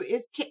they do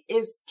is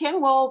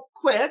Ken Wall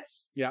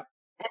quits. Yeah.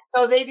 And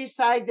so they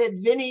decide that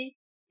Vinny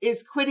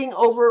is quitting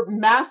over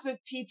massive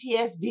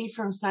PTSD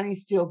from Sonny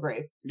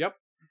Steelgrave. Yep.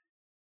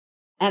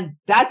 And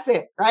that's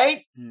it,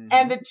 right? Mm-hmm.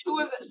 And the two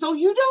of them, so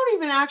you don't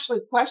even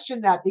actually question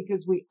that,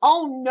 because we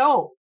all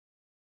know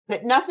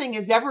that nothing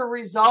is ever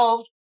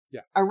resolved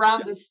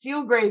around the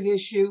Steelgrave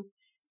issue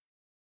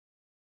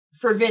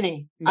for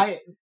Vinny.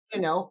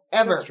 No.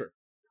 Ever. That's true.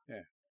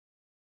 Yeah.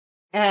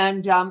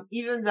 And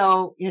even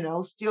though,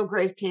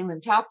 Steelgrave came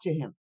and talked to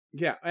him.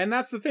 Yeah, and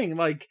that's the thing.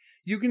 Like,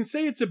 you can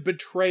say it's a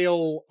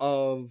betrayal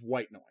of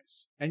white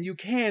noise, and you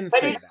can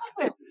say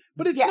that.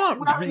 But it's not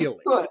really.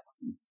 Good.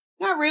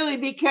 Not really,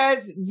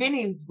 because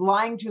Vinny's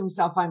lying to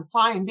himself. I'm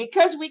fine,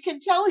 because we can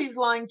tell he's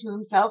lying to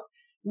himself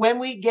when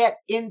we get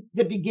in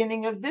the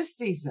beginning of this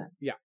season.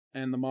 Yeah,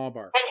 and the mob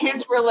arc. And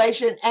his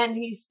relation, and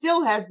he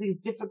still has these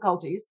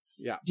difficulties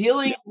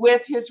dealing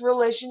with his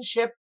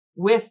relationship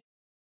with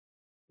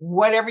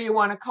whatever you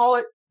want to call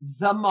it,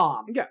 the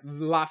mob. Yeah,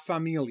 La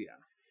Familia.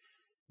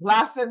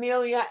 La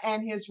Familia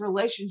and his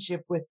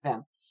relationship with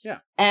them. Yeah.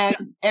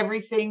 And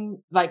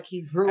everything, like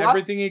he grew up.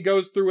 Everything he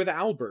goes through with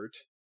Albert.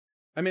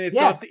 I mean,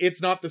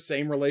 it's not the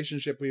same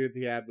relationship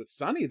he had with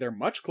Sonny. They're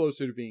much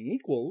closer to being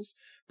equals,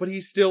 but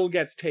he still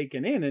gets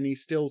taken in, and he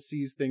still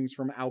sees things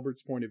from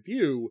Albert's point of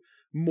view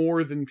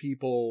more than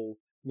people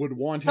would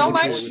want him to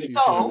do if he's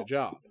doing the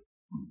job.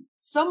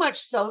 So much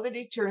so that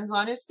he turns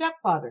on his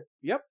stepfather.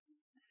 Yep.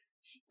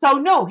 So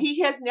no,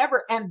 he has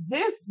never, and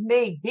this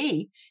may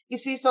be, you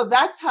see, so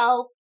that's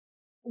how,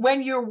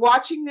 when you're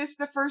watching this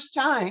the first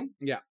time,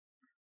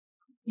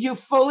 you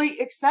fully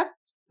accept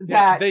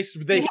that they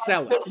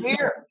sell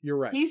it. You're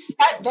right.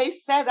 They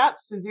set up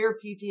severe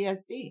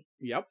PTSD.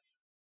 Yep.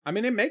 I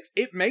mean,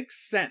 it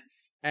makes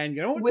sense. And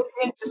you know what?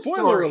 Within the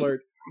Spoiler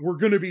alert, we're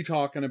going to be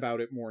talking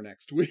about it more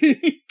next week.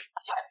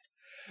 Yes.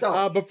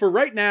 So, but for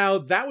right now,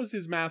 that was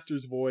his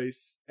master's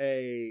voice.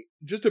 Say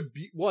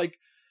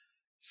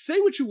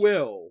what you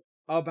will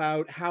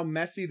about how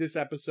messy this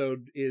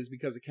episode is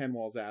because of Ken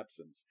Wall's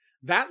absence.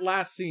 That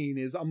last scene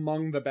is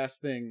among the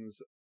best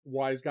things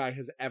Wise Guy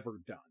has ever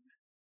done.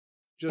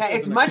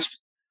 It's much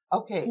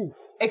okay. Ooh.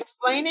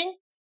 Explaining,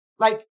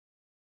 like,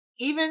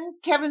 even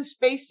Kevin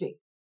Spacey.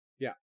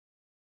 Yeah.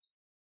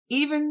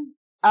 Even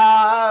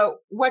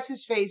what's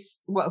his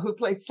face? Who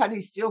played Sonny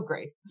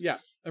Steelgrave? Yeah,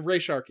 Ray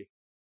Sharkey.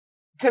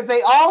 Because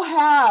they all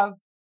have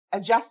a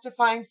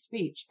justifying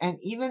speech, and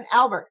even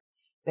Albert,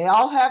 they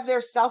all have their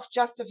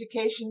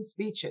self-justification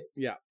speeches.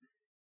 Yeah.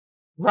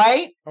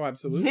 Right? Oh,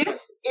 absolutely.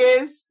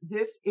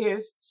 This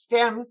is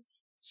Stem's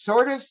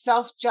sort of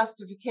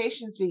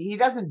self-justification speech. He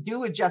doesn't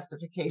do a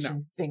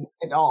justification thing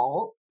at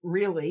all,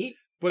 really.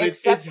 But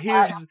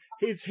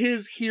it's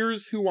his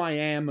here's who I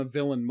am, a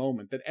villain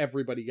moment that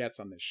everybody gets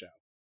on this show.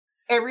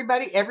 Every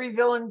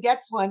villain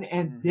gets one,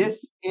 and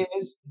this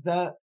is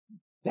the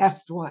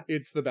best one.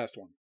 It's the best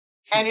one.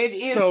 And it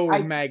is so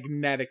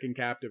magnetic and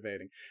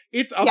captivating.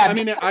 It's up. I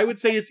mean, I would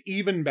say it's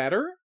even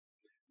better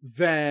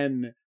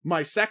than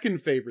my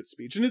second favorite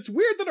speech. And it's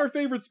weird that our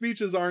favorite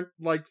speeches aren't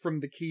like from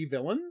the key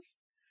villains,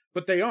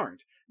 but they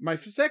aren't. My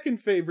second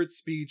favorite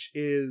speech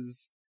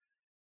is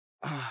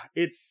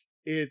it's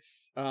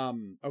it's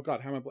oh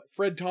god, how am I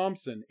Fred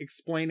Thompson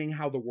explaining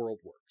how the world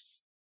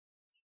works.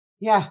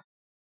 Yeah.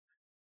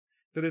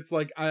 That it's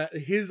like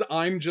his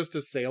 "I'm just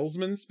a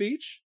salesman"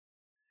 speech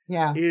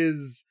Yeah.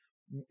 is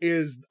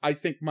I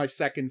think my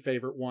second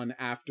favorite one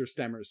after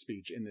Stemmer's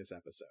speech in this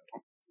episode.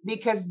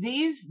 Because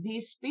these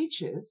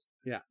speeches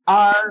Yeah.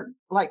 are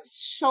like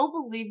so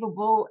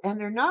believable, and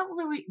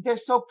they're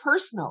so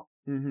personal.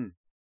 Mm-hmm.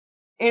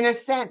 In a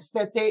sense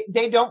that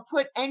they don't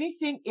put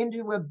anything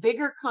into a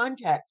bigger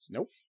context.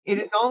 Nope. It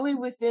is only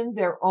within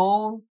their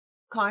own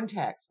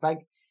context.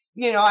 Like,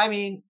 I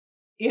mean,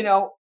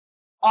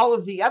 all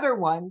of the other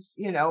ones,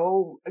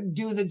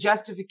 do the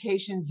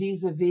justification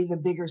vis-a-vis the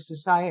bigger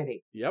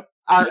society. Yep.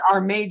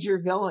 Are major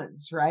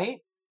villains, right?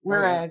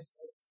 Whereas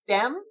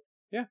Stem,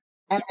 yeah,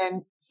 and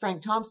then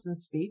Frank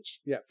Thompson's speech.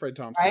 Yeah, Fred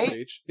Thompson's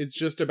speech. It's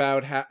just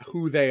about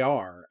who they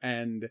are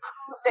and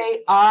who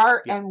they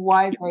are and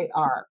why they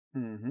are.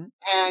 Mm-hmm.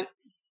 And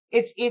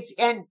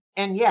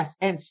and yes,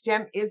 and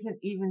Stem isn't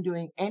even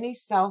doing any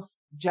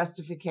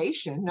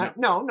self-justification.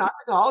 No, not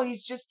at all.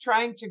 He's just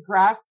trying to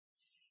grasp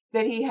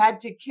that he had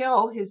to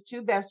kill his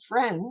two best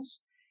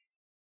friends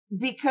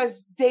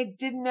because they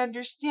didn't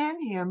understand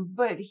him,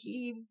 but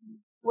he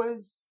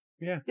was.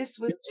 Yeah. This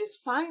was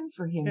just fine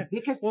for him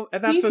because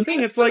and that's the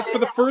thing. It's like for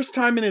the first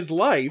time in his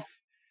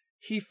life,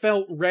 he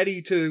felt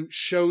ready to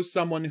show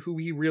someone who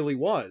he really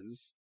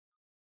was,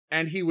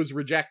 and he was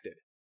rejected.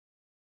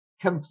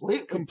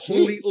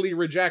 Completely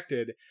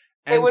rejected.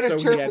 And they would have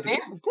turned him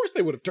in. Of course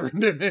they would have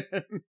turned him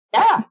in.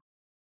 Yeah.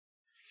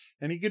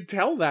 And he could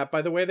tell that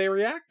by the way they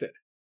reacted.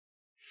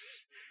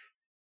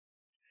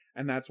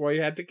 And that's why he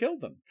had to kill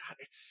them. God,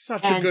 it's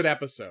such a good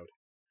episode.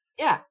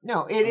 Yeah,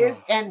 no, it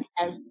is. And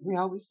as we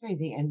always say,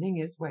 the ending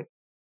is what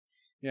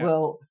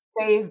will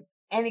save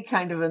any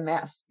kind of a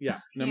mess. Yeah,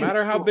 no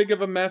matter how big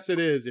of a mess it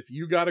is, if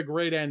you got a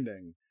great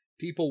ending,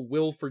 people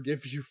will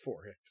forgive you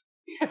for it.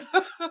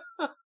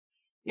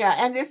 Yeah,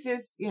 and this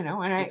is,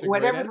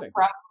 whatever the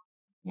problem.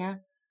 Yeah.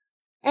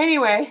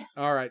 Anyway.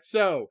 All right,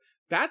 so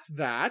that's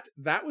that.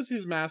 That was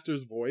his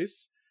master's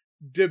voice.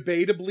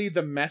 Debatably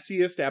the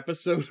messiest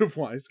episode of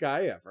Wise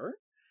Guy ever.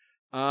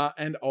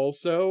 And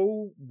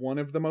also one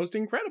of the most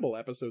incredible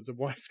episodes of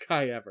Wise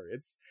Guy ever.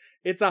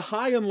 It's a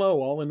high and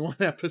low all in one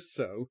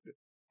episode.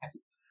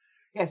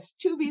 Yes,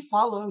 to be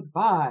followed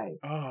by.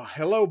 Oh,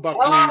 hello,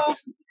 Buckwheat. Hello,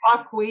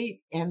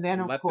 Buckwheat, and then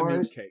of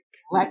course,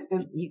 Let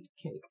Them Eat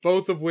Cake.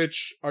 Both of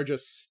which are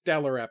just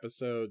stellar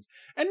episodes,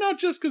 and not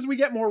just because we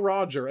get more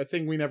Roger, a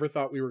thing we never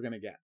thought we were going to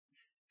get.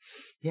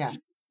 Yeah.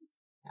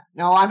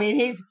 No, I mean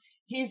he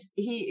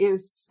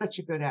is such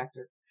a good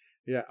actor.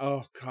 Yeah.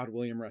 Oh God,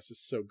 William Russ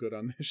is so good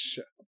on this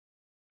show.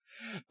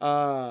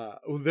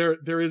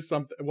 There is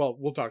something. Well,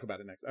 we'll talk about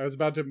it next. I was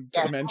about to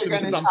mention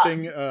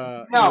something.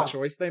 The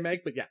choice they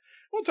make, but yeah,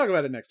 we'll talk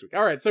about it next week.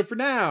 All right. So for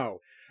now,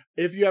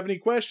 if you have any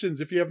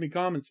questions, if you have any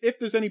comments, if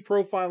there's any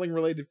profiling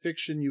related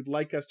fiction you'd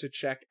like us to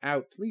check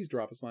out, please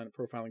drop us a line at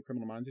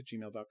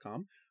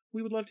profilingcriminalminds@gmail.com.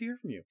 We would love to hear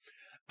from you.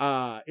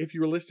 If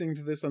you were listening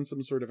to this on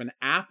some sort of an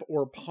app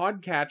or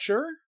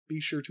podcatcher, be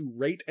sure to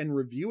rate and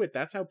review it.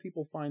 That's how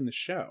people find the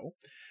show.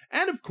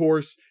 And of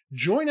course,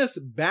 join us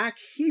back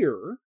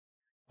here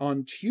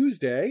on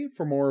Tuesday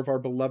for more of our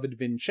beloved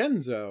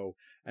Vincenzo,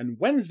 and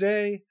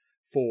Wednesday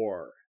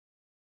for,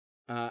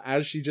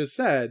 as she just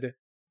said,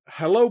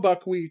 hello,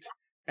 Buckwheat,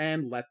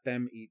 and Let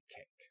Them Eat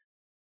Cake.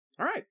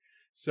 All right,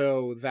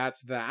 so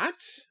that's that.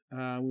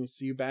 We'll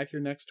see you back here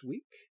next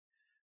week.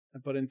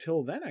 But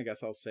until then, I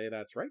guess I'll say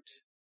that's right.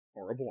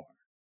 Au revoir.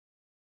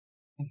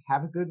 And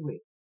have a good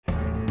week.